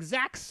do the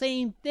exact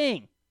same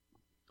thing.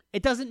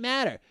 It doesn't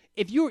matter.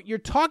 If you're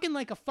talking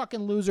like a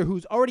fucking loser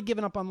who's already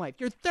given up on life.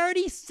 You're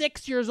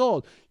 36 years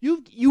old.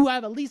 You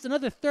have at least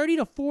another 30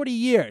 to 40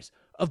 years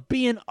of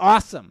being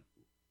awesome.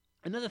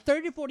 Another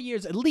 30 to 40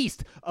 years at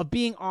least of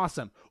being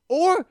awesome.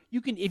 Or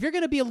you can, if you're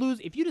going to be a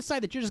loser, if you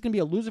decide that you're just going to be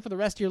a loser for the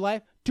rest of your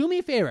life, do me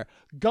a favor.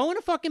 Go in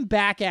a fucking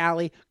back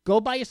alley.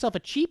 Go buy yourself a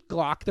cheap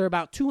Glock. They're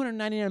about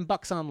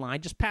 $299 online.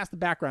 Just pass the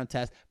background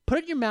test. Put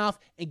it in your mouth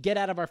and get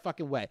out of our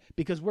fucking way.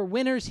 Because we're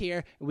winners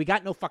here and we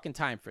got no fucking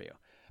time for you.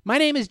 My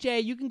name is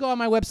Jay. You can go on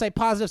my website,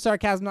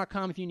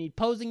 positivesarcasm.com, if you need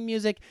posing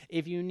music,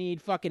 if you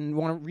need want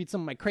to read some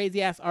of my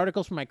crazy-ass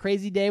articles from my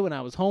crazy day when I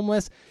was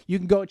homeless. You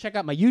can go check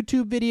out my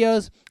YouTube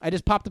videos. I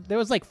just popped up. There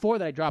was like 4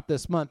 that I dropped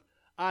this month.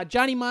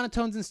 Johnny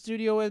Monotone's in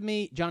studio with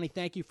me. Johnny,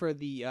 thank you for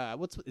the,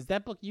 is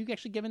that book, you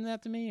actually giving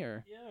that to me,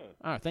 or? Yeah.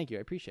 Oh, thank you.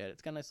 I appreciate it.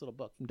 It's got a nice little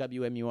book from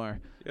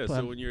WMUR. Yeah,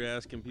 so when you're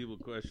asking people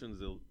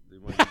questions, they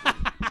might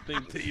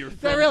think that you're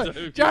from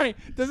really? Johnny,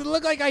 does it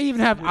look like I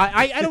even have,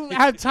 I don't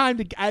have time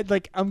to,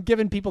 I'm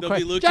giving people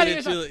questions. Be looking Johnny,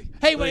 at you like,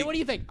 hey, wait, what do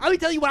you think? Let me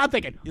tell you what I'm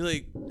thinking. You're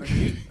like,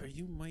 are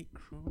you Mike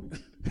Cronin?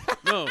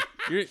 No,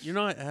 you're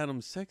not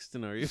Adam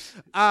Sexton, are you?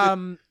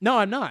 No,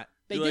 I'm not.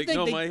 They You're did like,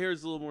 think no, my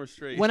hair's a little more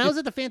straight. When I was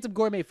at the Phantom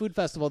Gourmet Food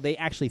Festival, they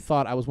actually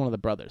thought I was one of the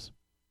brothers.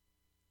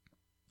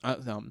 But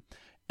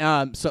I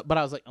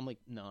was like,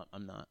 no,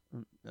 I'm not.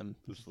 I'm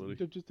just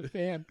a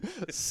fan.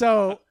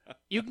 So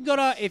you can go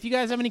to, if you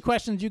guys have any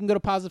questions, you can go to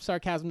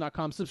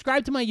positivesarcasm.com.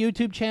 Subscribe to my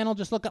YouTube channel.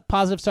 Just look up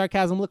Positive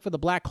Sarcasm. Look for the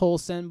black hole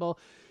symbol.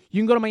 You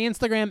can go to my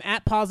Instagram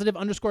at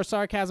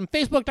 @positive_sarcasm,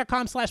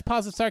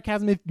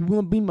 Facebook.com/positivesarcasm if you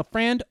want to be my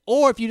friend,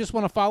 or if you just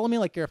want to follow me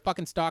like you're a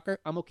fucking stalker.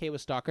 I'm okay with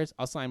stalkers.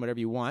 I'll sign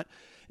whatever you want.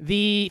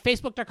 The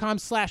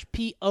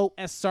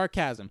Facebook.com/POS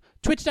sarcasm.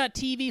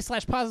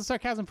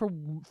 Twitch.tv/positive-sarcasm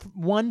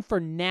for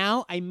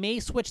now. I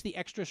may switch the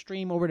extra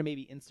stream over to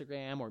maybe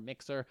Instagram or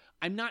Mixer.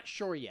 I'm not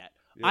sure yet.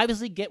 Yep.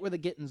 Obviously, get where the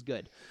getting's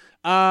good.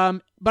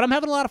 But I'm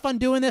having a lot of fun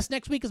doing this.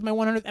 Next week is my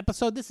 100th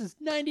episode. This is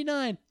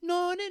 99.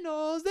 Red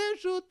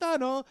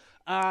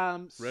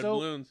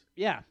balloons.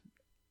 Yeah.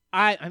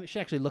 I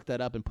should actually look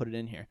that up and put it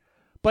in here.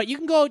 But you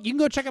can go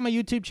check out my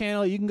YouTube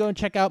channel. You can go and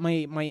check out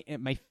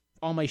my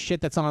all my shit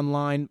that's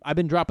online. I've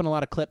been dropping a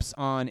lot of clips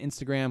on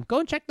Instagram. Go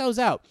and check those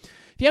out.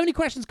 If you have any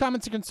questions,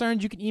 comments, or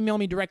concerns, you can email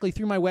me directly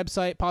through my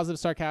website, Positive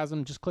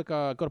Sarcasm. Just go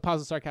to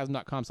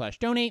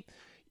positivesarcasm.com/donate.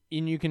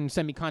 And you can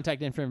send me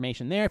contact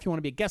information there if you want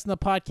to be a guest on the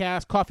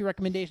podcast, coffee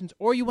recommendations,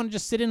 or you want to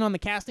just sit in on the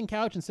casting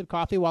couch and sip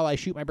coffee while I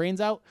shoot my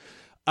brains out.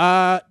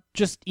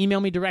 Just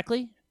email me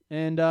directly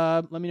and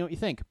let me know what you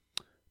think.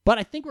 But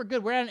I think we're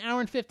good. We're at 1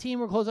 hour and 15.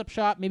 We'll close up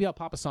shop. Maybe I'll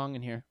pop a song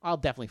in here. I'll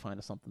definitely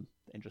find something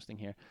interesting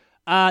here.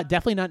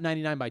 Definitely not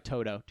 99 by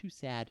Toto. Too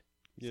sad.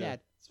 Yeah.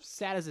 Sad.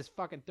 Sad as this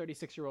fucking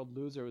 36-year-old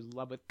loser who's in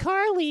love with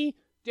Carly.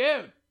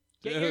 Dude,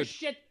 get your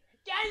shit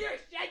together.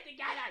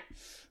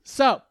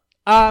 So,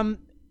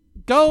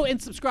 go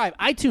and subscribe.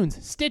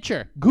 iTunes,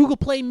 Stitcher, Google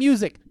Play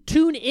Music,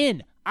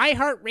 TuneIn,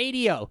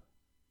 iHeartRadio,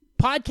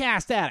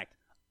 Podcast Addict.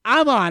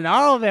 I'm on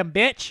all of them,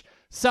 bitch.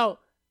 So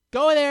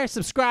go there,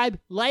 subscribe,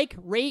 like,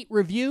 rate,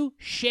 review,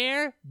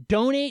 share,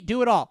 donate,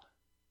 do it all.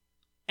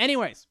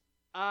 Anyways,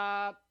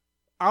 I'll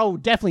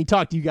definitely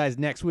talk to you guys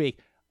next week.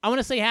 I want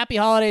to say happy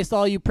holidays to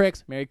all you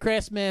pricks. Merry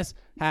Christmas,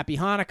 Happy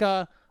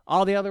Hanukkah,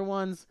 all the other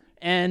ones.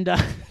 And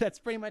that's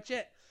pretty much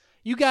it.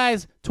 You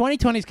guys,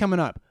 2020 is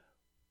coming up.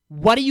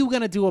 What are you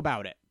going to do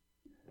about it?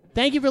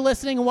 Thank you for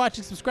listening and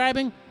watching,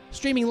 subscribing,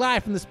 streaming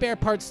live from the Spare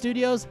Parts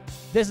Studios.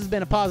 This has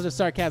been a Positive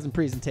Sarcasm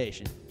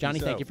presentation. Johnny,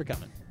 thank you for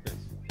coming.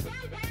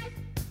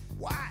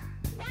 What?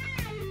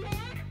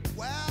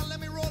 Well, let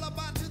me roll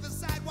up onto the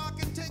sidewalk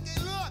and take a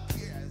look.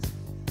 Yes.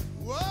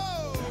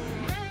 Whoa.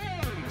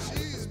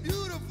 She's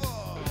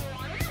beautiful.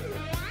 I'm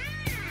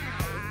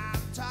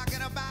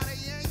talking about a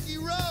Yankee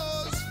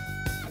Rose.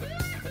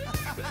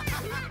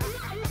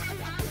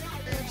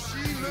 And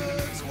she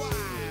looks wild.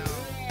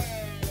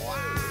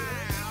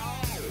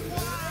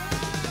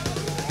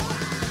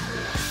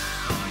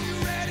 Are you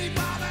ready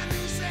for the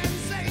new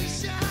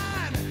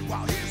sensation?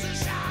 Well, here's a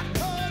shot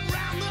heard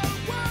round the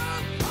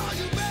world.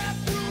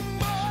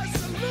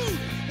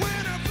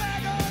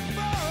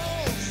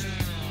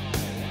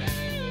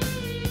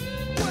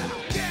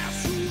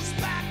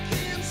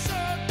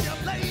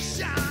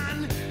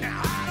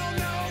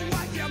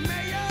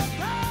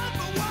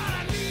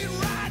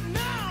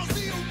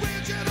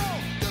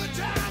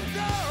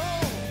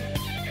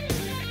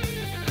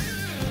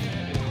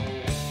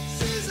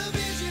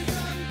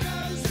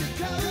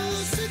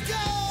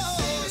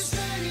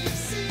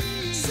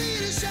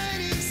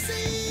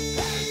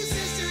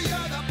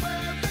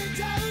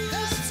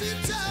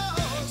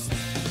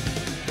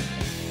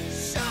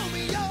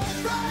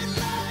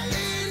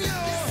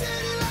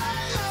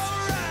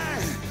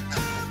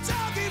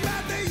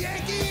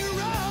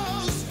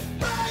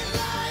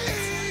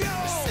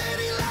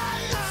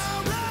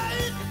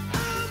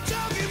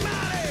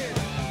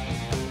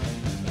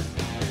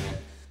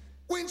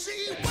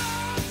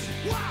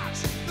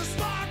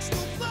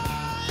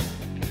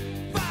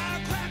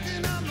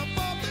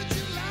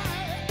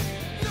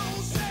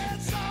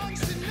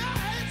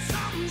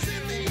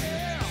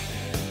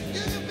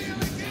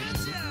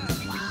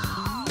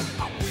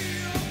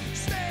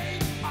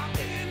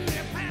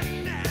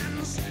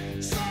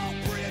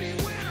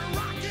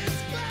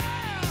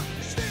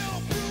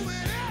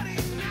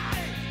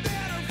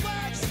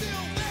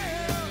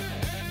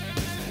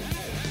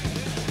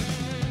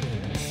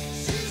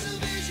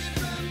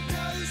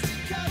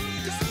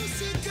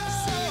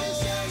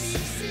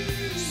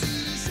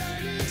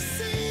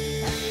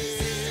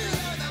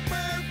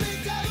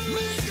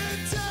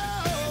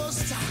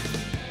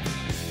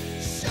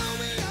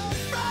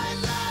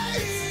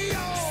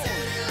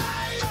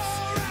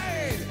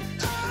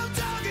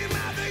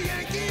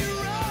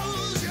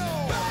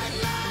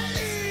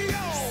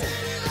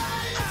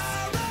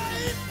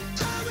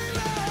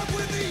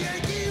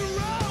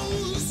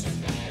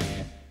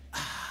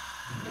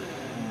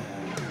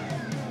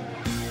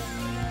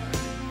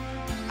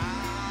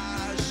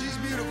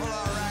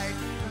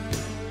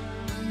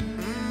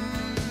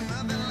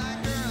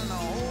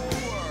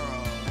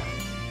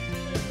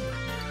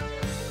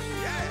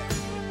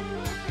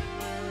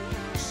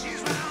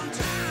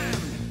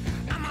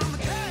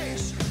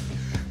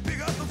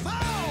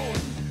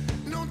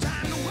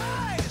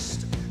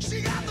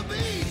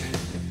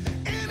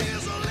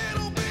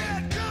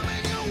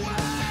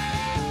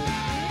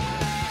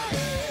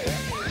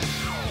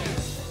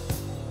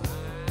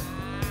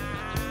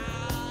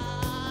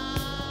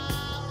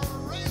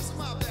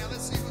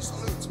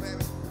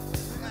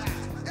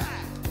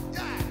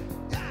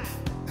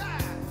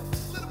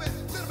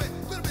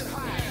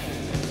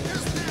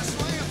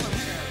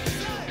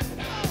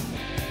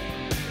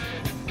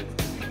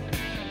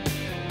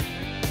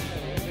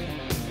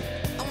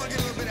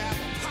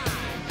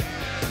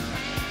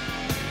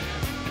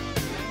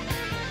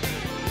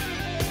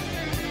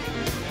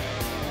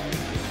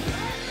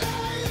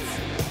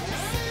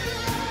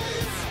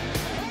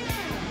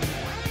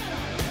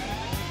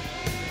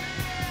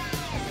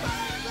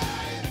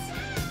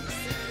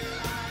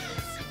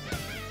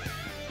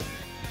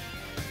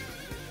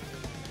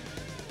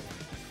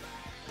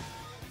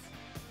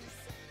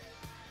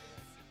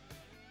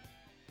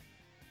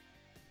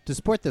 To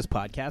support this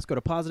podcast, go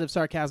to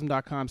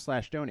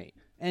positivesarcasm.com/donate.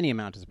 Any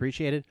amount is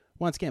appreciated.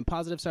 Once again,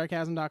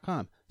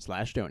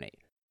 positivesarcasm.com/donate.